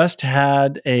 We just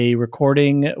had a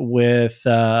recording with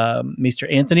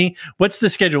Mr. Anthony. What's the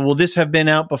schedule? Will this have been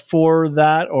out before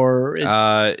that,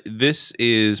 or this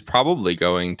is probably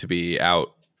going to be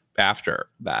out after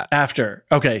that? After.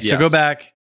 Okay, so go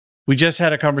back. We just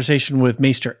had a conversation with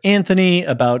Mr. Anthony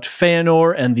about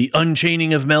Fëanor and the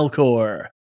Unchaining of Melkor,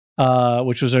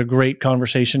 which was a great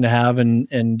conversation to have, and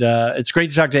it's great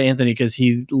to talk to Anthony because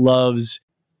he loves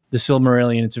the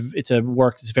Silmarillion. It's a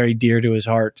work that's very dear to his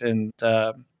heart, and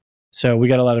so we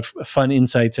got a lot of fun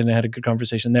insights and had a good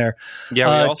conversation there.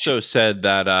 Yeah, we also said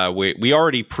that we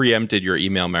already preempted your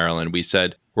email, Marilyn. We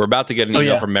said we're about to get an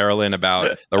email from Marilyn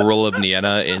about the role of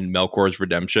Nienna in Melkor's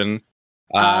redemption.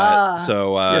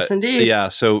 Yes, indeed. Yeah,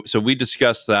 so we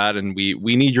discussed that, and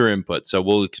we need your input. So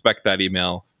we'll expect that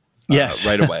email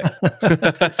right away.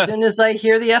 As soon as I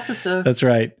hear the episode. That's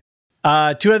right.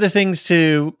 Two other things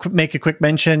to make a quick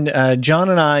mention. John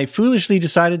and I foolishly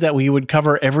decided that we would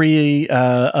cover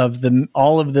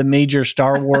all of the major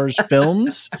Star Wars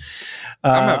films.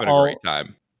 I'm having a great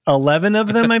time. 11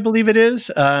 of them, I believe it is.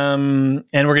 And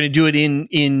we're going to do it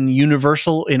in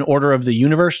universal, in order of the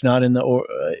universe, not in the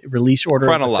release order.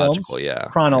 Chronological, of the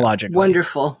films. Chronologically.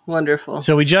 Wonderful.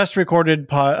 So we just recorded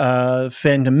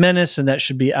Phantom Menace, and that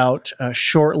should be out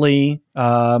shortly.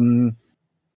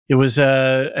 It was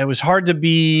hard to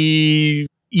be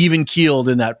even keeled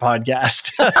in that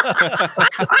podcast.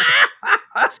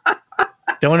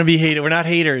 Don't want to be hated. We're not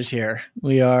haters here.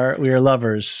 We are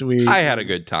lovers. I had a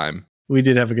good time. We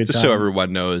did have a good time. Just so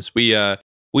everyone knows, we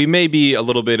may be a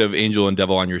little bit of angel and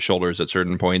devil on your shoulders at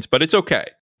certain points, but it's okay.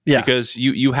 Yeah, because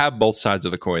you have both sides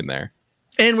of the coin there.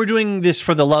 And we're doing this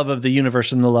for the love of the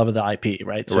universe and the love of the IP,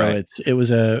 right? So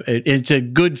it's a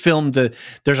good film.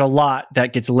 There's a lot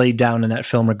that gets laid down in that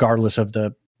film, regardless of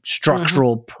the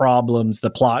structural problems, the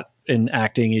plot and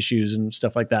acting issues and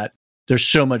stuff like that. There's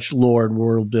so much lore and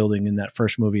world building in that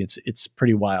first movie. It's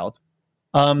pretty wild.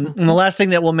 And the last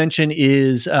thing that we'll mention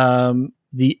is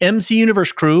the MC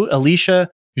Universe crew, Alicia,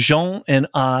 Jean, and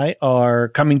I are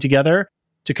coming together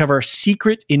to cover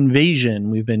Secret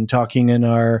Invasion. We've been talking in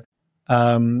our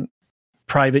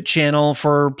private channel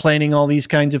for planning all these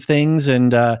kinds of things,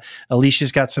 and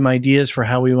Alicia's got some ideas for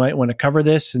how we might want to cover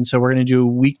this, and so we're going to do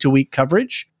week-to-week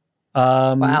coverage.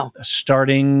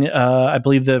 Starting, I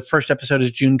believe the first episode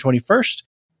is June 21st,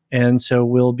 and so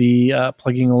we'll be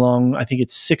plugging along. I think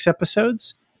it's 6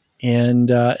 episodes, and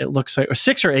it looks like, or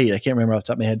 6 or 8, I can't remember off the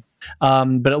top of my head.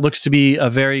 But it looks to be a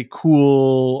very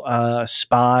cool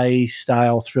spy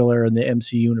style thriller in the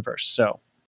MC universe. So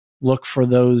look for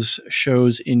those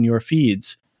shows in your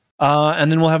feeds.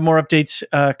 And then we'll have more updates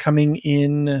coming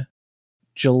in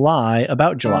July,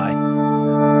 about July.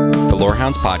 The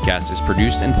Lorehounds podcast is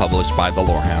produced and published by The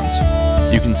Lorehounds.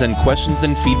 You can send questions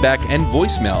and feedback and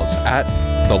voicemails at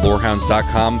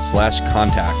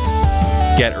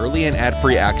thelorehounds.com/contact. Get early and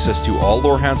ad-free access to all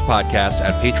Lorehounds podcasts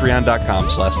at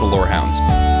patreon.com/thelorehounds.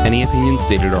 Any opinions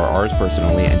stated are ours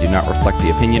personally and do not reflect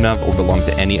the opinion of or belong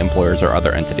to any employers or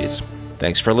other entities.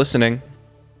 Thanks for listening.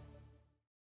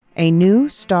 A new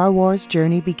Star Wars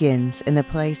journey begins in the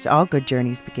place all good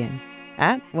journeys begin.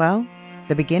 At, well,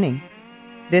 the beginning.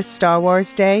 This Star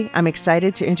Wars Day, I'm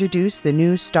excited to introduce the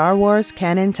new Star Wars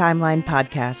Canon Timeline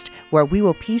podcast, where we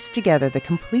will piece together the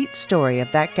complete story of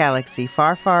that galaxy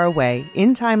far, far away,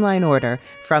 in timeline order,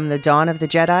 from the dawn of the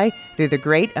Jedi through the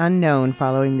great unknown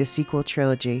following the sequel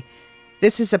trilogy.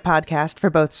 This is a podcast for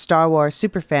both Star Wars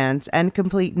superfans and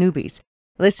complete newbies.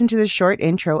 Listen to the short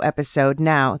intro episode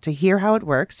now to hear how it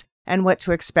works and what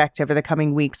to expect over the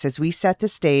coming weeks as we set the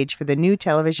stage for the new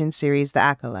television series The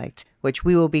Acolyte, which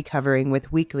we will be covering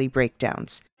with weekly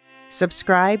breakdowns.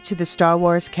 Subscribe to the Star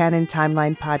Wars Canon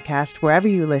Timeline podcast wherever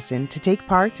you listen to take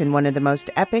part in one of the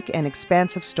most epic and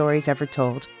expansive stories ever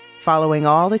told, following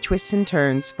all the twists and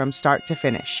turns from start to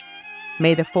finish.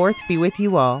 May the 4th be with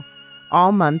you all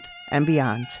month and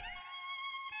beyond.